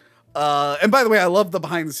is. Yeah. And by the way, I love the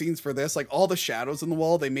behind the scenes for this. Like all the shadows in the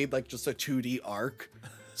wall, they made like just a 2D arc,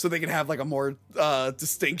 so they can have like a more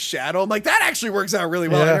distinct shadow. I'm like, that actually works out really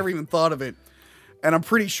well. I Yeah. never even thought of it. And I'm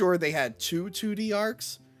pretty sure they had 2 2D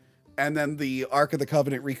arcs, and then the Ark of the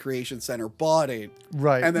Covenant Recreation Center bought it,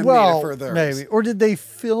 Right. and then well, made it for theirs. maybe. Or did they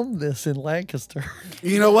film this in Lancaster?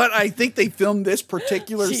 You know what? I think they filmed this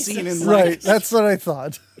particular scene in Right. Lancaster. That's what I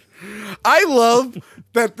thought. I love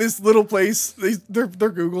that this little place, their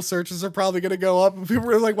Google searches are probably going to go up, and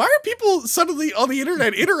people are like, why are people suddenly on the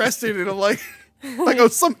internet interested? And I'm like,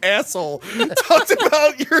 some asshole talked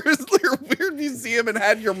about your weird museum and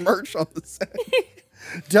had your merch on the set.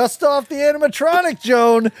 Dust off the animatronic,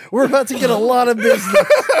 Joan. We're about to get a lot of business.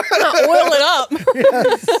 Oil it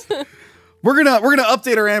up. We're gonna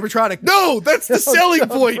update our animatronic. No, that's the selling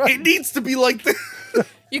point. right. It needs to be like this.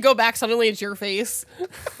 You go back, suddenly it's your face.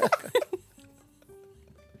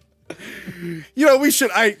 You know, we should.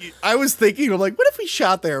 I was thinking, I'm like, what if we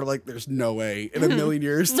shot there? Like, there's no way in a million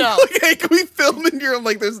years. No. Like, hey, can we film in here? I'm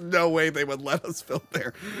like, there's no way they would let us film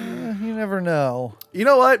there. You never know. You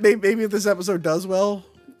know what? Maybe if this episode does well,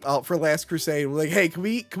 for Last Crusade, we're like, hey, can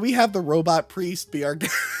we have the robot priest be our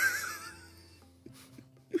guest?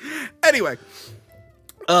 Anyway.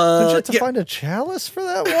 Don't you have to find a chalice for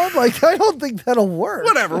that one? Like, I don't think that'll work.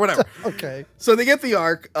 Whatever. Okay. So they get the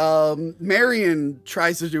Ark. Marion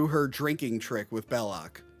tries to do her drinking trick with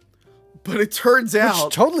Belloc. But it turns out...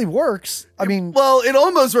 Which totally works. I mean... Well, it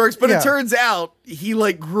almost works, but Yeah. it turns out he,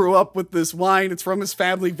 like, grew up with this wine. It's from his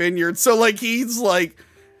family vineyard. So, like, he's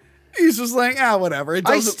just like, whatever. It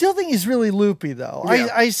I doesn't... still think he's really loopy, though. Yeah.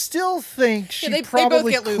 I still think she they both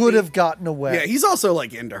probably get loopy. could have gotten away. Yeah, he's also,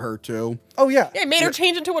 like, into her, too. Oh, yeah. Yeah, it made her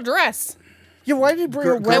change into a dress. Yeah, why did you bring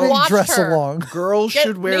a Girl- wedding watched dress her. along? Girls Get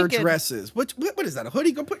should wear naked. dresses. What is that, a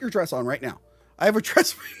hoodie? Go put your dress on right now. I have a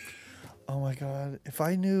dress for you. Oh, my God. If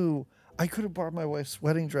I knew... I could have bought my wife's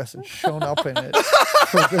wedding dress and shown up in it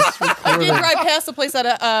for this I recording. did drive past the place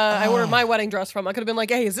that I ordered my wedding dress from. I could have been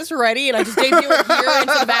like, hey, is this ready? And I just debuted it here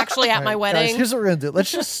instead of actually at my Guys, wedding. here's what we're going to do.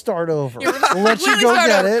 Let's just start over. We're gonna We'll let you literally go start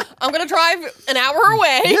get over. it. I'm going to drive an hour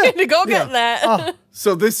away to go get that.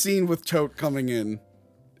 So this scene with Tote coming in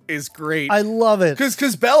is great. I love it.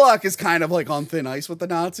 Because Belloc is kind of like on thin ice with the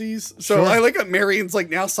Nazis. So Sure. I like that Marion's like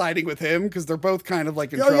now siding with him because they're both kind of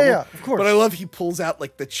like in Oh, trouble. yeah, of course. But I love he pulls out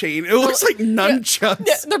like the chain. It looks like nunchucks.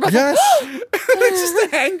 Yeah, they're both Yes. It's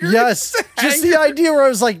just a hanger. Yes. It's a Just hanger. the idea where I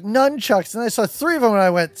was like, nunchucks. And I saw 3 of them and I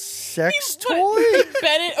went, sex toy? He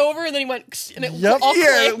bent it over and then he went, and it Yep. all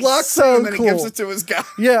Yeah, it clicked. locks So him and then he gives cool. it to his guy.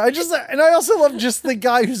 Yeah, and I also love just the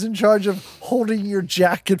guy who's in charge of holding your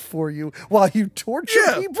jacket for you while you torture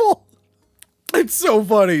Yeah. people. It's so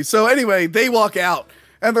funny. So anyway, they walk out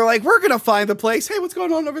And they're like, we're going to find the place. Hey, what's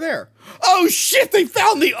going on over there? Oh, shit, they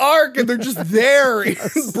found the Ark, and they're just there in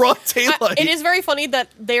broad daylight. It is very funny that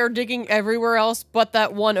they are digging everywhere else but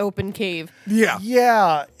that one open cave. Yeah.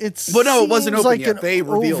 Yeah, But no, it wasn't open like yet. an They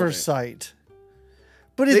revealed oversight.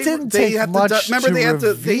 But it didn't take had to much remember, to they had to-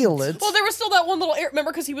 reveal it. Well, there was still that one little area.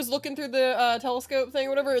 Remember, because he was looking through the telescope thing or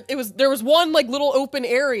whatever. There was one like little open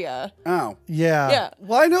area. Oh. Yeah. Yeah.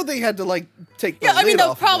 Well, I know they had to, like, take the Yeah, I mean, lid that off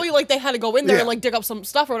was of it. probably like they had to go in there Yeah. and like dig up some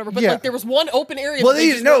stuff or whatever. But Yeah. like there was one open area. Well, that they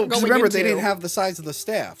just didn't know, weren't because going remember, they into. didn't have the size of the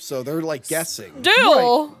staff, so they're, like, guessing.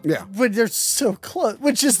 Still. Yeah. But they're so close,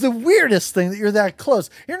 which is the weirdest thing that you're that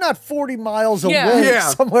close. You're not 40 miles away Yeah.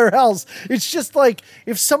 somewhere else. It's just like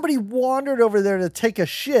if somebody wandered over there to take a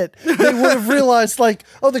shit, they would have realized, like,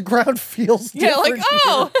 oh, the ground feels Yeah, different. like,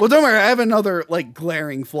 oh. Well, don't worry, I have another like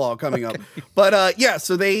glaring flaw coming up. But yeah,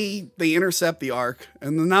 so they intercept the Ark,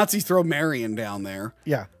 and the Nazis throw Marion down there.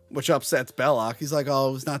 Yeah. Which upsets Belloc. He's like, "Oh,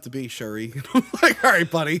 it was not to be, Shuri." I'm like, "All right,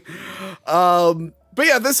 buddy." But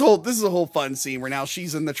yeah, this is a whole fun scene where now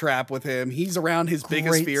she's in the trap with him. He's around his biggest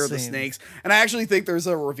Great fear of the scene. snakes, and I actually think there's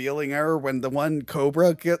a revealing error when the one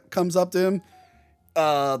Cobra comes up to him.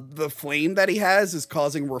 The flame that he has is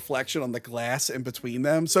causing reflection on the glass in between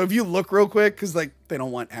them. So if you look real quick, because like they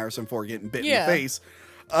don't want Harrison Ford getting bit in the face,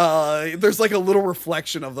 there's like a little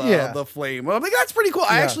reflection of the flame. I'm like, that's pretty cool.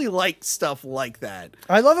 I actually like stuff like that.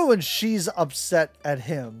 I love it when she's upset at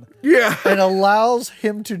him. Yeah. And allows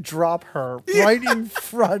him to drop her right in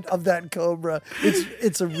front of that Cobra.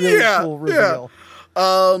 It's a really cool reveal.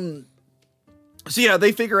 So yeah,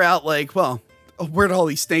 they figure out like, well, where'd all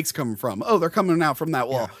these snakes come from? Oh, they're coming out from that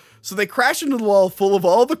wall. Yeah. So they crash into the wall full of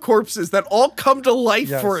all the corpses that all come to life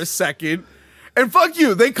for a second. And fuck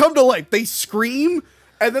you, they come to life. They scream,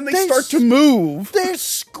 and then they start to move. They're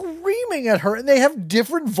screaming at her, and they have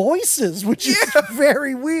different voices, which is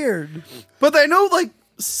very weird. But I know, like,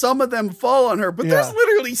 some of them fall on her, but there's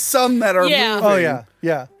literally some that are moving. Oh, yeah,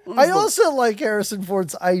 yeah. I also like Harrison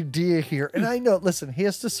Ford's idea here. And I know, listen, he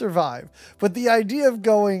has to survive. But the idea of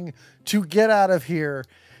going to get out of here,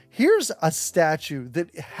 here's a statue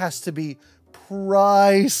that has to be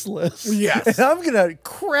priceless. Yes. And I'm going to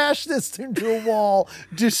crash this into a wall,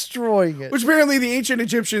 destroying it. Which apparently the ancient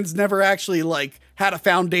Egyptians never actually, like, had a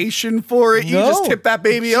foundation for it. You just tip that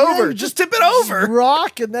baby over. Just tip it over.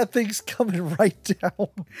 Rock, and that thing's coming right down.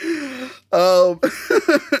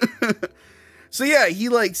 So yeah, he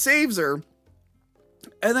like saves her,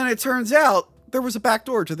 and then it turns out there was a back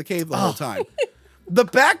door to the cave the whole time. The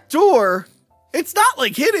back door, it's not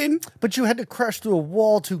like hidden. But you had to crash through a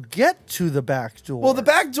wall to get to the back door. Well, the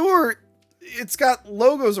back door, it's got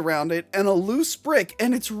logos around it and a loose brick,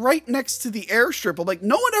 and it's right next to the airstrip. I'm like,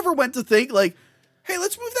 no one ever went to think like, hey,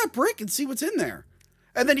 let's move that brick and see what's in there.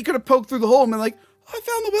 And then you could have poked through the hole and been like, I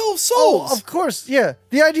found the Well of Souls. Oh, of course, yeah.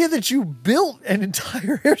 The idea that you built an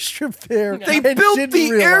entire airstrip there. They built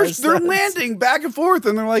the airstrip. They're landing back and forth,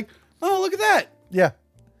 and they're like, oh, look at that. Yeah.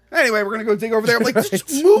 Anyway, we're going to go dig over there. I'm like,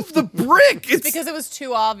 just move the brick. It's because it was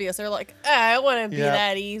too obvious. They're like, it wouldn't be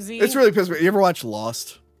that easy. It's really pissed me. You ever watch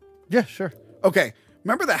Lost? Yeah, sure. Okay.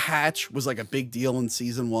 Remember the hatch was like a big deal in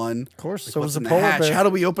season 1? Of course. Like, So was what's a in the polar hatch? bear. How do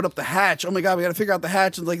we open up the hatch? Oh my God, we got to figure out the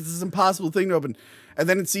hatch. And like, this is an impossible thing to open. And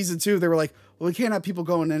then in season 2, they were like, well, we can't have people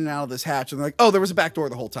going in and out of this hatch. And they're like, oh, there was a back door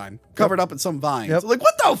the whole time, covered up in some vines. Like,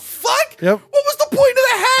 what the fuck? Yep. What was the point of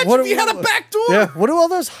the hatch if you had a back door? Yeah. What do all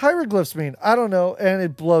those hieroglyphs mean? I don't know. And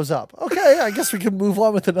it blows up. Okay, I guess we can move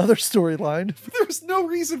on with another storyline. There was no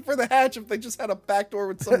reason for the hatch if they just had a back door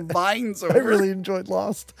with some vines over I really enjoyed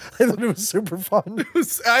Lost. I thought it was super fun.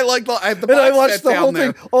 I liked I had the And I box watched set the down whole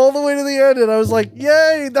there. thing all the way to the end, and I was like,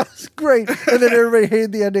 "Yay, that was great!" And then everybody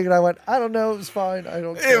hated the ending, and I went, "I don't know, it was fine. I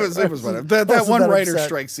don't." Care. It was fine. That wasn't one that writer upset.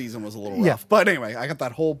 strike season was a little rough. But anyway, I got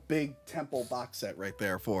that whole big temple box set right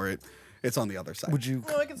there for it. It's on the other side. Would you?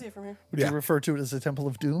 Oh, I can see it from here. Would you refer to it as the Temple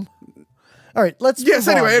of Doom? All right, let's. Yes.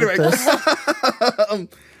 move on Anyway. with this.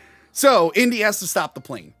 So Indy has to stop the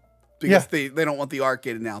plane because they don't want the Ark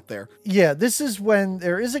getting out there. Yeah, this is when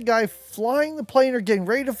there is a guy flying the plane or getting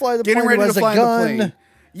ready to fly the Getting plane. ready who to has fly a the gun. plane.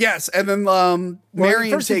 Yes, and then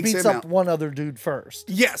Marion first he takes beats him up out. one other dude first.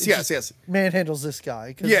 Yes. Manhandles this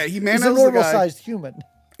guy. Yeah, he he's manhandles a the guy. normal-sized human.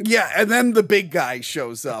 Yeah, and then the big guy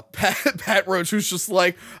shows up, Pat Roach, who's just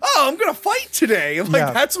like, "Oh, I'm gonna fight today." And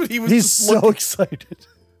like that's what he was. He's just so looking. excited.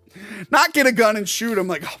 Not get a gun and shoot him.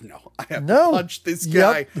 Like, oh no, I have to punch this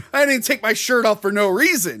guy. I didn't take my shirt off for no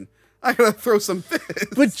reason. I gotta throw some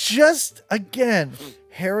fists. But just again,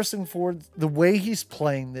 Harrison Ford, the way he's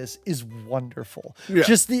playing this is wonderful. Yeah.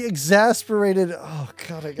 Just the exasperated. Oh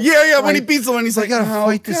God, I gotta Yeah. When he fight- beats someone, he's I like, gotta "Oh,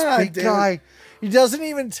 fight this God, big damn it." guy. He doesn't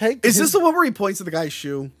even take. Is this the one where he points to the guy's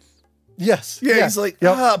shoe? Yes. Yeah, he's like,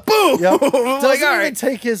 Yep. boom. Yep. Like, Doesn't all even right.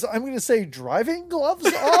 take his, I'm going to say, driving gloves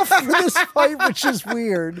off for this fight, which is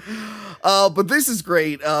weird. But this is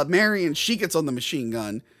great. Marion, she gets on the machine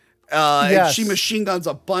gun. And Yes. she machine guns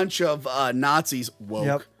a bunch of Nazis. Woke.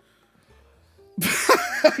 Yep.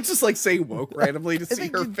 I just like saying woke randomly to see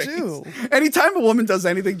think her you face. do. Anytime a woman does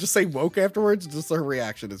anything, just say woke afterwards. Just her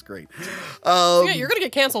reaction is great. Yeah, you're gonna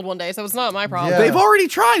get canceled one day, so it's not my problem. Yeah. They've already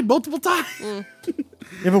tried multiple times.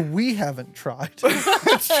 Yeah, but we haven't tried.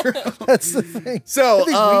 That's true. That's the thing. So, I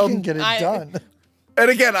think we can get it done. And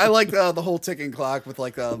again, I like the whole ticking clock with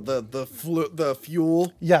like the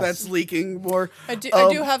fuel Yes. that's leaking more. I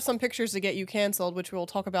do have some pictures to get you canceled, which we'll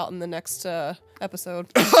talk about in the next episode.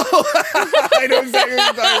 I know exactly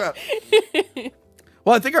what you're talking about.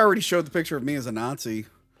 Well, I think I already showed the picture of me as a Nazi.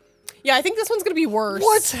 Yeah, I think this one's gonna be worse.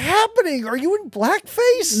 What's happening? Are you in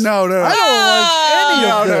blackface? No. I don't like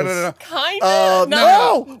any of No. this. Kinda.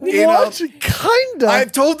 No. You know, What? Kinda.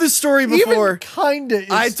 I've told this story before. Even kinda is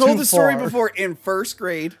I told too the story far. before. In first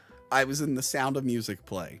grade, I was in the Sound of Music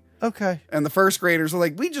play. Okay. And the first graders were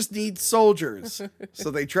like, we just need soldiers. So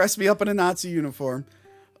they dressed me up in a Nazi uniform.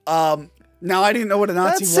 Now, I didn't know what a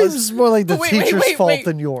Nazi That was. seems more like the Wait, teacher's fault wait.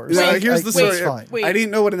 than yours. No, here's the It's story. fine. Wait. I didn't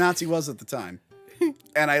know what a Nazi was at the time.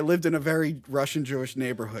 And I lived in a very Russian Jewish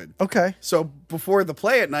neighborhood. Okay. So before the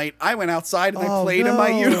play at night, I went outside and I Oh, played in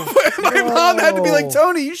my no. uniform. My mom had to be like, No.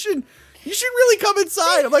 Tony, you should really come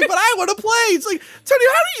inside. I'm like, but I want to play. It's like, Tony,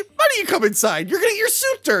 how do you come inside? You're gonna get your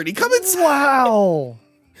suit dirty. Come inside. Wow.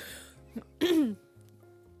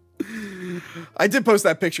 I did post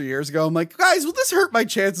that picture years ago. I'm like, guys, will this hurt my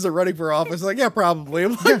chances of running for office? Like, yeah, probably.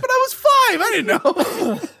 I'm like, but I was 5. I didn't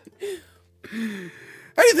know.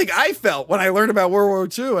 I didn't think I felt when I learned about World War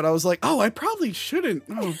II, and I was like, oh, I probably shouldn't.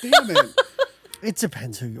 Oh, damn it. It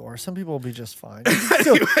depends who you are. Some people will be just fine. You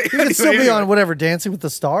can still be anyway. on whatever Dancing with the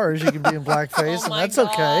Stars. You can be in blackface, Oh and my that's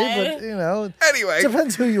okay. God. But you know, Anyway. it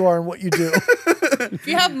depends who you are and what you do. If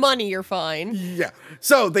you have money, you're fine. Yeah.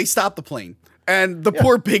 So they stop the plane, and the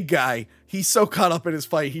poor big guy, he's so caught up in his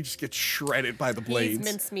fight, he just gets shredded by the He's blades.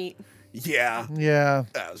 mincemeat. Yeah. Yeah.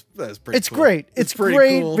 That was pretty It's cool. great. It's pretty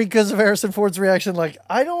great cool. because of Harrison Ford's reaction. Like,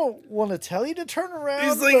 I don't want to tell you to turn around.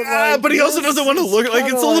 He's like, but he also this doesn't want to is look like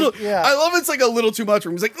kinda it's a little. yeah. I love it's like a little too much.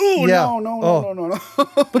 Where he's like, oh Yeah. no.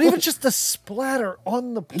 Oh. But even just the splatter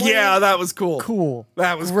on the plane. Yeah, that was cool. cool.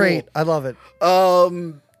 That was great. cool. I love it.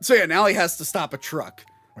 So yeah, now he has to stop a truck.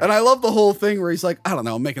 And I love the whole thing where he's like, I don't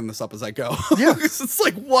know, I'm making this up as I go. Yeah. It's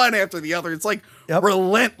like one after the other. It's like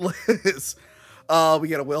relentless. We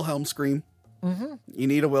get a Wilhelm scream. Mm-hmm. You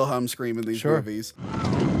need a Wilhelm scream in these movies.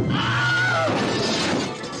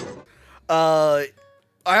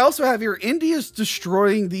 I also have here, India's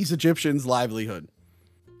destroying these Egyptians' livelihood.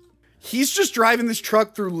 He's just driving this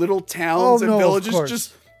truck through little towns and of villages, course.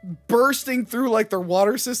 just bursting through like their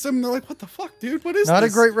water system. And they're like, what the fuck, dude? What is Not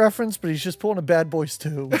this? a great reference, but he's just pulling a Bad Boys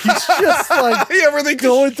too. He's just like Yeah, where they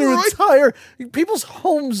going through destroy- people's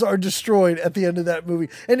homes are destroyed at the end of that movie.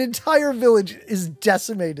 An entire village is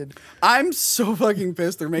decimated. I'm so fucking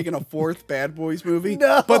pissed they're making a 4th Bad Boys movie.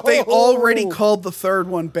 No. But they already called the 3rd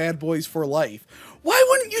one Bad Boys for Life. Why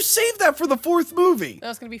wouldn't you save that for the 4th movie?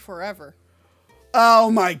 That's gonna be forever.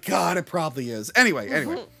 Oh my god, it probably is. Anyway.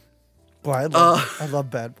 Boy, I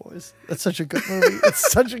love Bad Boys. That's such a good movie.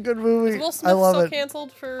 It's such a good movie. Is Will I Smith love still it.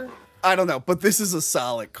 canceled for? I don't know, but this is a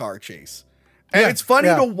solid car chase. And Yeah, it's funny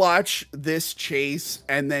yeah. to watch this chase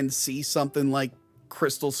and then see something like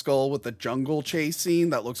Crystal Skull with the jungle chase scene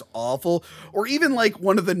that looks awful. Or even like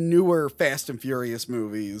one of the newer Fast and Furious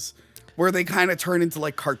movies where they kind of turn into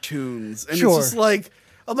like cartoons. And Sure. it's just like,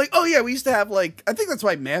 I'm like, oh yeah, we used to have like, I think that's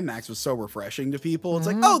why Mad Max was so refreshing to people. It's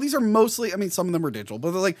Mm-hmm. like, oh, these are mostly, I mean, some of them are digital,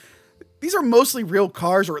 but they're like, these are mostly real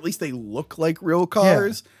cars, or at least they look like real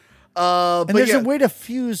cars. And But there's yeah. a way to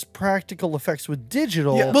fuse practical effects with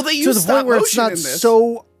digital. Yeah, well, they to use the point stop where it's motion not in this.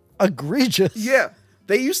 so egregious. Yeah,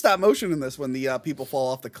 they use stop motion in this when the people fall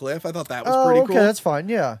off the cliff. I thought that was Oh, pretty okay, cool. that's fine.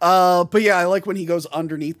 Yeah. But yeah, I like when he goes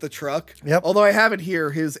underneath the truck. Yep. Although I have it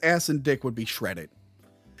here, his ass and dick would be shredded.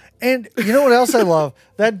 And you know what else I love?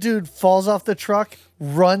 That dude falls off the truck,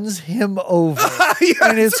 runs him over. Yeah,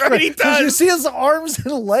 and that's right, he great, 'cause You does. see his arms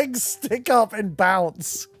and legs stick up and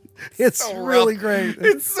bounce. It's So really rough. great.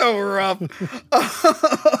 It's so rough.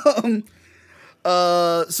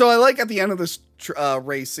 So I like at the end of this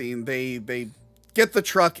race scene, they get the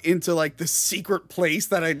truck into like this secret place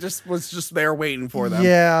that I just was just there waiting for them.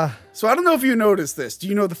 Yeah. So I don't know if you noticed this. Do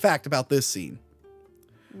you know the fact about this scene?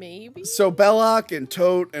 Maybe. So Belloc and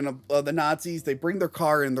Tote and the Nazis, they bring their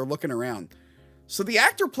car and they're looking around. So the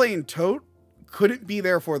actor playing Tote couldn't be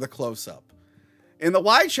there for the close-up. In the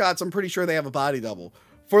wide shots, I'm pretty sure they have a body double.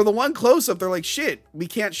 For the one close-up, they're like, shit, we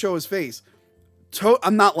can't show his face. Tote,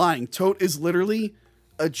 I'm not lying. Tote is literally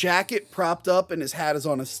a jacket propped up and his hat is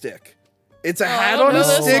on a stick. It's a hat on a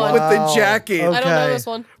stick with the jacket. I don't know this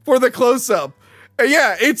one. For the close-up.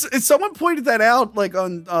 Yeah, it's someone pointed that out like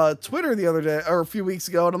on Twitter the other day or a few weeks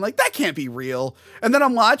ago, and I'm like, that can't be real. And then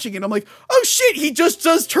I'm watching it, and I'm like, oh shit, he just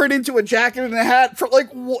does turn into a jacket and a hat for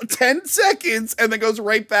like 10 seconds, and then goes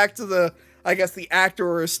right back to the, I guess, the actor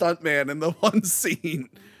or a stuntman in the one scene.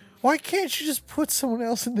 Why can't you just put someone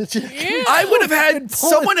else in the jacket? Yeah. I would have had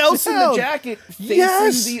someone else in the jacket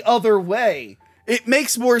facing the other way. It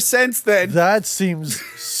makes more sense than that. Seems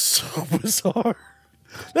so bizarre.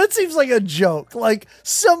 That seems like a joke. Like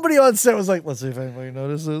somebody on set was like, let's see if anybody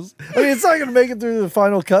notices. I mean, it's not going to make it through the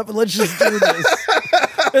final cut, but let's just do this.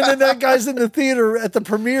 And then that guy's in the theater at the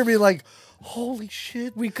premiere being like, holy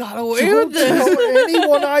shit, we got away with this. Don't tell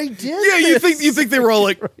anyone I did. Yeah, you think they were all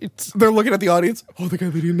like, they're looking at the audience. Oh, the guy,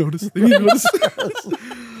 they didn't notice. They didn't notice.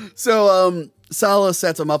 So Sala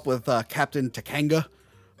sets him up with Captain Takanga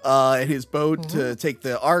and his boat to take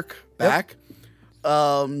the Ark back.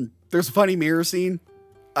 There's a funny mirror scene.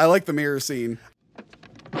 I like the mirror scene.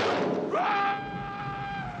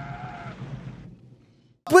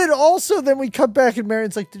 But also, then we cut back and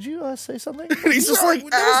Marion's like, did you say something? And he's just like,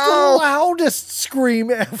 that was the loudest scream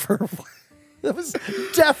ever. That was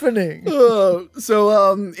deafening.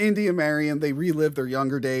 So Indy and Marion, they relive their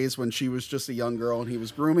younger days when she was just a young girl and he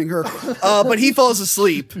was grooming her. But he falls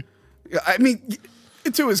asleep. I mean,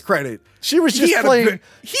 to his credit, she was just playing.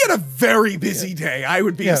 He had a very busy day. I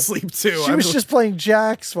would be asleep too. She was just playing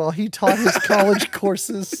jacks while he taught his college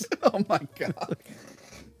courses. Oh my God.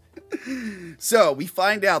 So we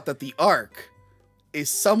find out that the Ark is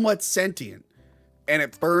somewhat sentient and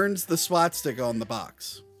it burns the SWAT stick on the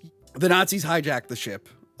box. The Nazis hijack the ship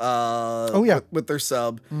with their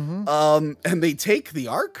sub. And they take the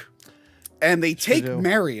Ark and they take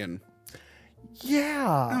Marion.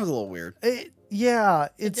 Yeah. That was a little weird. It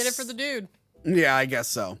did it for the dude. Yeah, I guess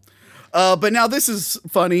so. But now this is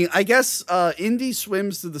funny. I guess Indy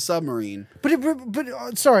swims to the submarine.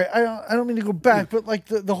 But sorry, I don't mean to go back, but like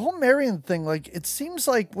the whole Marion thing, like it seems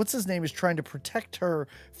like what's his name is trying to protect her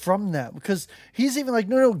from that because he's even like,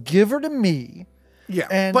 no, give her to me. Yeah,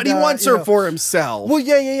 and, but he wants her for himself. Well,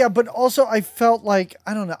 yeah. But also, I felt like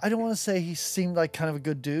I don't know. I don't want to say he seemed like kind of a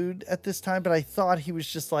good dude at this time, but I thought he was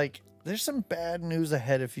just like, there's some bad news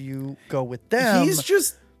ahead if you go with them.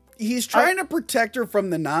 He's trying to protect her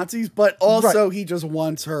from the Nazis, but also he just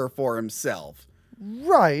wants her for himself.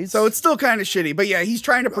 Right. So it's still kind of shitty. But yeah, he's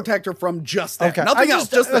trying to protect her from just that. Okay. Nothing else.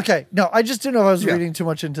 Just that. Okay. No, I just didn't know if I was reading too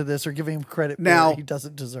much into this or giving him credit where he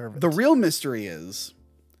doesn't deserve it. The real mystery is,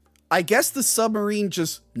 I guess the submarine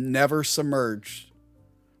just never submerged.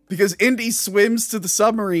 Because Indy swims to the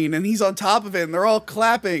submarine and he's on top of it and they're all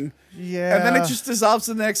clapping. Yeah. And then it just dissolves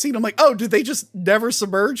to the next scene. I'm like, oh, did they just never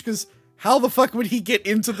submerge? Because how the fuck would he get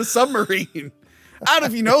into the submarine? How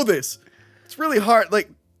do you know this? It's really hard. Like,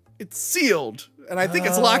 it's sealed. And I think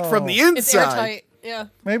it's locked from the inside. It's airtight. Yeah.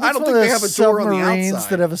 Maybe I don't think they have a door on the submarines outside.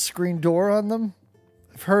 that have a screen door on them.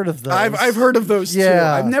 I've heard of those. I've heard of those too.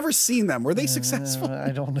 Yeah. I've never seen them. Were they successful?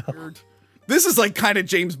 I don't know. This is like kind of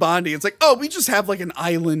James Bondy. It's like, oh, we just have like an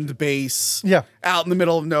island base out in the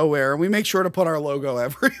middle of nowhere, and we make sure to put our logo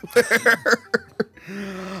everywhere.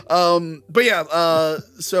 But yeah,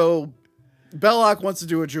 so Belloc wants to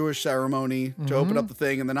do a Jewish ceremony to open up the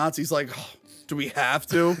thing, and the Nazis like, oh, do we have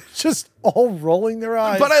to? Just all rolling their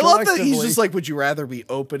eyes. But I love that he's just like, would you rather we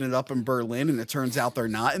open it up in Berlin? And it turns out they're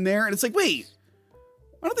not in there. And it's like, wait,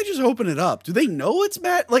 why don't they just open it up? Do they know it's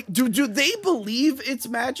like, do they believe it's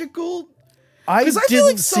magical? I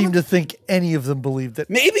didn't seem to think any of them believed that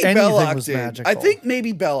maybe anything Belloc was did. magical. I think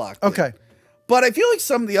maybe Belloc did. Okay. But I feel like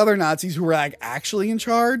some of the other Nazis who were like actually in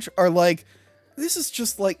charge are like, this is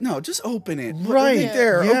just like, no, just open it. Right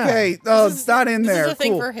there. Yeah. Okay. Oh, it's not in there. This is a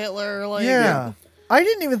thing Cool. for Hitler. Like, Yeah. I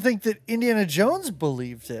didn't even think that Indiana Jones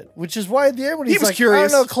believed it, which is why at the end when He he's was like,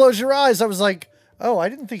 curious. I don't know, close your eyes. I was like, oh, I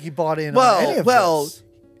didn't think he bought in on any of this.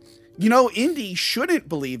 You know, Indy shouldn't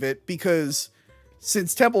believe it because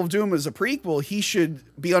since Temple of Doom is a prequel, he should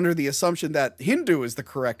be under the assumption that Hindu is the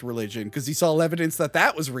correct religion because he saw evidence that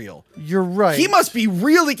that was real. You're right. He must be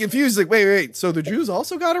really confused. Like, wait. So the Jews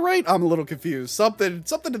also got it right? I'm a little confused. Something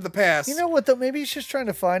in the past. You know what though? Maybe he's just trying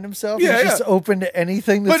to find himself. Yeah, He's just open to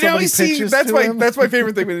anything that But now somebody he's seeing, pitches that's to him. that's my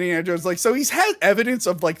favorite thing with Indiana Jones. Like, so he's had evidence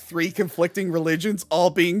of like 3 conflicting religions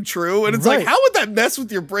all being true, and it's like, how would that mess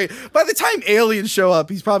with your brain? By the time aliens show up,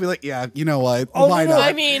 he's probably like, yeah, you know what? Why not?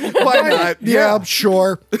 I mean, why not? Yeah,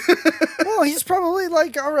 sure. Well, No, he's probably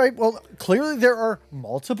like, all right, well, clearly there are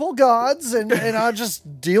multiple gods, and I'll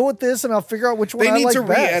just deal with this, and I'll figure out which one I like best. They need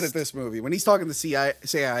to re-edit this movie. When he's talking to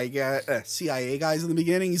CIA guys in the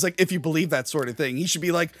beginning, he's like, if you believe that sort of thing. He should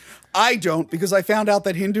be like, I don't, because I found out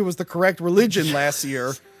that Hindu was the correct religion last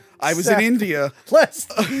year. I was in India.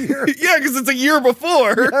 Last year. Yeah, because it's a year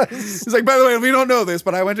before. Yes. He's like, by the way, we don't know this,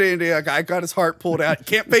 but I went to India. A guy got his heart pulled out.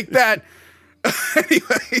 Can't fake that.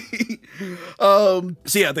 Anyway,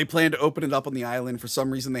 so yeah, they plan to open it up on the island. For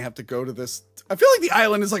some reason, they have to go to this. I feel like the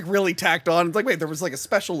island is like really tacked on. It's like, wait, there was like a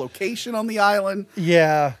special location on the island.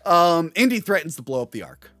 Yeah. Indy threatens to blow up the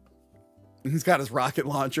Ark. He's got his rocket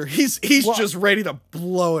launcher. He's just ready to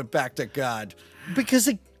blow it back to God. Because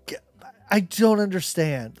I don't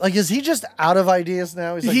understand. Like, is he just out of ideas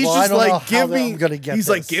now? He's like, he's well, just I don't like, know how I'm gonna get he's this.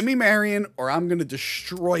 like, give me Marion, or I'm gonna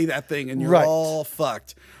destroy that thing, and you're Right. all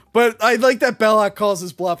fucked. But I like that Belloc calls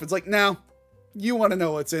his bluff. It's like, now you want to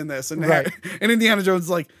know what's in this, and Right. and Indiana Jones is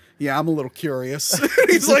like, yeah, I'm a little curious.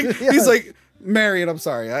 he's like, Marion, I'm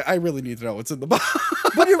sorry, I really need to know what's in the box.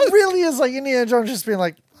 But it really is like Indiana Jones just being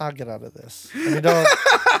like, I'll get out of this.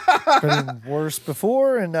 I mean, been worse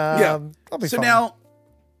before, and I'll be so fine. now,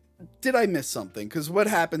 did I miss something? Because what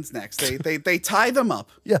happens next? They tie them up.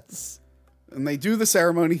 Yes. And they do the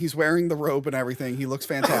ceremony. He's wearing the robe and everything. He looks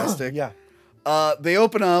fantastic. Yeah. They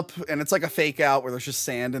open up, and it's like a fake out where there's just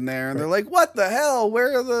sand in there. And they're like, what the hell?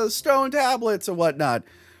 Where are the stone tablets and whatnot?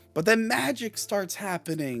 But then magic starts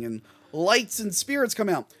happening, and lights and spirits come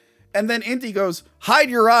out. And then Indy goes, hide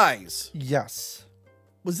your eyes. Yes.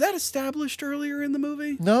 Was that established earlier in the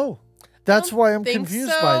movie? No. That's why I'm think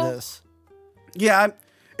confused so. by this. Yeah,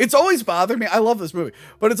 it's always bothered me. I love this movie.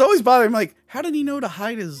 But it's always bothered me, like, how did he know to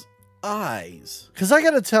hide his eyes? Because I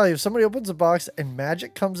got to tell you, if somebody opens a box and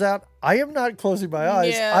magic comes out, I am not closing my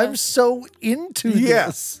eyes. Yeah. I'm so into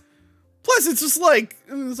this. Plus, it's just like,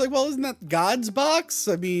 well, isn't that God's box?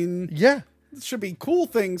 I mean, Yeah. there should be cool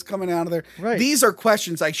things coming out of there. Right. These are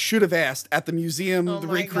questions I should have asked at the museum, the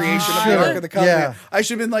my recreation God. of the Ark of the Covenant. Yeah. I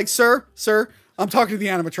should have been like, sir, I'm talking to the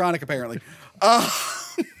animatronic, apparently.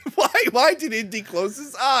 Why did Indy close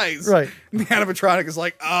his eyes? Right. And the animatronic is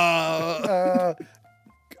like, Are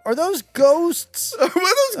those ghosts? were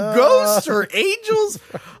those ghosts or angels?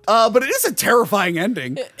 But it is a terrifying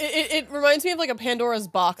ending. It reminds me of like a Pandora's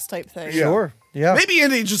box type thing. Sure. Yeah. Maybe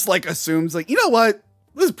Indy just like assumes like, you know what?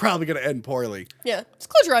 This is probably going to end poorly. Yeah. Just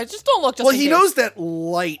close your eyes. Just don't look. Just Well, in he case. knows that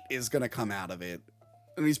light is going to come out of it.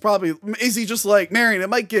 And he's probably, is he just like, Marion, it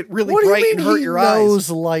might get really What do you bright mean and hurt he your knows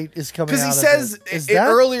eyes? light is coming out Because he of says it? Is it that-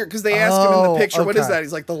 earlier, because they asked him in the Oh, picture, what is okay. that?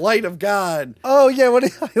 He's like, the light of God. Oh, yeah. What? I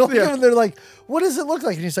like Yeah. it when they're like, what does it look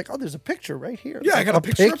like? And he's like, oh, there's a picture right here. Yeah, I Like, got a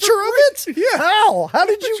picture of it? it. Yeah. How? How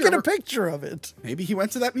did you Picture get of a it. picture of it? Maybe he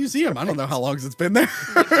went to that museum. I don't know how long it's been there.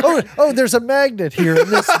 Oh, there's a magnet here in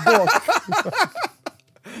this book.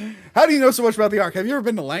 How do you know so much about the Ark? Have you ever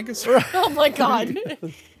been to Lancaster? Oh my God.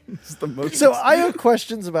 It's the most. So I have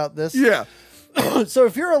questions about this. yeah. So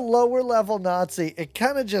if you're a lower level Nazi, it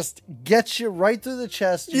kind of just gets you right through the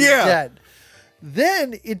chest. You're Yeah. dead.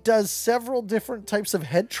 Then it does several different types of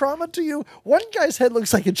head trauma to you. One guy's head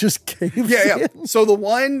looks like it just caves Yeah. in. So the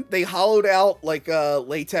one, they hollowed out like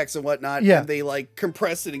latex and whatnot. Yeah. And they like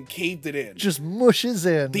compressed it and caved it in. Just mushes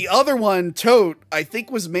in. The other one, Tote, I think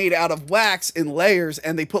was made out of wax in layers,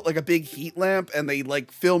 and they put like a big heat lamp and they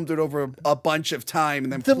like filmed it over a bunch of time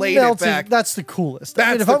and then the played melting, it back. that's the coolest. I mean,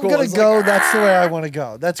 That's if the I'm going to coolest. go, Like, that's the way I want to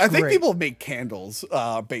go. That's I great. think people have made candles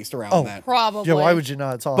based around Oh, that. Probably. Yeah, why would you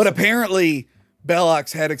not? It's awesome. But apparently,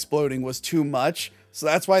 Belloc's head exploding was too much. So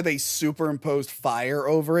that's why they superimposed fire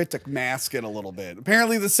over it to mask it a little bit.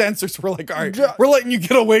 Apparently the censors were like, all right, we're letting you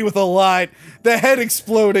get away with a lot. The head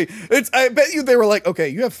exploding. I bet you they were like, okay,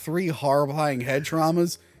 you have 3 horrifying head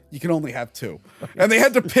traumas. You can only have 2. And they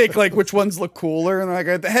had to pick like which ones look cooler. And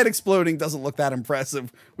they're like, the head exploding doesn't look that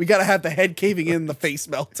impressive. We got to have the head caving in, the face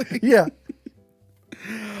melting. Yeah.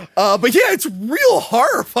 But yeah, it's real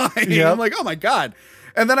horrifying. Yep. I'm like, oh my God.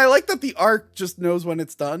 And then I like that the Ark just knows when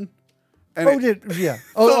it's done. And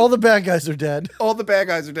all the bad guys are dead. all the bad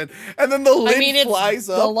guys are dead. And then the lid it's flies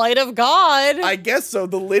the up. light of God. I guess so.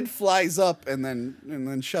 The lid flies up and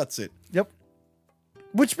then shuts it. Yep.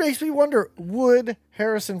 Which makes me wonder, would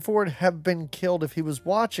Harrison Ford have been killed if he was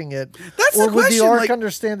watching it? That's or the would question, the Ark like-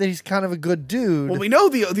 understand that he's kind of a good dude? Well, we know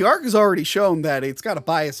the Ark has already shown that it's got a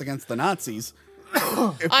bias against the Nazis.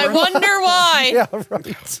 I wonder why. yeah,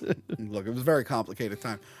 right. Look, it was a very complicated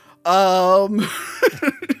time.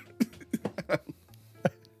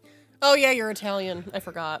 Oh yeah, you're Italian. I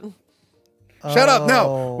forgot. Shut up.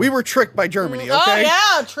 No, we were tricked by Germany. Okay. Oh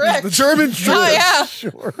yeah, trick. The Germans tricked Oh us. yeah.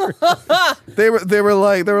 Sure. They were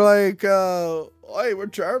like, hey, we're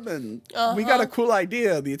German. We got a cool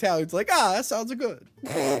idea. The Italian's like, that sounds good.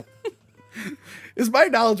 Is my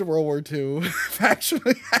knowledge of World War II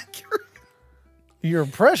factually accurate? Your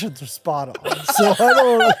impressions are spot on. So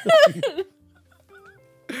I don't.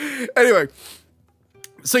 Anyway,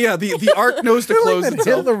 so yeah, the Ark knows to close like that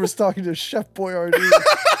itself. Hitler was talking to Chef Boyardee.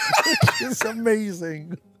 It's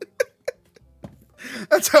amazing.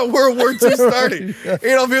 That's how World War II started.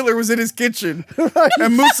 Adolf Hitler was in his kitchen,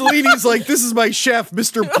 and Mussolini's like, "This is my chef,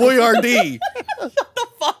 Mr. Boyardee."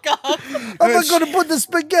 Fuck up. I'm not going to put the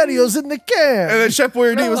SpaghettiOs in the can. And then Chef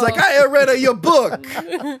Boyardee was like, "I read your book.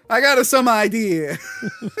 I got some idea."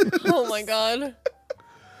 Oh my god.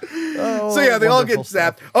 Oh, So yeah, they all get wonderful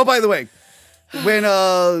stuff. zapped. Oh, by the way, when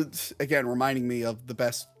again reminding me of the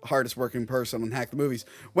best, hardest working person on Hack the Movies,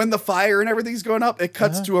 when the fire and everything's going up, it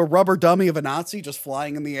cuts to a rubber dummy of a Nazi just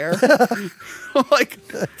flying in the air. I'm like,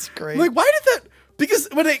 that's great. Like, why did that? Because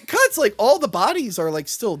when it cuts, like all the bodies are like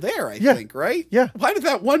still there. I think, right? Yeah. Why did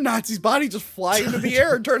that one Nazi's body just fly into the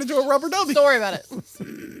air and turn into a rubber dummy? Don't worry about it.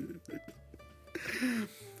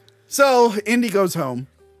 So Indy goes home.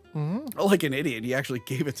 Like an idiot, he actually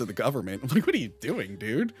gave it to the government. I'm like, what are you doing,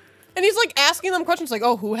 dude? And he's like asking them questions like,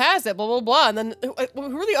 oh, who has it? Blah, blah, blah. And then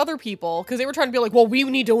who are the other people? Because they were trying to be like, well, we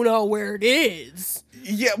need to know where it is.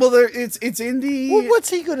 Yeah, well, it's Indy. Well, what's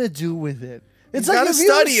he gonna do with it? It's He's like gotta if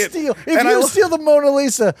study you it. steal, if And you steal the Mona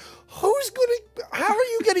Lisa, how are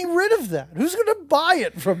you getting rid of that? Who's gonna buy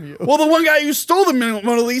it from you? Well, the one guy who stole the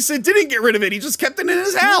Mona Lisa didn't get rid of it. He just kept it in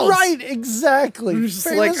his house. Right, exactly. He was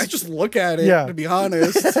just like, I just look at it, to be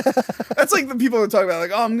honest. That's like the people who talk about,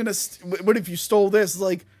 like, oh, I'm going to, what if you stole this? It's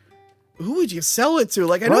like, who would you sell it to?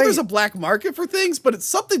 Like, I know there's a black market for things, but it's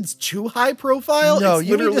something's too high profile. No, it's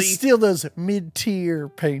you literally need to steal those mid-tier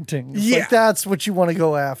paintings. Yeah. Like, that's what you want to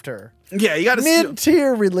go after. Yeah, you got to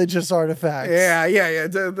mid-tier religious artifacts. Yeah.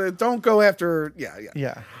 Don't go after. Yeah.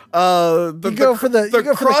 Yeah. You go for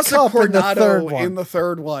the cross cup of Coronado in the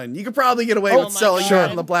third one. one. You could probably get away with selling that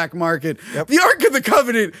on the black market. The Ark of the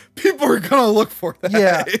Covenant, people are gonna look for that.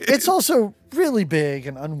 Yeah, it's also really big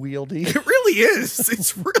and unwieldy. It really is.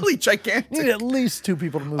 It's really gigantic. You need at least two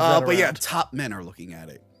people to move that But around. yeah, top men are looking at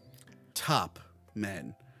it. Top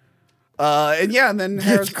men. And then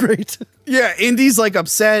That's great. Yeah, Indy's like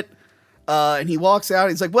upset. And he walks out.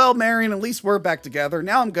 He's like, well, Marion, at least we're back together.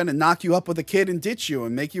 Now I'm going to knock you up with a kid and ditch you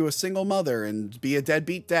and make you a single mother and be a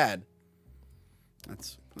deadbeat dad.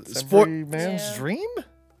 That's every man's dream?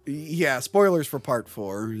 Yeah, spoilers for part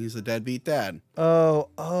 4. He's a deadbeat dad.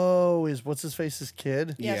 Is what's-his-face's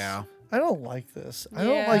kid? Yes. Yeah. I don't like this. I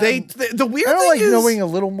Yeah. don't like the weird I don't thing like is, knowing a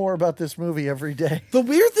little more about this movie every day. The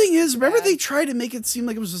weird thing is, remember they tried to make it seem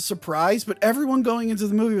like it was a surprise, but everyone going into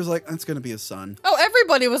the movie was like, that's going to be his son. Oh,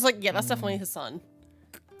 everybody was like, yeah, that's definitely his son.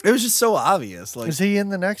 It was just so obvious. Like, Is he in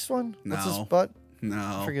the next one? No. What's his butt? No.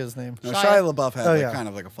 I forget his name. No, Shia LaBeouf had kind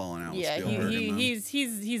of like a falling out Yeah, with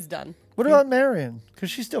Spielberg. he's done. What about Marion?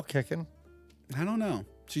 Because she's still kicking. I don't know.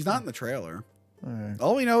 She's not in the trailer. All right.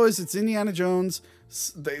 All we know is it's Indiana Jones.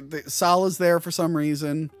 Salah's there for some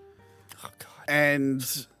reason. Oh, God.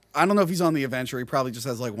 And I don't know if he's on the adventure. He probably just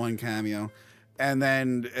has like one cameo. And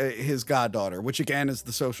then his goddaughter, which again is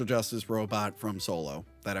the social justice robot from Solo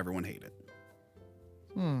that everyone hated.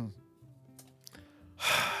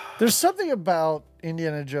 There's something about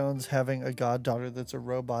Indiana Jones having a goddaughter that's a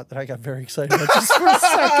robot that I got very excited about just for a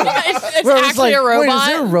second. It's Where I was actually a robot. Wait, is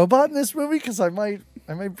there a robot in this movie? Because I might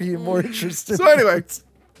be more interested. So anyway,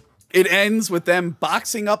 it ends with them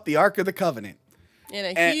boxing up the Ark of the Covenant.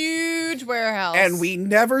 In a huge warehouse. And we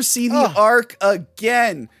never see the Ark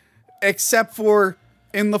again, except for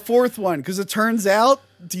in the 4th one. Because it turns out,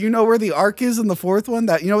 do you know where the Ark is in the 4th one?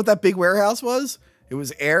 You know what that big warehouse was? It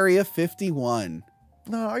was Area 51.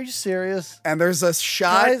 No, are you serious? And there's a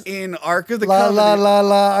shot in Ark of the La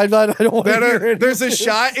Covenant. I don't want to hear it. There's a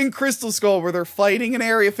shot in Crystal Skull where they're fighting in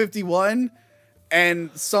Area 51, and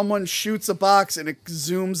someone shoots a box and it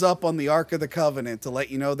zooms up on the Ark of the Covenant to let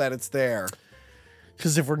you know that it's there.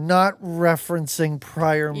 Because if we're not referencing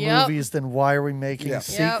prior movies, then why are we making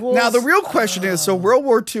sequels? Now, the real question is, so World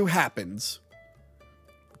War II happens.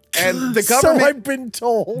 And the government... So I've been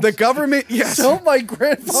told. The government, yes. So my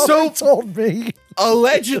grandfather told me.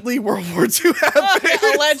 Allegedly, World War II happened.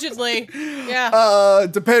 Allegedly. Yeah.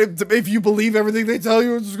 If you believe everything they tell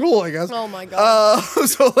you in school, I guess. Oh, my God.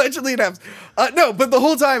 So allegedly it happens. No, but the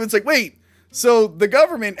whole time it's like, wait. So the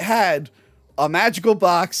government had a magical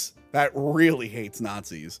box that really hates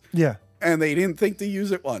Nazis. Yeah. And they didn't think to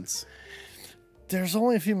use it once. There's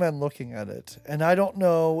only a few men looking at it, and I don't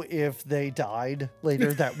know if they died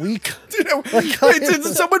later that week. Did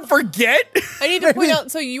someone forget? I need to point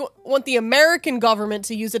out, so you want the American government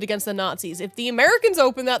to use it against the Nazis. If the Americans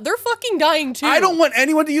open that, they're fucking dying too. I don't want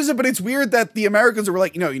anyone to use it, but it's weird that the Americans were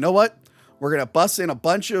like, you know what? We're going to bust in a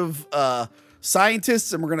bunch of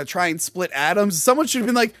scientists and we're going to try and split atoms. Someone should have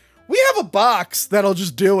been like, we have a box that'll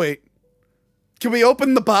just do it. Can we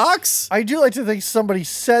open the box? I do like to think somebody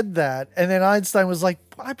said that, and then Einstein was like,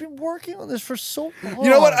 I've been working on this for so long. You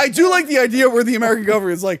know what? I do like the idea where the American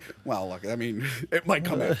government is like, well, look, I mean, it might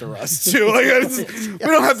come after us too. Like, we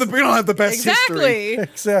don't have the best history.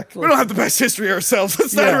 Exactly. We don't have the best history ourselves.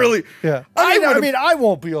 That's not really. Yeah. I mean, I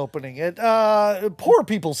won't be opening it. Poor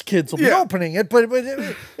people's kids will be opening it, but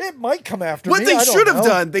it might come after me. What they should have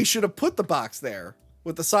done, they should have put the box there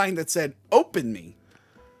with the sign that said, "Open me."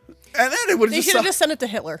 And then it would have They should have just sent it to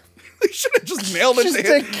Hitler. They should have just mailed it to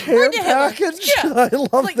him. Just a care package? Yeah. I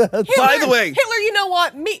love that. Hitler, By the way. Hitler, you know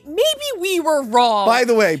what? Maybe we were wrong. By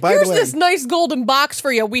the way. Here's this nice golden box for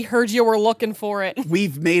you. We heard you were looking for it.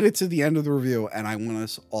 We've made it to the end of the review, and I want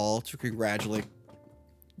us all to congratulate.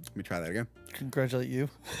 Let me try that again. Congratulate you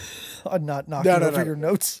on not knocking over your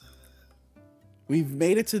notes. We've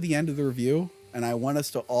made it to the end of the review, and I want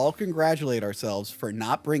us to all congratulate ourselves for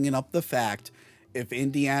not bringing up the fact if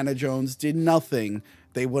Indiana Jones did nothing,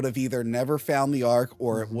 they would have either never found the Ark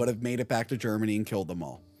or it would have made it back to Germany and killed them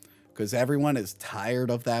all. Because everyone is tired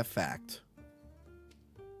of that fact.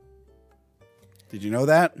 Did you know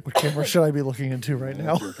that? What camera should I be looking into right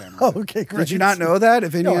now? Oh, okay, great. Did you not know that?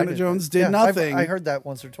 If Indiana Jones did nothing. I heard that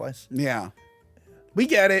once or twice. Yeah. We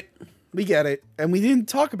get it. We get it. And we didn't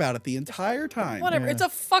talk about it the entire time. Whatever. It's a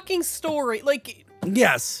fucking story. Like...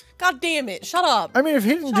 Yes. God damn it. Shut up. I mean, if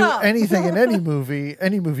he didn't do anything in any movie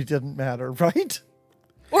didn't matter, right?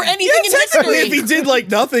 Or anything in history. If he did like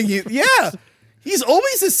nothing, he's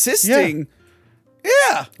always assisting.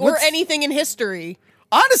 Yeah. Or anything in history.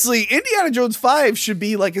 Honestly, Indiana Jones 5 should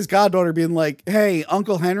be like his goddaughter being like, hey,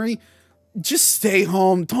 Uncle Henry, just stay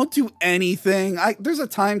home. Don't do anything. There's a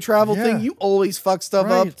time travel thing. You always fuck stuff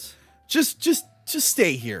up. Just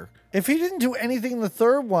stay here. If he didn't do anything in the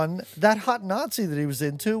third one, that hot Nazi that he was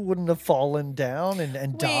into wouldn't have fallen down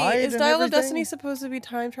and died. Is Dial of Destiny supposed to be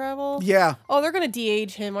time travel? Yeah. Oh, they're going to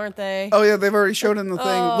de-age him, aren't they? Oh, yeah, they've already shown in the thing.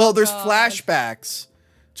 Oh, well, there's God. flashbacks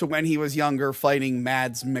to when he was younger fighting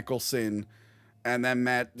Mads Mikkelsen. And then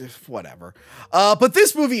whatever. But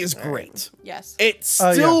this movie is great. Yes. It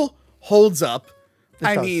still holds up.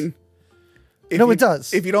 I mean... it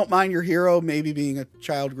does. If you don't mind your hero maybe being a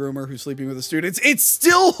child groomer who's sleeping with the students, it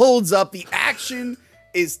still holds up. The action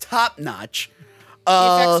is top notch. The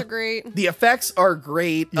effects are great. The effects are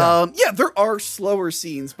great. Yeah, there are slower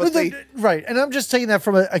scenes, but right. And I'm just taking that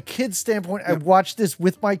from a kid's standpoint. I watched this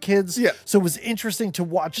with my kids, so it was interesting to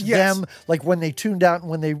watch them, like when they tuned out and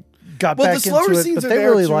when they got back into it. But they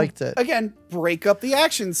really liked it. Again, break up the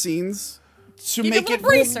action scenes. To Give make it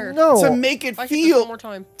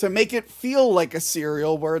it to make it feel like a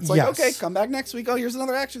serial where it's like, okay, come back next week. Oh, here's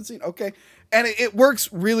another action scene. Okay. And it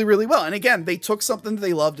works really, really well. And again, they took something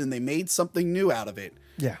they loved and they made something new out of it.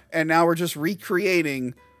 Yeah. And now we're just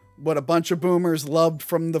recreating what a bunch of boomers loved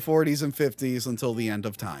from the 40s and 50s until the end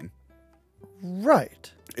of time.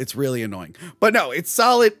 Right. It's really annoying. But no, it's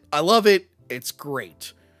solid. I love it. It's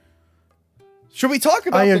great. Should we talk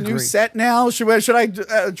about the new set now? Should I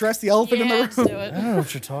address the elephant in the room? Let's do it. I don't know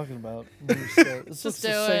what you're talking about. It's just the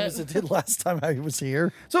same as it did last time I was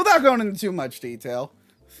here. So without going into too much detail,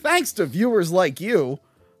 thanks to viewers like you,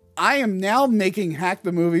 I am now making Hack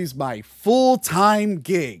the Movies my full-time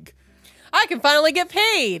gig. I can finally get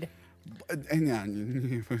paid.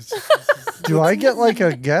 Do I get like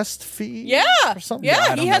a guest fee? Yeah. Or something?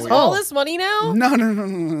 Yeah, he has all this money now. No.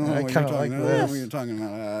 I kind of like this. What are you talking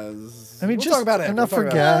about? I mean, we'll just talk about it. enough for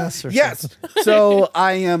gas or something. So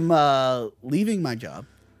I am leaving my job,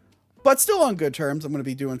 but still on good terms. I'm going to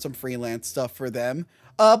be doing some freelance stuff for them.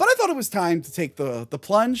 But I thought it was time to take the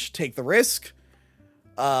plunge, take the risk.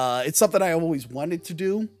 It's something I always wanted to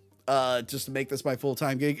do. Just to make this my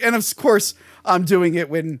full-time gig. And of course, I'm doing it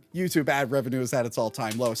when YouTube ad revenue is at its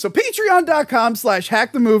all-time low. So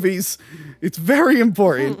patreon.com/hackthemovies. It's very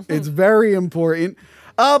important. It's very important.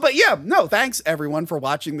 But yeah, no, thanks everyone for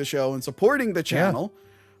watching the show and supporting the channel.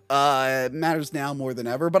 It matters now more than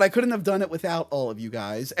ever, but I couldn't have done it without all of you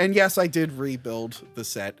guys. And yes, I did rebuild the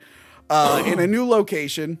set in a new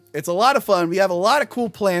location. It's a lot of fun. We have a lot of cool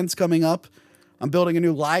plans coming up. I'm building a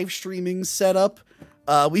new live streaming setup.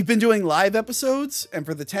 We've been doing live episodes, and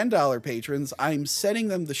for the $10 patrons, I'm sending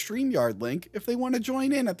them the StreamYard link if they want to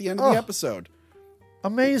join in at the end of the episode.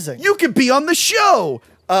 Amazing. you could be on the show.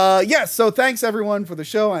 Yes, so thanks everyone for the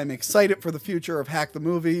show. I'm excited for the future of Hack the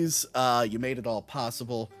Movies. You made it all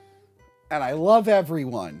possible. And I love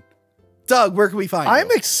everyone. Doug, where can we find you? I'm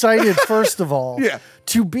excited, first of all,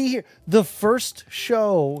 to be here. The first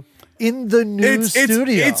show in the new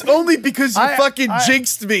studio. It's only because you fucking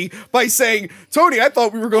jinxed me by saying, Tony, I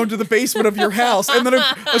thought we were going to the basement of your house. And then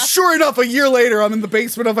sure enough, a year later, I'm in the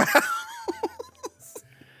basement of a house.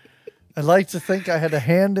 I'd like to think I had a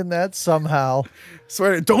hand in that somehow.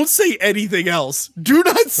 Swear, don't say anything else. Do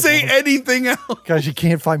not say anything else. Guys, you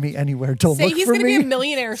can't find me anywhere. Don't Say look he's for going to me. be a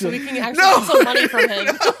millionaire so we can actually get some money from him.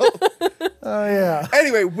 Oh, yeah.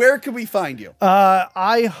 Anyway, where can we find you?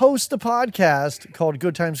 I host a podcast called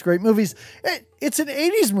Good Times, Great Movies. It's an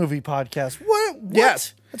 80s movie podcast. What?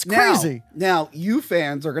 Yes. That's crazy. Now, you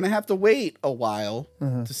fans are going to have to wait a while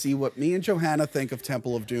to see what me and Johanna think of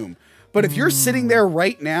Temple of Doom. But if you're sitting there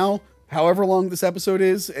right now, however long this episode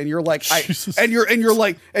is, and you're like, and you're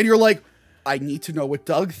like, I need to know what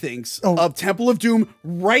Doug thinks of Temple of Doom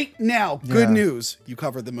right now. Good news, you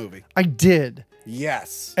covered the movie. I did.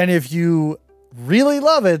 Yes. And if you really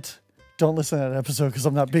love it, don't listen to that episode because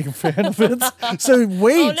I'm not a big fan of it. So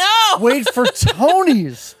wait, wait for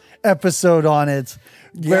Tony's episode on it,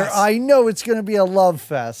 where I know it's going to be a love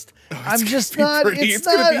fest. I'm just not. It's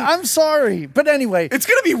not. I'm sorry, but anyway, it's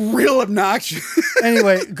gonna be real obnoxious.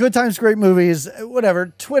 Anyway, Good Times, Great Movies,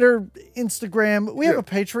 whatever. Twitter, Instagram. We have a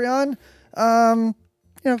Patreon.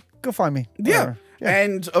 Go find me. Yeah.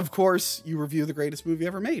 And of course, you review the greatest movie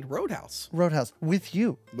ever made, Roadhouse. Roadhouse with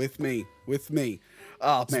you, with me.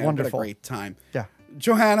 Oh man, wonderful. what a great time. Yeah,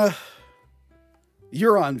 Johanna,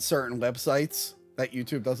 you're on certain websites that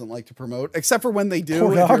YouTube doesn't like to promote, except for when they do.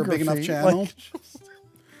 If you're a big enough channel.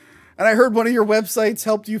 And I heard one of your websites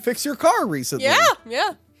helped you fix your car recently.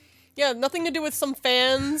 Yeah. Nothing to do with some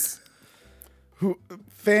fans.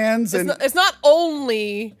 It's not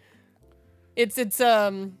only. It's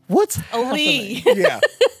what's Lee. Yeah.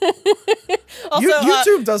 Also,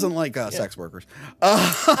 YouTube doesn't like sex workers.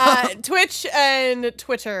 Twitch and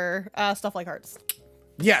Twitter, stuff like hearts.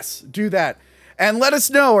 Yes, do that. And let us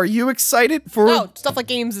know, are you excited for... No, Stuff Like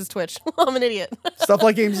Games is Twitch. I'm an idiot. Stuff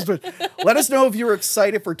Like Games is Twitch. Let us know if you're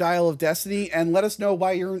excited for Dial of Destiny, and let us know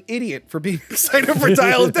why you're an idiot for being excited for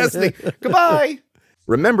Dial of Destiny. Goodbye!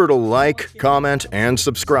 Remember to like, comment, and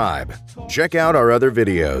subscribe. Check out our other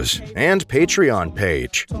videos and Patreon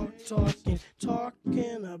page.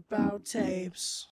 Talking about tapes.